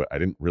down to it, I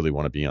didn't really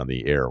want to be on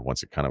the air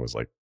once it kind of was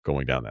like,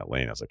 going down that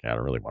lane. I was like, I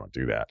don't really want to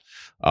do that.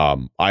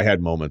 I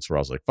had moments where I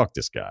was like, fuck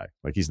this guy.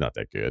 Like, he's not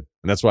that good.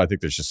 And that's why I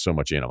think there's just so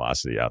much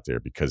animosity out there,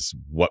 because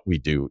what we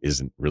do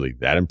isn't really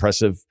that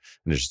impressive.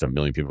 And there's just a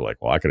million people like,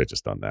 well, I could have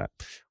just done that.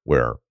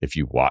 Where if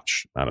you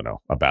watch, I don't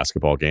know, a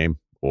basketball game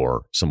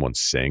or someone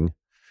sing,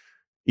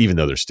 even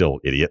though they're still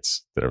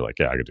idiots that are like,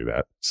 yeah, I could do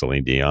that.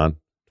 Celine Dion,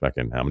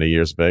 fucking how many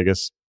years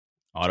Vegas?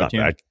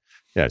 Auto-tune.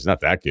 Yeah, it's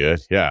not that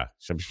good. Yeah.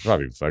 She's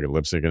probably fucking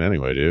lip syncing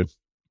anyway, dude.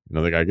 You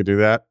don't think I could do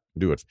that?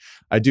 Do it.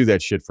 I do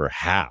that shit for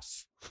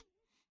half.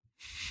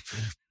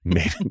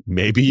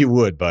 Maybe you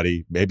would,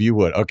 buddy. Maybe you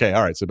would. Okay.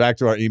 All right. So back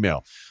to our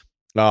email.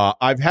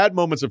 I've had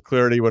moments of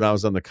clarity when I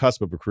was on the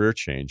cusp of a career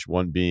change,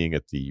 one being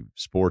at the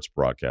sports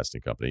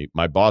broadcasting company.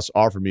 My boss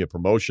offered me a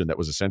promotion that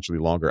was essentially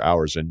longer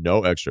hours and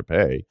no extra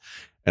pay.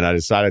 And I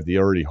decided the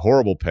already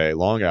horrible pay,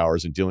 long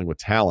hours, and dealing with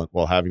talent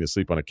while having to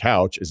sleep on a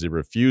couch as they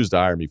refused to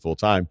hire me full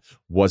time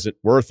wasn't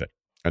worth it.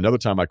 Another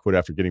time I quit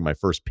after getting my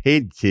first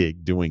paid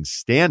gig doing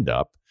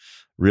stand-up,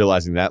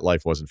 realizing that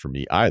life wasn't for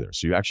me either.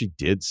 So you actually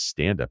did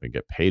stand up and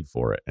get paid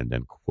for it and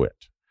then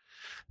quit.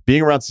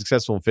 Being around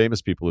successful and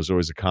famous people is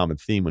always a common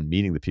theme when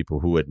meeting the people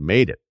who had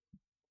made it.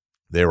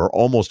 They were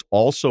almost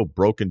all so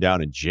broken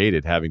down and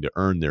jaded having to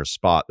earn their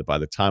spot that by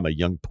the time a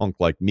young punk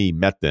like me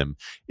met them,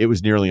 it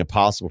was nearly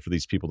impossible for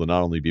these people to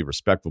not only be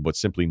respectful, but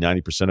simply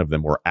 90% of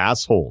them were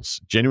assholes,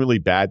 genuinely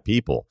bad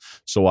people.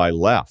 So I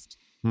left.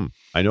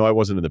 I know I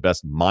wasn't in the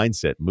best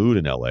mindset mood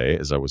in LA,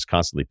 as I was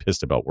constantly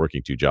pissed about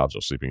working 2 jobs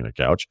while sleeping on a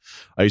couch.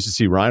 I used to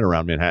see Ryan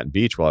around Manhattan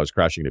Beach while I was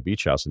crashing at a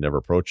beach house and never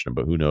approached him.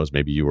 But who knows?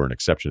 Maybe you were an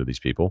exception to these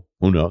people.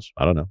 Who knows?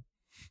 I don't know.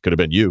 Could have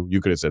been you. You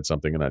could have said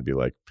something and I'd be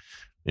like,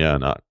 yeah,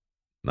 not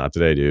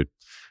today, dude.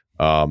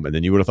 And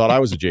then you would have thought I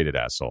was a jaded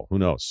asshole. Who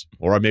knows?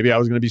 Or maybe I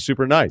was going to be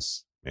super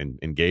nice and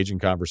engage in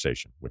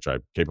conversation, which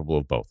I'm capable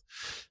of both.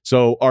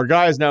 So our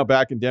guy is now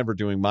back in Denver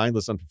doing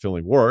mindless,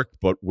 unfulfilling work.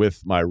 But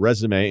with my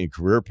resume and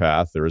career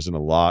path, there isn't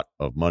a lot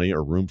of money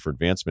or room for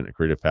advancement in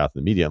creative path in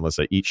the media unless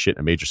I eat shit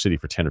in a major city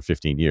for 10 or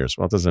 15 years.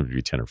 Well, it doesn't have to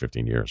be 10 or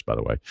 15 years, by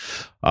the way.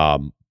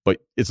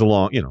 But it's a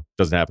long,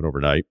 doesn't happen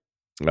overnight.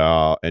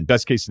 And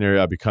best case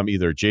scenario, I become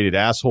either a jaded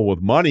asshole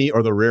with money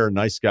or the rare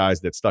nice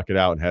guys that stuck it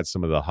out and had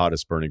some of the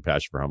hottest burning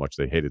passion for how much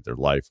they hated their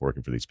life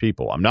working for these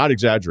people. I'm not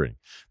exaggerating.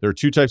 There are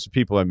 2 types of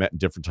people I met in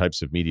different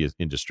types of media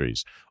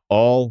industries.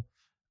 All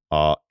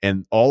of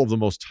the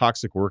most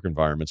toxic work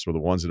environments were the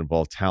ones that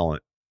involved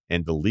talent,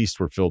 and the least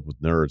were filled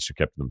with nerds who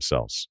kept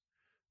themselves.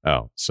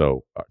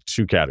 So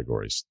 2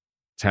 categories: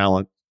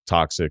 talent,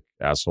 toxic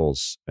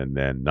assholes, and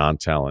then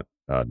non-talent,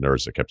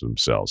 nerds that kept to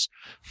themselves.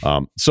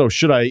 So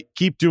should I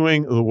keep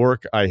doing the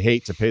work I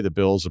hate to pay the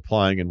bills,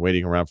 applying and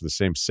waiting around for the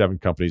same 7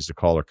 companies to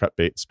call or cut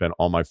bait and spend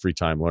all my free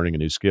time learning a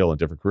new skill and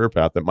different career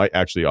path that might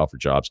actually offer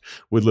jobs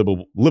with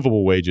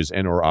livable wages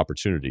and or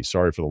opportunity?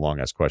 Sorry for the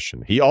long-ass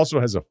question. He also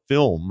has a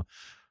film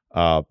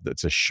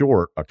that's a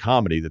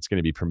comedy that's going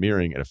to be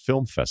premiering at a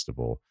film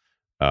festival.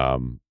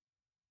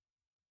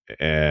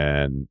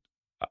 And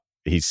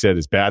he said,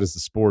 as bad as the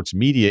sports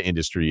media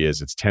industry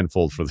is, it's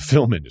tenfold for the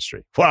film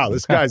industry. Wow,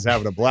 this guy's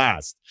having a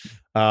blast.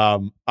 I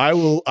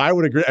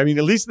would agree. I mean,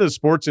 at least in the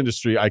sports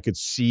industry, I could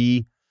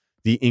see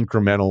the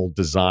incremental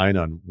design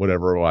on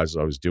whatever it was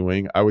I was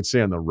doing. I would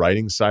say on the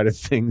writing side of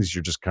things,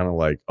 you're just kind of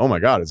like, oh my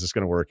God, is this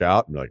going to work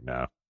out? And you're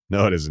like,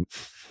 no, it isn't.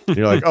 And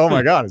you're like, oh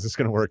my God, is this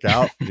going to work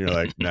out? And you're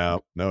like,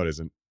 no, it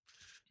isn't.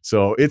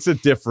 So it's a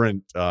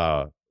different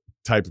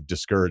type of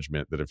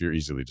discouragement that if you're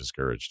easily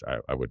discouraged,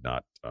 I would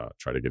not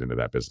try to get into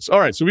that business. All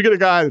right, so we get a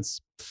guy that's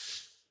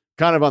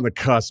kind of on the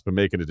cusp of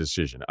making a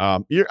decision.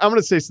 I'm going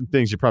to say some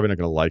things you're probably not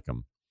going to like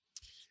him.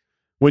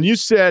 When you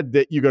said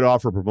that you could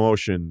offer a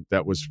promotion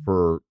that was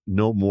for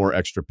no more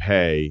extra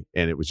pay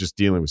and it was just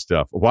dealing with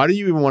stuff, why do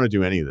you even want to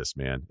do any of this,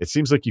 man? It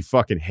seems like you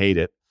fucking hate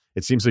it.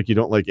 It seems like you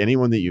don't like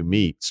anyone that you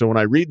meet. So when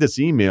I read this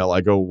email,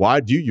 I go, why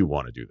do you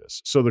want to do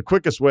this? So the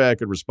quickest way I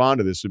could respond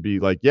to this would be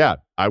like, yeah,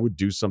 I would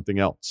do something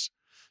else.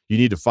 You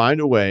need to find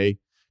a way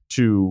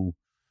to,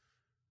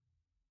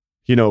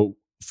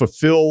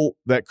 fulfill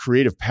that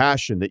creative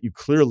passion that you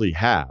clearly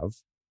have.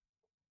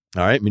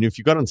 All right. I mean, if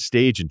you got on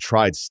stage and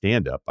tried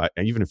stand-up,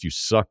 even if you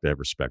sucked, I have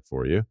respect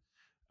for you.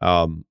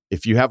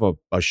 If you have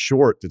a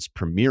short that's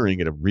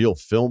premiering at a real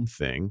film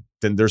thing,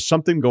 then there's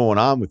something going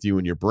on with you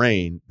in your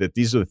brain that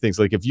these are the things.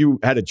 Like if you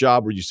had a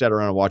job where you sat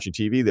around watching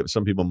TV that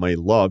some people may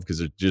love because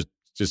it's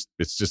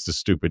just a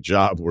stupid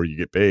job where you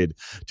get paid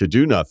to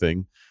do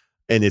nothing.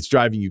 And it's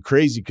driving you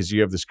crazy because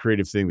you have this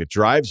creative thing that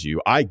drives you.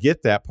 I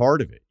get that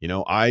part of it.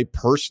 I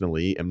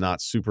personally am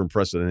not super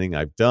impressed with anything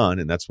I've done,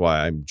 and that's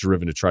why I'm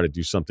driven to try to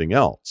do something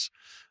else.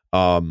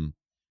 Again,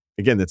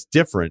 that's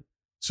different.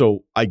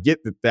 So I get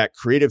that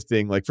creative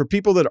thing, like for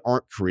people that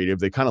aren't creative,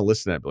 they kind of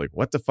listen to that, but like,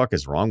 what the fuck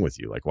is wrong with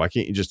you? Like, why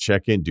can't you just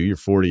check in, do your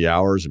 40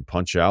 hours and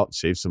punch out and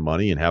save some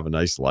money and have a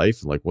nice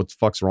life? And like, what the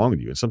fuck's wrong with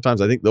you? And sometimes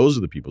I think those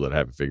are the people that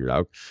haven't figured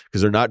out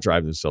because they're not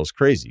driving themselves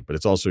crazy. But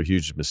it's also a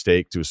huge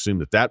mistake to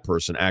assume that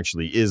person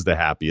actually is the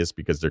happiest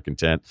because they're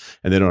content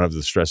and they don't have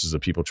the stresses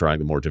of people trying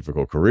the more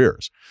difficult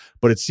careers.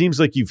 But it seems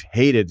like you've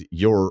hated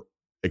your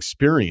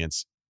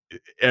experience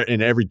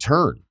in every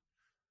turn.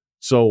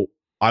 So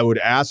I would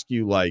ask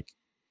you, like,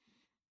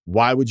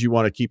 why would you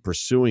want to keep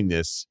pursuing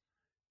this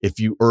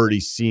if you already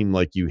seem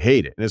like you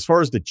hate it? And as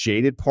far as the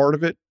jaded part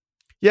of it,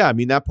 yeah, I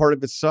mean, that part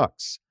of it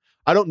sucks.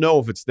 I don't know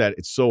if it's that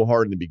it's so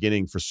hard in the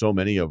beginning for so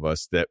many of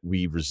us that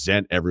we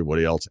resent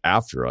everybody else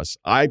after us.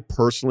 I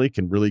personally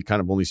can really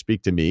kind of only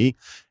speak to me,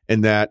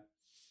 and that,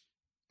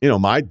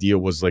 my deal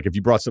was like, if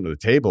you brought something to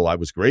the table, I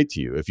was great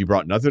to you. If you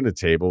brought nothing to the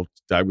table,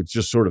 I would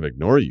just sort of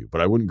ignore you. But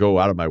I wouldn't go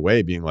out of my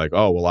way being like,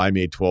 oh, well, I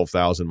made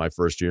 $12,000 my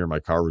first year. My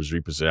car was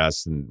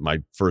repossessed and my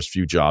first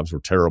few jobs were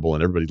terrible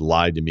and everybody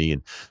lied to me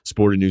and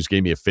Sporting News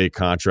gave me a fake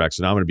contract.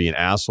 So now I'm going to be an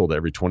asshole to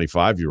every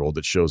 25-year-old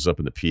that shows up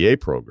in the PA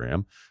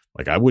program.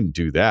 Like, I wouldn't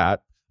do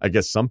that. I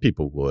guess some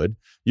people would.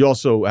 You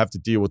also have to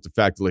deal with the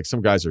fact that like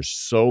some guys are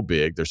so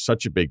big, they're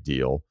such a big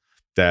deal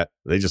that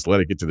they just let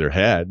it get to their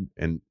head.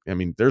 And I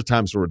mean, there's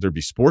times where there'd be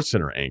Sports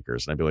Center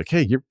anchors and I'd be like,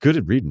 hey, you're good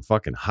at reading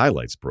fucking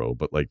highlights, bro.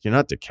 But like, you're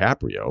not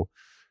DiCaprio,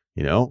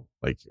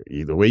 like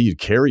the way you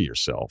carry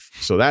yourself.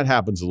 So that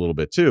happens a little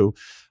bit too.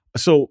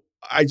 So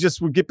I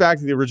just would get back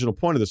to the original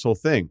point of this whole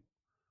thing.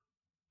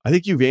 I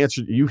think you've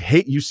answered,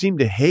 you seem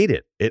to hate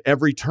it at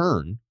every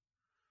turn.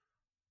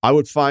 I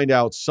would find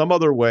out some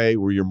other way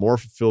where you're more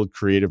fulfilled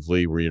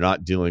creatively, where you're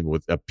not dealing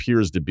with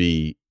appears to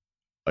be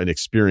an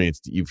experience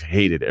that you've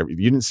hated. You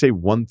didn't say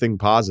one thing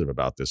positive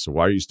about this, so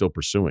why are you still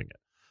pursuing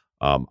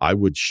it? I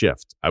would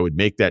shift. I would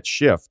make that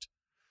shift.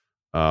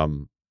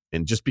 And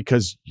just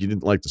because you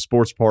didn't like the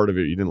sports part of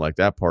it, you didn't like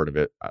that part of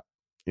it,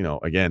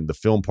 again, the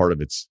film part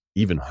of it's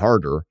even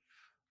harder.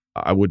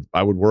 I would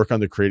work on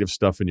the creative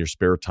stuff in your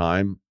spare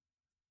time,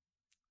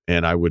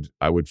 and I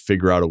would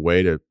figure out a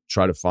way to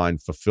try to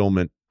find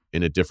fulfillment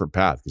in a different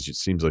path, because it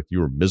seems like you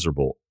were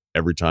miserable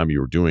every time you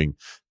were doing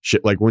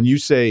shit. Like when you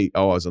say,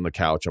 oh, I was on the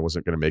couch, I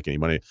wasn't going to make any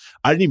money,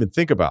 I didn't even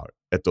think about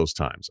it at those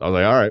times. I was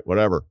like, all right,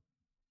 whatever.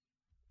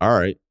 All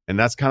right. And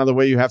that's kind of the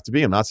way you have to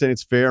be. I'm not saying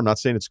it's fair. I'm not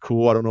saying it's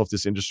cool. I don't know if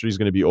this industry is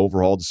going to be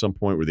overhauled to some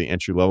point where the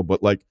entry level,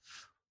 but like,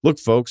 look,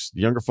 folks, the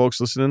younger folks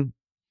listening,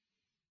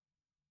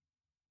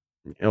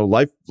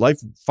 life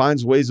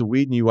finds ways of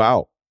weeding you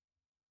out.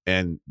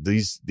 And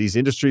these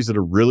industries that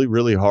are really,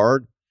 really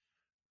hard,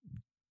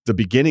 the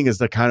beginning is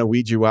to kind of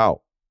weed you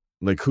out.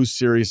 Like, who's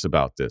serious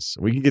about this?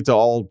 We can get to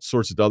all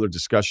sorts of other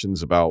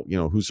discussions about,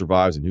 who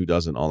survives and who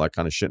doesn't, all that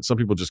kind of shit. Some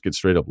people just get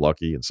straight up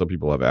lucky, and some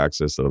people have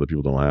access that other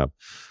people don't have.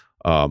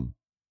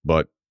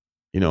 But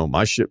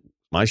my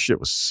shit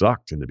was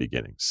sucked in the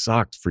beginning.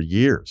 Sucked for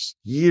years,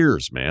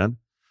 man.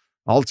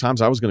 All the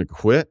times I was going to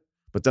quit,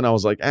 but then I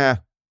was like,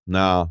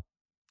 nah,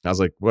 I was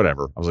like,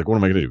 whatever. I was like, what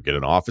am I going to do? Get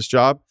an office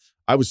job?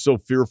 I was so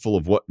fearful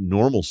of what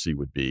normalcy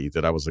would be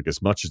that I was like,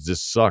 as much as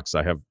this sucks,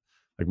 I have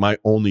like my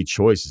only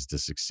choice is to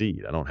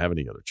succeed. I don't have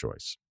any other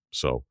choice.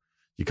 So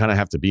you kind of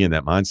have to be in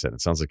that mindset.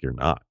 It sounds like you're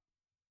not.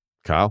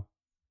 Kyle?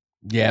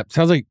 Yeah, it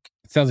sounds like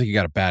you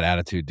got a bad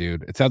attitude,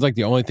 dude. It sounds like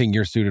the only thing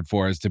you're suited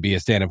for is to be a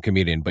stand-up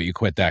comedian, but you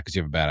quit that because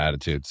you have a bad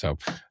attitude. So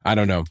I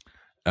don't know.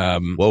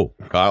 Whoa,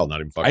 Kyle, not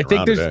even fucking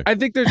around today. I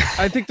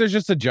think there's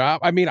just a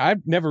job. I mean,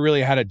 I've never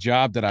really had a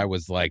job that I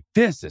was like,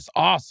 this is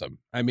awesome.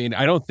 I mean,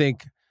 I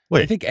think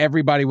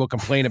everybody will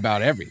complain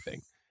about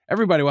everything.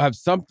 Everybody will have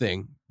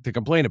something to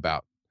complain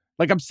about.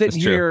 Like I'm sitting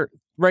here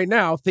right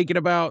now thinking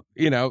about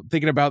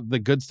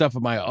the good stuff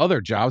of my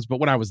other jobs, but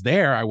when I was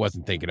there, I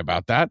wasn't thinking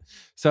about that.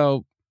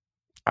 So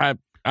I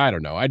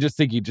don't know. I just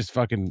think you just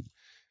fucking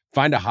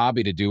find a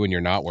hobby to do when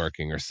you're not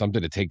working or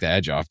something to take the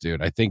edge off,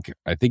 dude. I think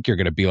you're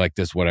going to be like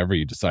this, whatever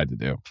you decide to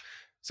do.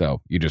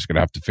 So you're just going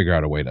to have to figure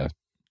out a way to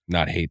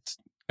not hate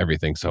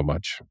everything so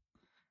much.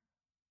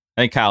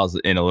 I think Kyle's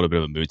in a little bit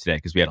of a mood today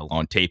because we had a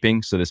long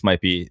taping. So this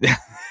might be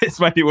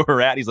where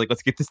we're at. He's like,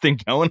 let's get this thing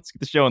going. Let's get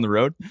the show on the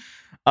road.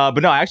 But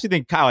no, I actually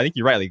think, Kyle, I think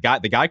you're right.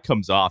 Like, the guy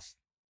comes off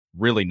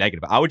really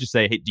negative. I would just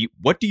say, hey,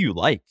 what do you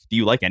like? Do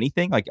you like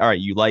anything? Like, all right,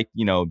 you like,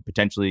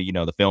 potentially,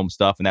 the film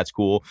stuff, and that's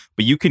cool,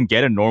 but you can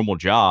get a normal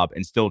job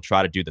and still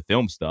try to do the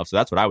film stuff. So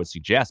that's what I would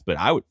suggest. But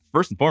I would,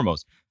 first and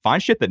foremost,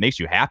 find shit that makes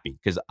you happy,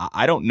 because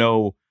I don't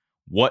know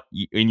what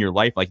in your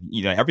life, like,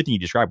 everything you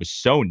described was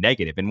so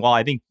negative. And while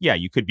I think, yeah,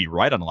 you could be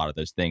right on a lot of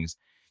those things,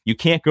 you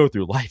can't go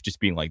through life just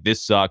being like,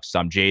 this sucks,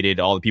 I'm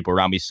jaded, all the people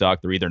around me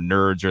suck, they're either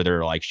nerds or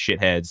they're like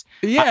shitheads.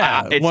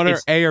 Yeah, one or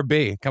A or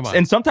B. Come on.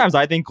 And sometimes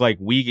I think like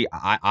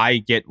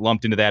I get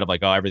lumped into that of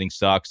like, oh, everything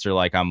sucks, or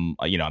like I'm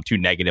too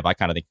negative. I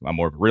kind of think I'm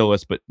more of a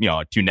realist, but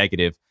too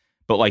negative.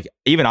 But like,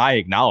 even I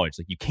acknowledge,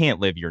 like, you can't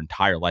live your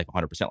entire life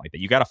 100% like that.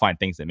 You got to find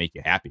things that make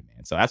you happy,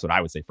 man. So that's what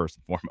I would say first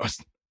and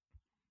foremost.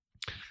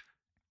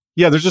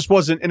 Yeah, there just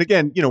wasn't. And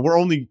again,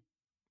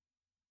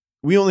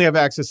 we only have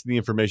access to the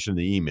information in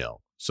the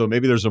email. So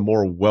maybe there's a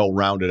more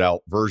well-rounded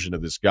out version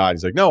of this guy.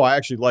 He's like, no, I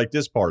actually like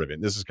this part of it.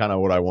 And this is kind of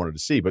what I wanted to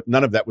see. But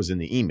none of that was in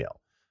the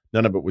email.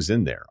 None of it was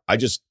in there. I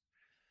just,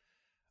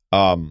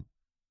 if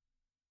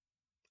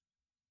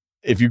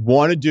you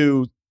want to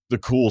do the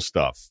cool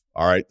stuff,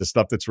 all right, the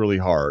stuff that's really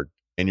hard,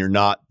 and you're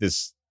not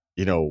this,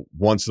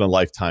 once in a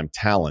lifetime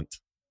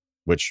talent,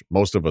 which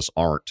most of us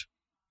aren't,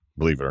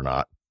 believe it or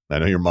not. I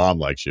know your mom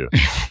likes you,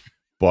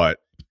 but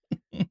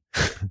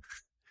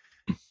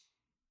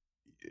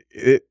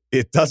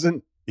it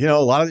doesn't, a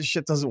lot of this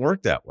shit doesn't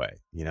work that way,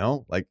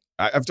 like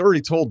I've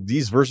already told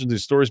these versions of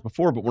these stories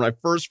before, but when I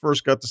first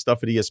got the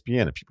stuff at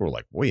ESPN and people were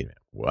like, wait a minute,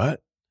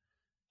 what?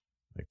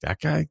 Like, that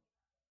guy,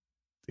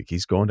 think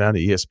he's going down to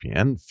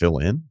ESPN, fill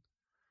in?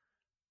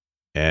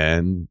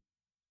 And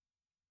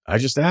I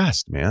just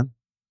asked, man.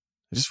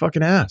 I just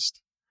fucking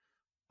asked.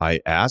 I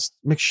asked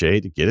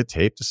McShay to get a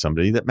tape to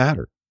somebody that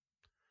mattered,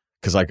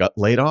 because I got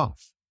laid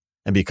off.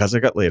 And because I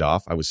got laid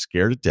off, I was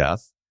scared to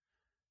death.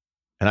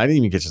 And I didn't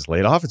even get just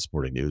laid off at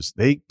Sporting News.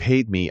 They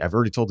paid me, I've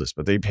already told this,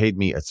 but they paid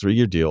me a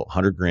 3-year deal,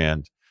 $100,000.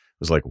 It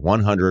was like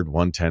 100,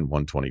 110,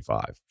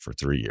 125 for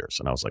 3 years.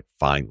 And I was like,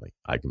 finally,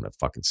 I'm going to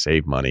fucking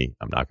save money.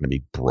 I'm not going to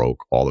be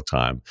broke all the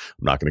time.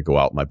 I'm not going to go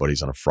out with my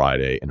buddies on a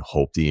Friday and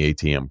hope the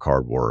ATM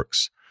card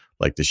works.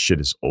 Like, this shit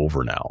is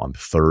over now. I'm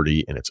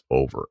 30 and it's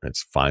over. And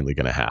it's finally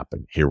going to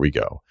happen. Here we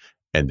go.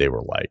 And they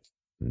were like,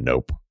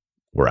 nope.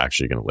 We're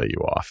actually going to lay you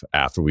off,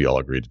 after we all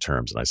agreed to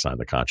terms and I signed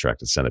the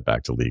contract and sent it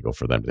back to legal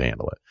for them to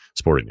handle it.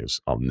 Sporting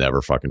News. I'll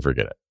never fucking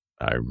forget it.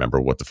 I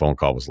remember what the phone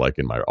call was like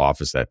in my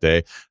office that day.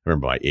 I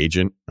remember my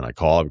agent, and I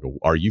call, I go,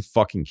 are you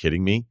fucking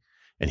kidding me?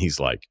 And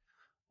he's like,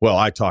 well,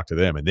 I talked to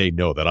them and they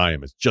know that I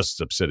am just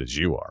as upset as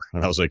you are.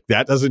 And I was like,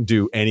 that doesn't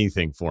do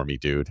anything for me,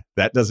 dude.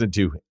 That doesn't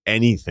do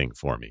anything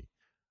for me.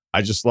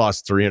 I just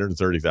lost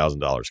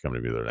 $330,000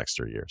 coming to me the next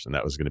 3 years. And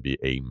that was going to be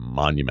a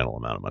monumental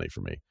amount of money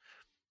for me.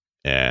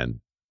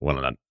 And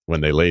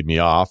when they laid me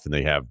off, and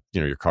they have,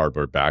 your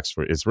cardboard box,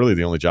 it's really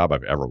the only job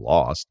I've ever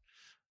lost.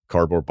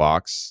 Cardboard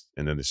box,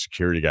 and then the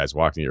security guy's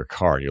walking to your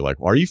car, and you're like,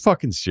 well, are you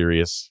fucking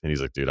serious? And he's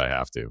like, dude, I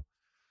have to.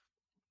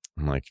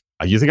 I'm like,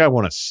 you think I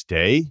want to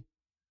stay?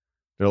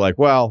 They're like,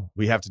 well,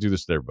 we have to do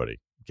this to everybody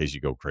in case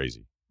you go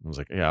crazy. I was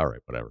like, yeah, all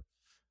right, whatever.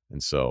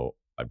 And so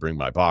I bring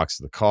my box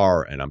to the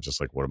car, and I'm just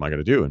like, what am I going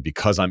to do? And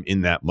because I'm in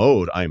that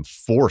mode, I am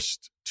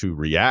forced to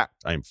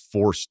react. I am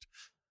forced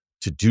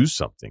to do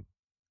something,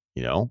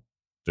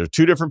 They're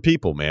two different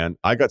people, man.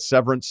 I got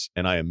severance,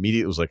 and I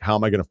immediately was like, how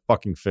am I going to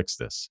fucking fix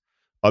this?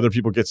 Other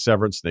people get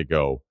severance, and they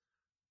go,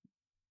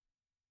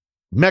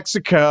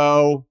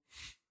 Mexico.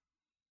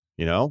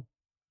 When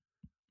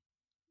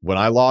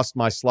I lost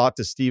my slot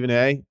to Stephen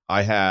A.,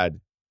 I had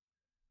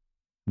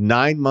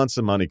 9 months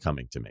of money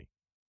coming to me.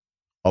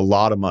 A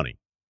lot of money.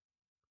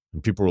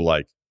 And people were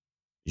like,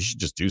 you should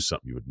just do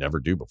something you would never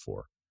do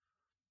before.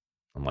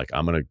 I'm like,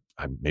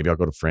 maybe I'll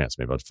go to France.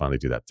 Maybe I'll finally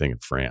do that thing in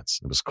France.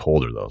 It was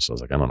colder though. So I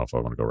was like, I don't know if I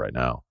want to go right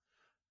now.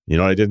 You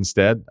know what I did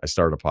instead? I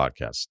started a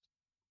podcast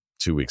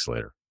 2 weeks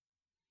later.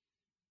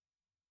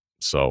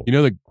 So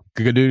the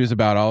good news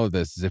about all of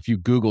this is if you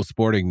Google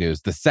sporting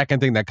news, the second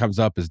thing that comes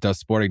up is, does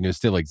sporting news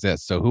still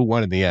exist? So who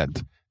won in the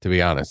end, to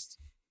be honest?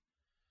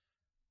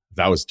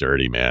 that was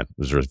dirty, man. It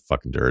was really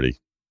fucking dirty.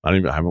 I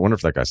wonder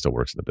if that guy still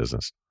works in the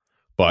business.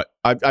 But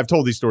I've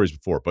told these stories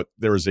before, but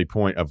there is a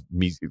point of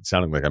me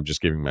sounding like I'm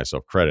just giving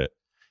myself credit,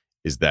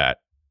 is that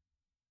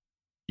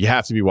you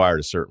have to be wired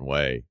a certain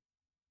way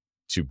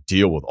to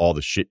deal with all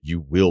the shit you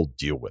will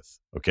deal with,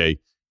 okay?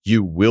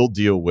 You will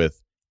deal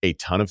with a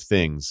ton of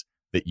things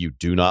that you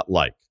do not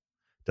like.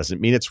 Doesn't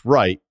mean it's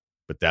right,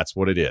 but that's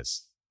what it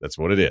is. That's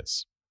what it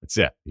is. That's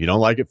it. You don't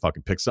like it,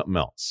 fucking pick something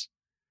else.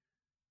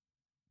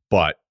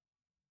 But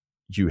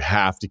you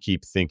have to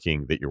keep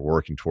thinking that you're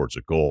working towards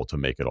a goal to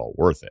make it all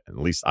worth it. And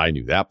at least I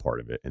knew that part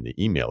of it. And the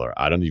emailer,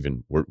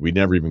 we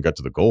never even got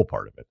to the goal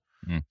part of it.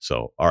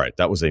 So, all right,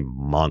 that was a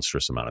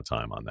monstrous amount of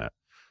time on that.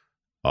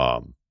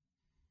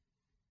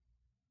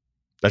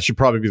 That should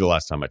probably be the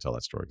last time I tell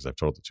that story because I've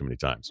told it too many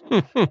times.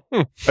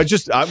 I'm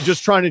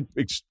just trying to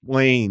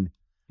explain.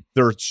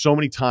 There are so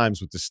many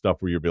times with this stuff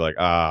where you'll be like,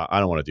 I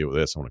don't want to deal with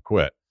this. I want to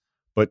quit.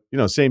 But,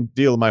 same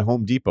deal with my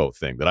Home Depot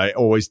thing that I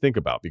always think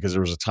about, because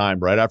there was a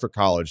time right after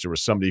college, there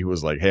was somebody who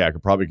was like, hey, I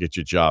could probably get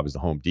you a job as the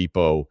Home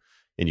Depot,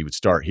 and you would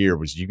start here,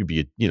 was you could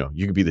be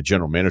the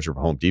general manager of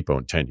Home Depot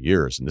in 10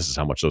 years. And this is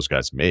how much those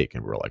guys make.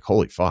 And we're like,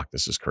 holy fuck,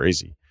 this is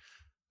crazy.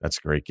 That's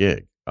a great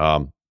gig.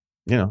 Chance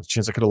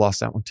I could have lost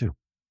that one too.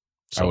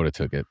 So, I would have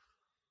took it.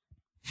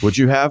 Would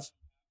you have?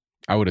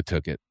 I would have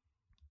took it.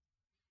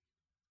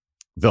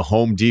 The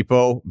Home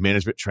Depot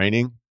management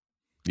training?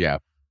 Yeah.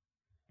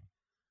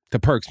 The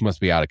perks must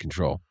be out of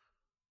control.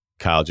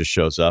 Kyle just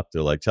shows up.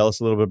 They're like, tell us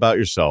a little bit about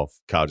yourself.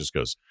 Kyle just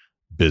goes,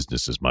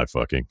 business is my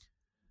fucking.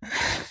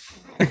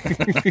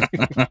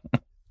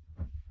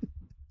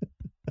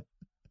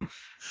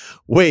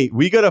 Wait,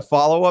 we got a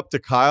follow up to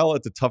Kyle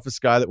at the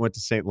toughest guy that went to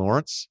St.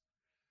 Lawrence.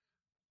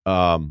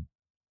 I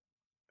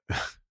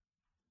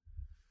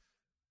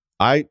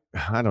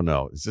don't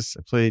know.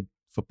 I played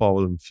football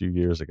with him a few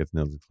years. I got to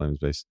know the Claims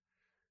base.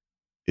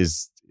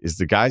 Is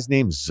the guy's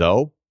name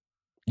Zoe?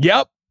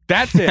 Yep,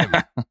 that's him.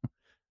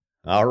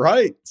 All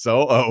right.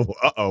 So,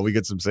 we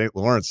get some St.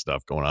 Lawrence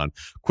stuff going on.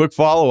 Quick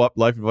follow-up,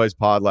 Life Advice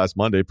Pod last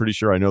Monday. Pretty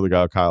sure I know the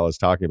guy Kyle is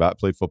talking about.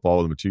 Played football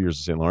with him for 2 years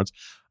at St. Lawrence.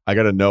 I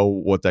got to know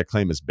what that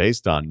claim is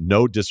based on.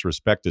 No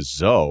disrespect to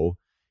Zoe.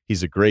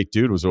 He's a great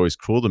dude, was always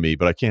cool to me,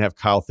 but I can't have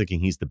Kyle thinking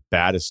he's the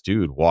baddest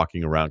dude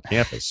walking around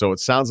campus. So it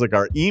sounds like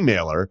our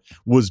emailer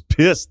was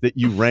pissed that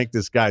you ranked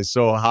this guy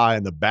so high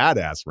in the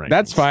badass rank.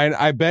 That's fine.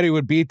 I bet he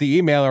would beat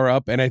the emailer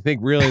up, and I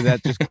think really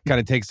that just kind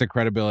of takes the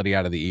credibility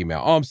out of the email.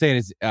 All I'm saying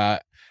is I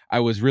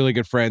was really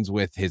good friends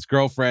with his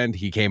girlfriend.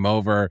 He came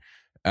over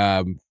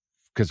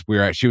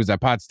because she was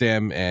at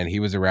Potsdam, and he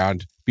was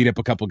around, beat up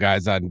a couple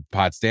guys on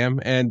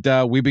Potsdam, and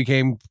we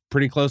became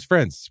pretty close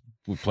friends.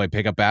 We played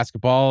pickup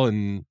basketball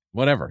and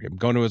whatever. I'm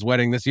going to his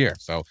wedding this year.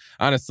 So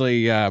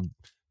honestly,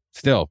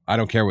 still, I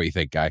don't care what you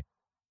think, guy.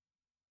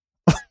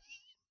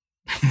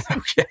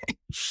 Okay.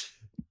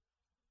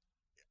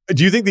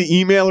 Do you think the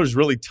emailer is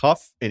really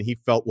tough and he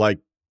felt like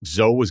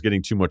Zoe was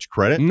getting too much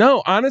credit?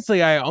 No,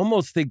 honestly, I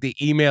almost think the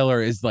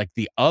emailer is like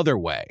the other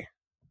way.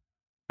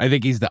 I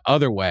think he's the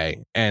other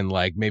way, and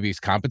like maybe he's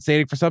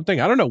compensating for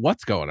something. I don't know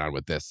what's going on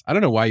with this. I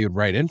don't know why you'd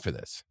write in for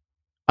this.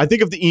 I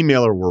think if the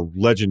emailer were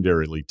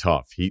legendarily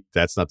tough,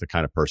 that's not the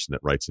kind of person that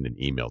writes in an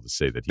email to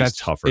say that he's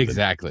tougher.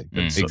 Exactly.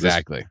 Than so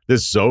exactly.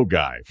 This Zoe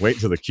guy. Wait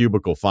until the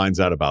cubicle finds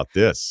out about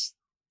this.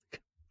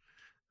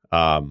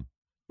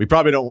 We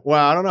probably don't.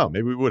 Well, I don't know.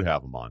 Maybe we would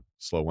have him on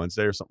Slow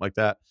Wednesday or something like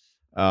that.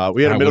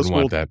 We had a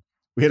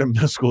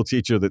middle school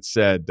teacher that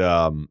said,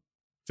 5th,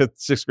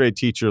 6th grade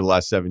teacher the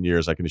last 7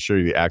 years, I can assure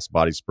you the Axe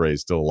body spray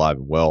is still alive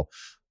and well.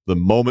 The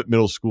moment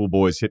middle school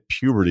boys hit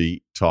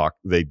puberty talk,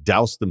 they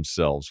douse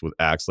themselves with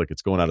Axe like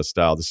it's going out of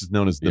style. This is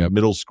known as the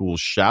middle school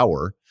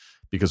shower,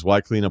 because why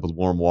clean up with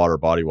warm water,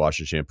 body wash,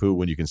 and shampoo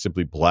when you can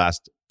simply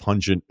blast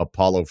pungent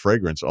Apollo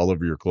fragrance all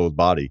over your clothed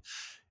body?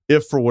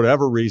 If for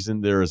whatever reason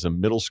there is a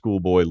middle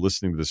school boy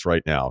listening to this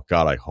right now,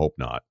 God, I hope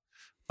not.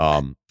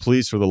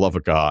 Please, for the love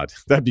of God,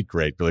 that'd be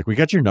great. Be like, we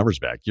got your numbers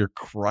back. You're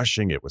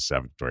crushing it with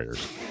 7th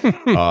graders.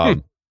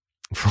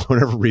 For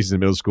whatever reason,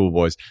 middle school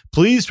boys,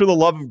 please, for the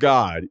love of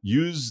God,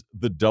 use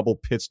the double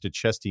pitch to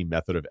chesty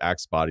method of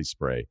Axe body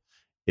spray.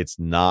 It's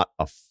not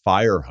a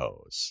fire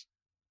hose.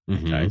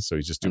 Mm-hmm. Okay, so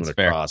he's just doing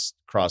That's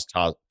cross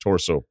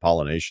torso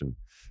pollination.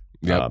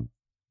 Yep.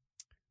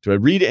 Do I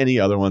read any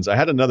other ones? I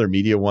had another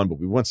media one, but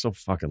we went so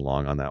fucking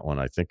long on that one.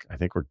 I think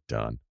we're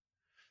done.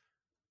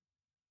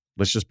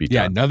 Let's just be done.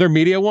 Yeah, another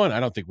media one? I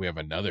don't think we have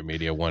another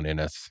media one in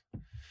us.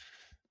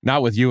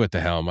 Not with you at the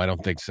helm. I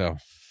don't think so.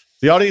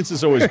 The audience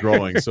is always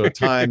growing, so at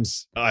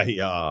times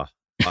I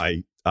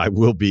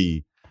will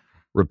be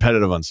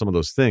repetitive on some of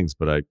those things,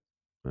 but I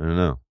don't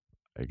know.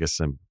 I guess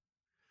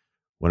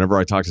whenever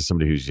I talk to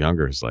somebody who's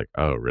younger, it's like,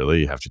 oh, really?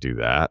 You have to do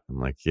that? I'm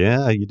like,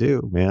 yeah, you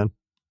do, man.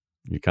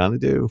 You kind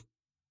of do.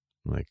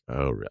 I'm like,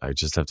 oh, I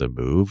just have to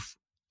move?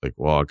 Like,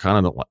 well, I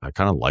kind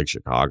of like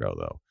Chicago,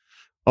 though.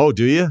 Oh,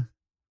 do you?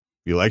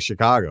 You like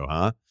Chicago,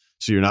 huh?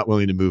 So you're not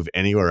willing to move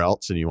anywhere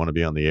else and you want to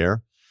be on the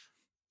air?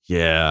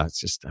 Yeah, it's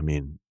just, I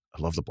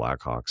love the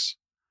Blackhawks.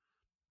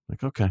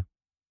 Like, okay,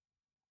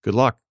 good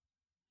luck.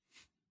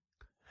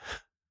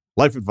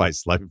 Life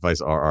advice,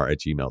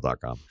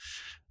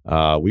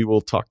 lifeadvicerr@gmail.com. We will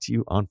talk to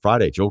you on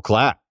Friday. Joe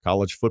Klatt,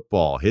 college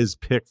football, his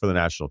pick for the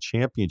national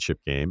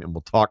championship game, and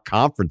we'll talk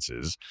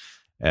conferences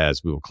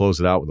as we will close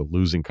it out with a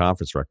losing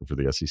conference record for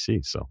the SEC.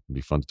 So it'll be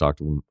fun to talk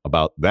to him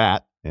about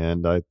that,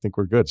 and I think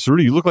we're good. So,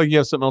 Rudy, you look like you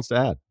have something else to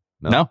add.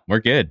 No, we're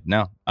good.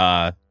 No.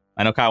 I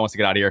know Kyle wants to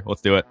get out of here.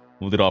 Let's do it.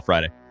 We'll do it all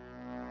Friday.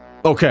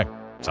 Okay.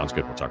 Sounds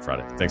good. We'll talk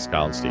Friday. Thanks,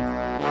 Kyle and Steve.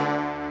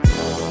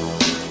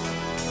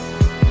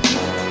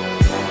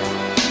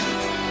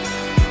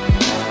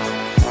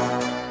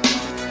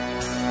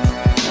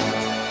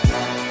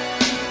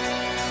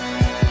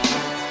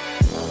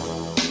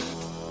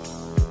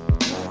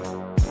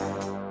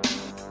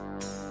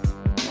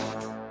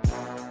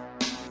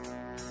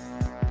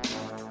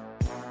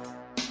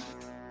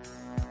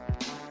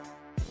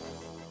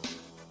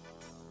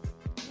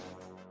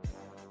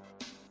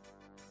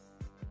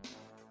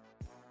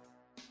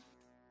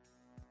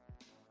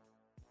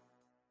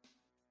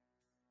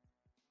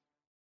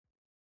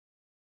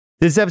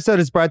 This episode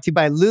is brought to you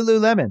by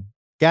Lululemon.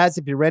 Guys,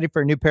 if you're ready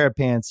for a new pair of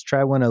pants,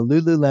 try one of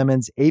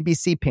Lululemon's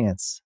ABC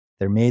pants.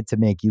 They're made to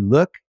make you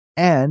look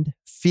and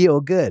feel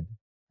good.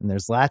 And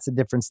there's lots of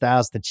different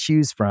styles to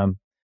choose from.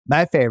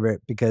 My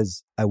favorite,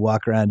 because I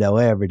walk around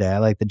LA every day, I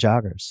like the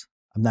joggers.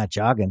 I'm not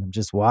jogging, I'm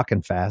just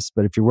walking fast.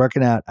 But if you're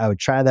working out, I would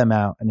try them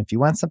out. And if you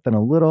want something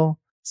a little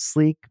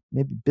sleek,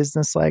 maybe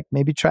business-like,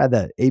 maybe try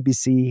the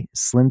ABC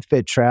Slim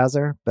Fit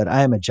trouser. But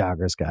I am a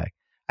joggers guy.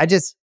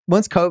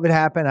 Once COVID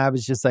happened, I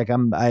was just like,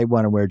 I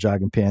want to wear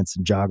jogging pants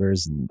and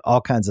joggers and all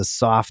kinds of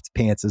soft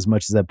pants as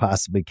much as I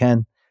possibly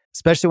can,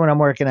 especially when I'm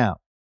working out.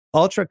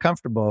 Ultra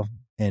comfortable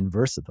and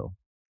versatile.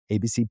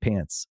 ABC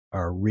pants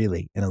are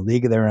really in a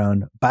league of their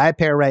own. Buy a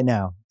pair right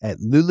now at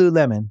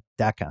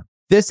Lululemon.com.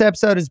 This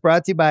episode is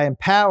brought to you by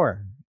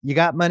Empower. You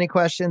got money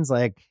questions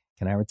like,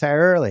 can I retire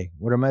early?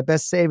 What are my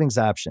best savings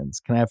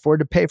options? Can I afford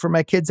to pay for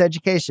my kids'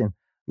 education?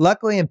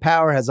 Luckily,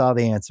 Empower has all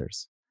the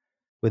answers.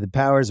 With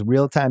Empower's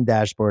real-time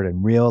dashboard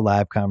and real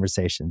live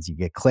conversations, you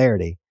get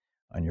clarity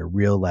on your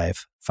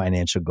real-life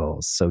financial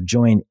goals. So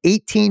join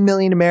 18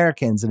 million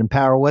Americans and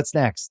Empower what's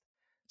next.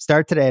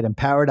 Start today at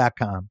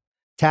empower.com.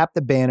 Tap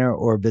the banner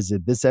or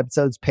visit this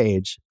episode's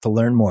page to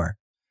learn more.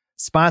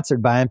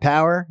 Sponsored by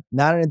Empower,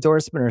 not an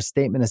endorsement or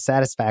statement of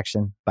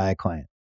satisfaction by a client.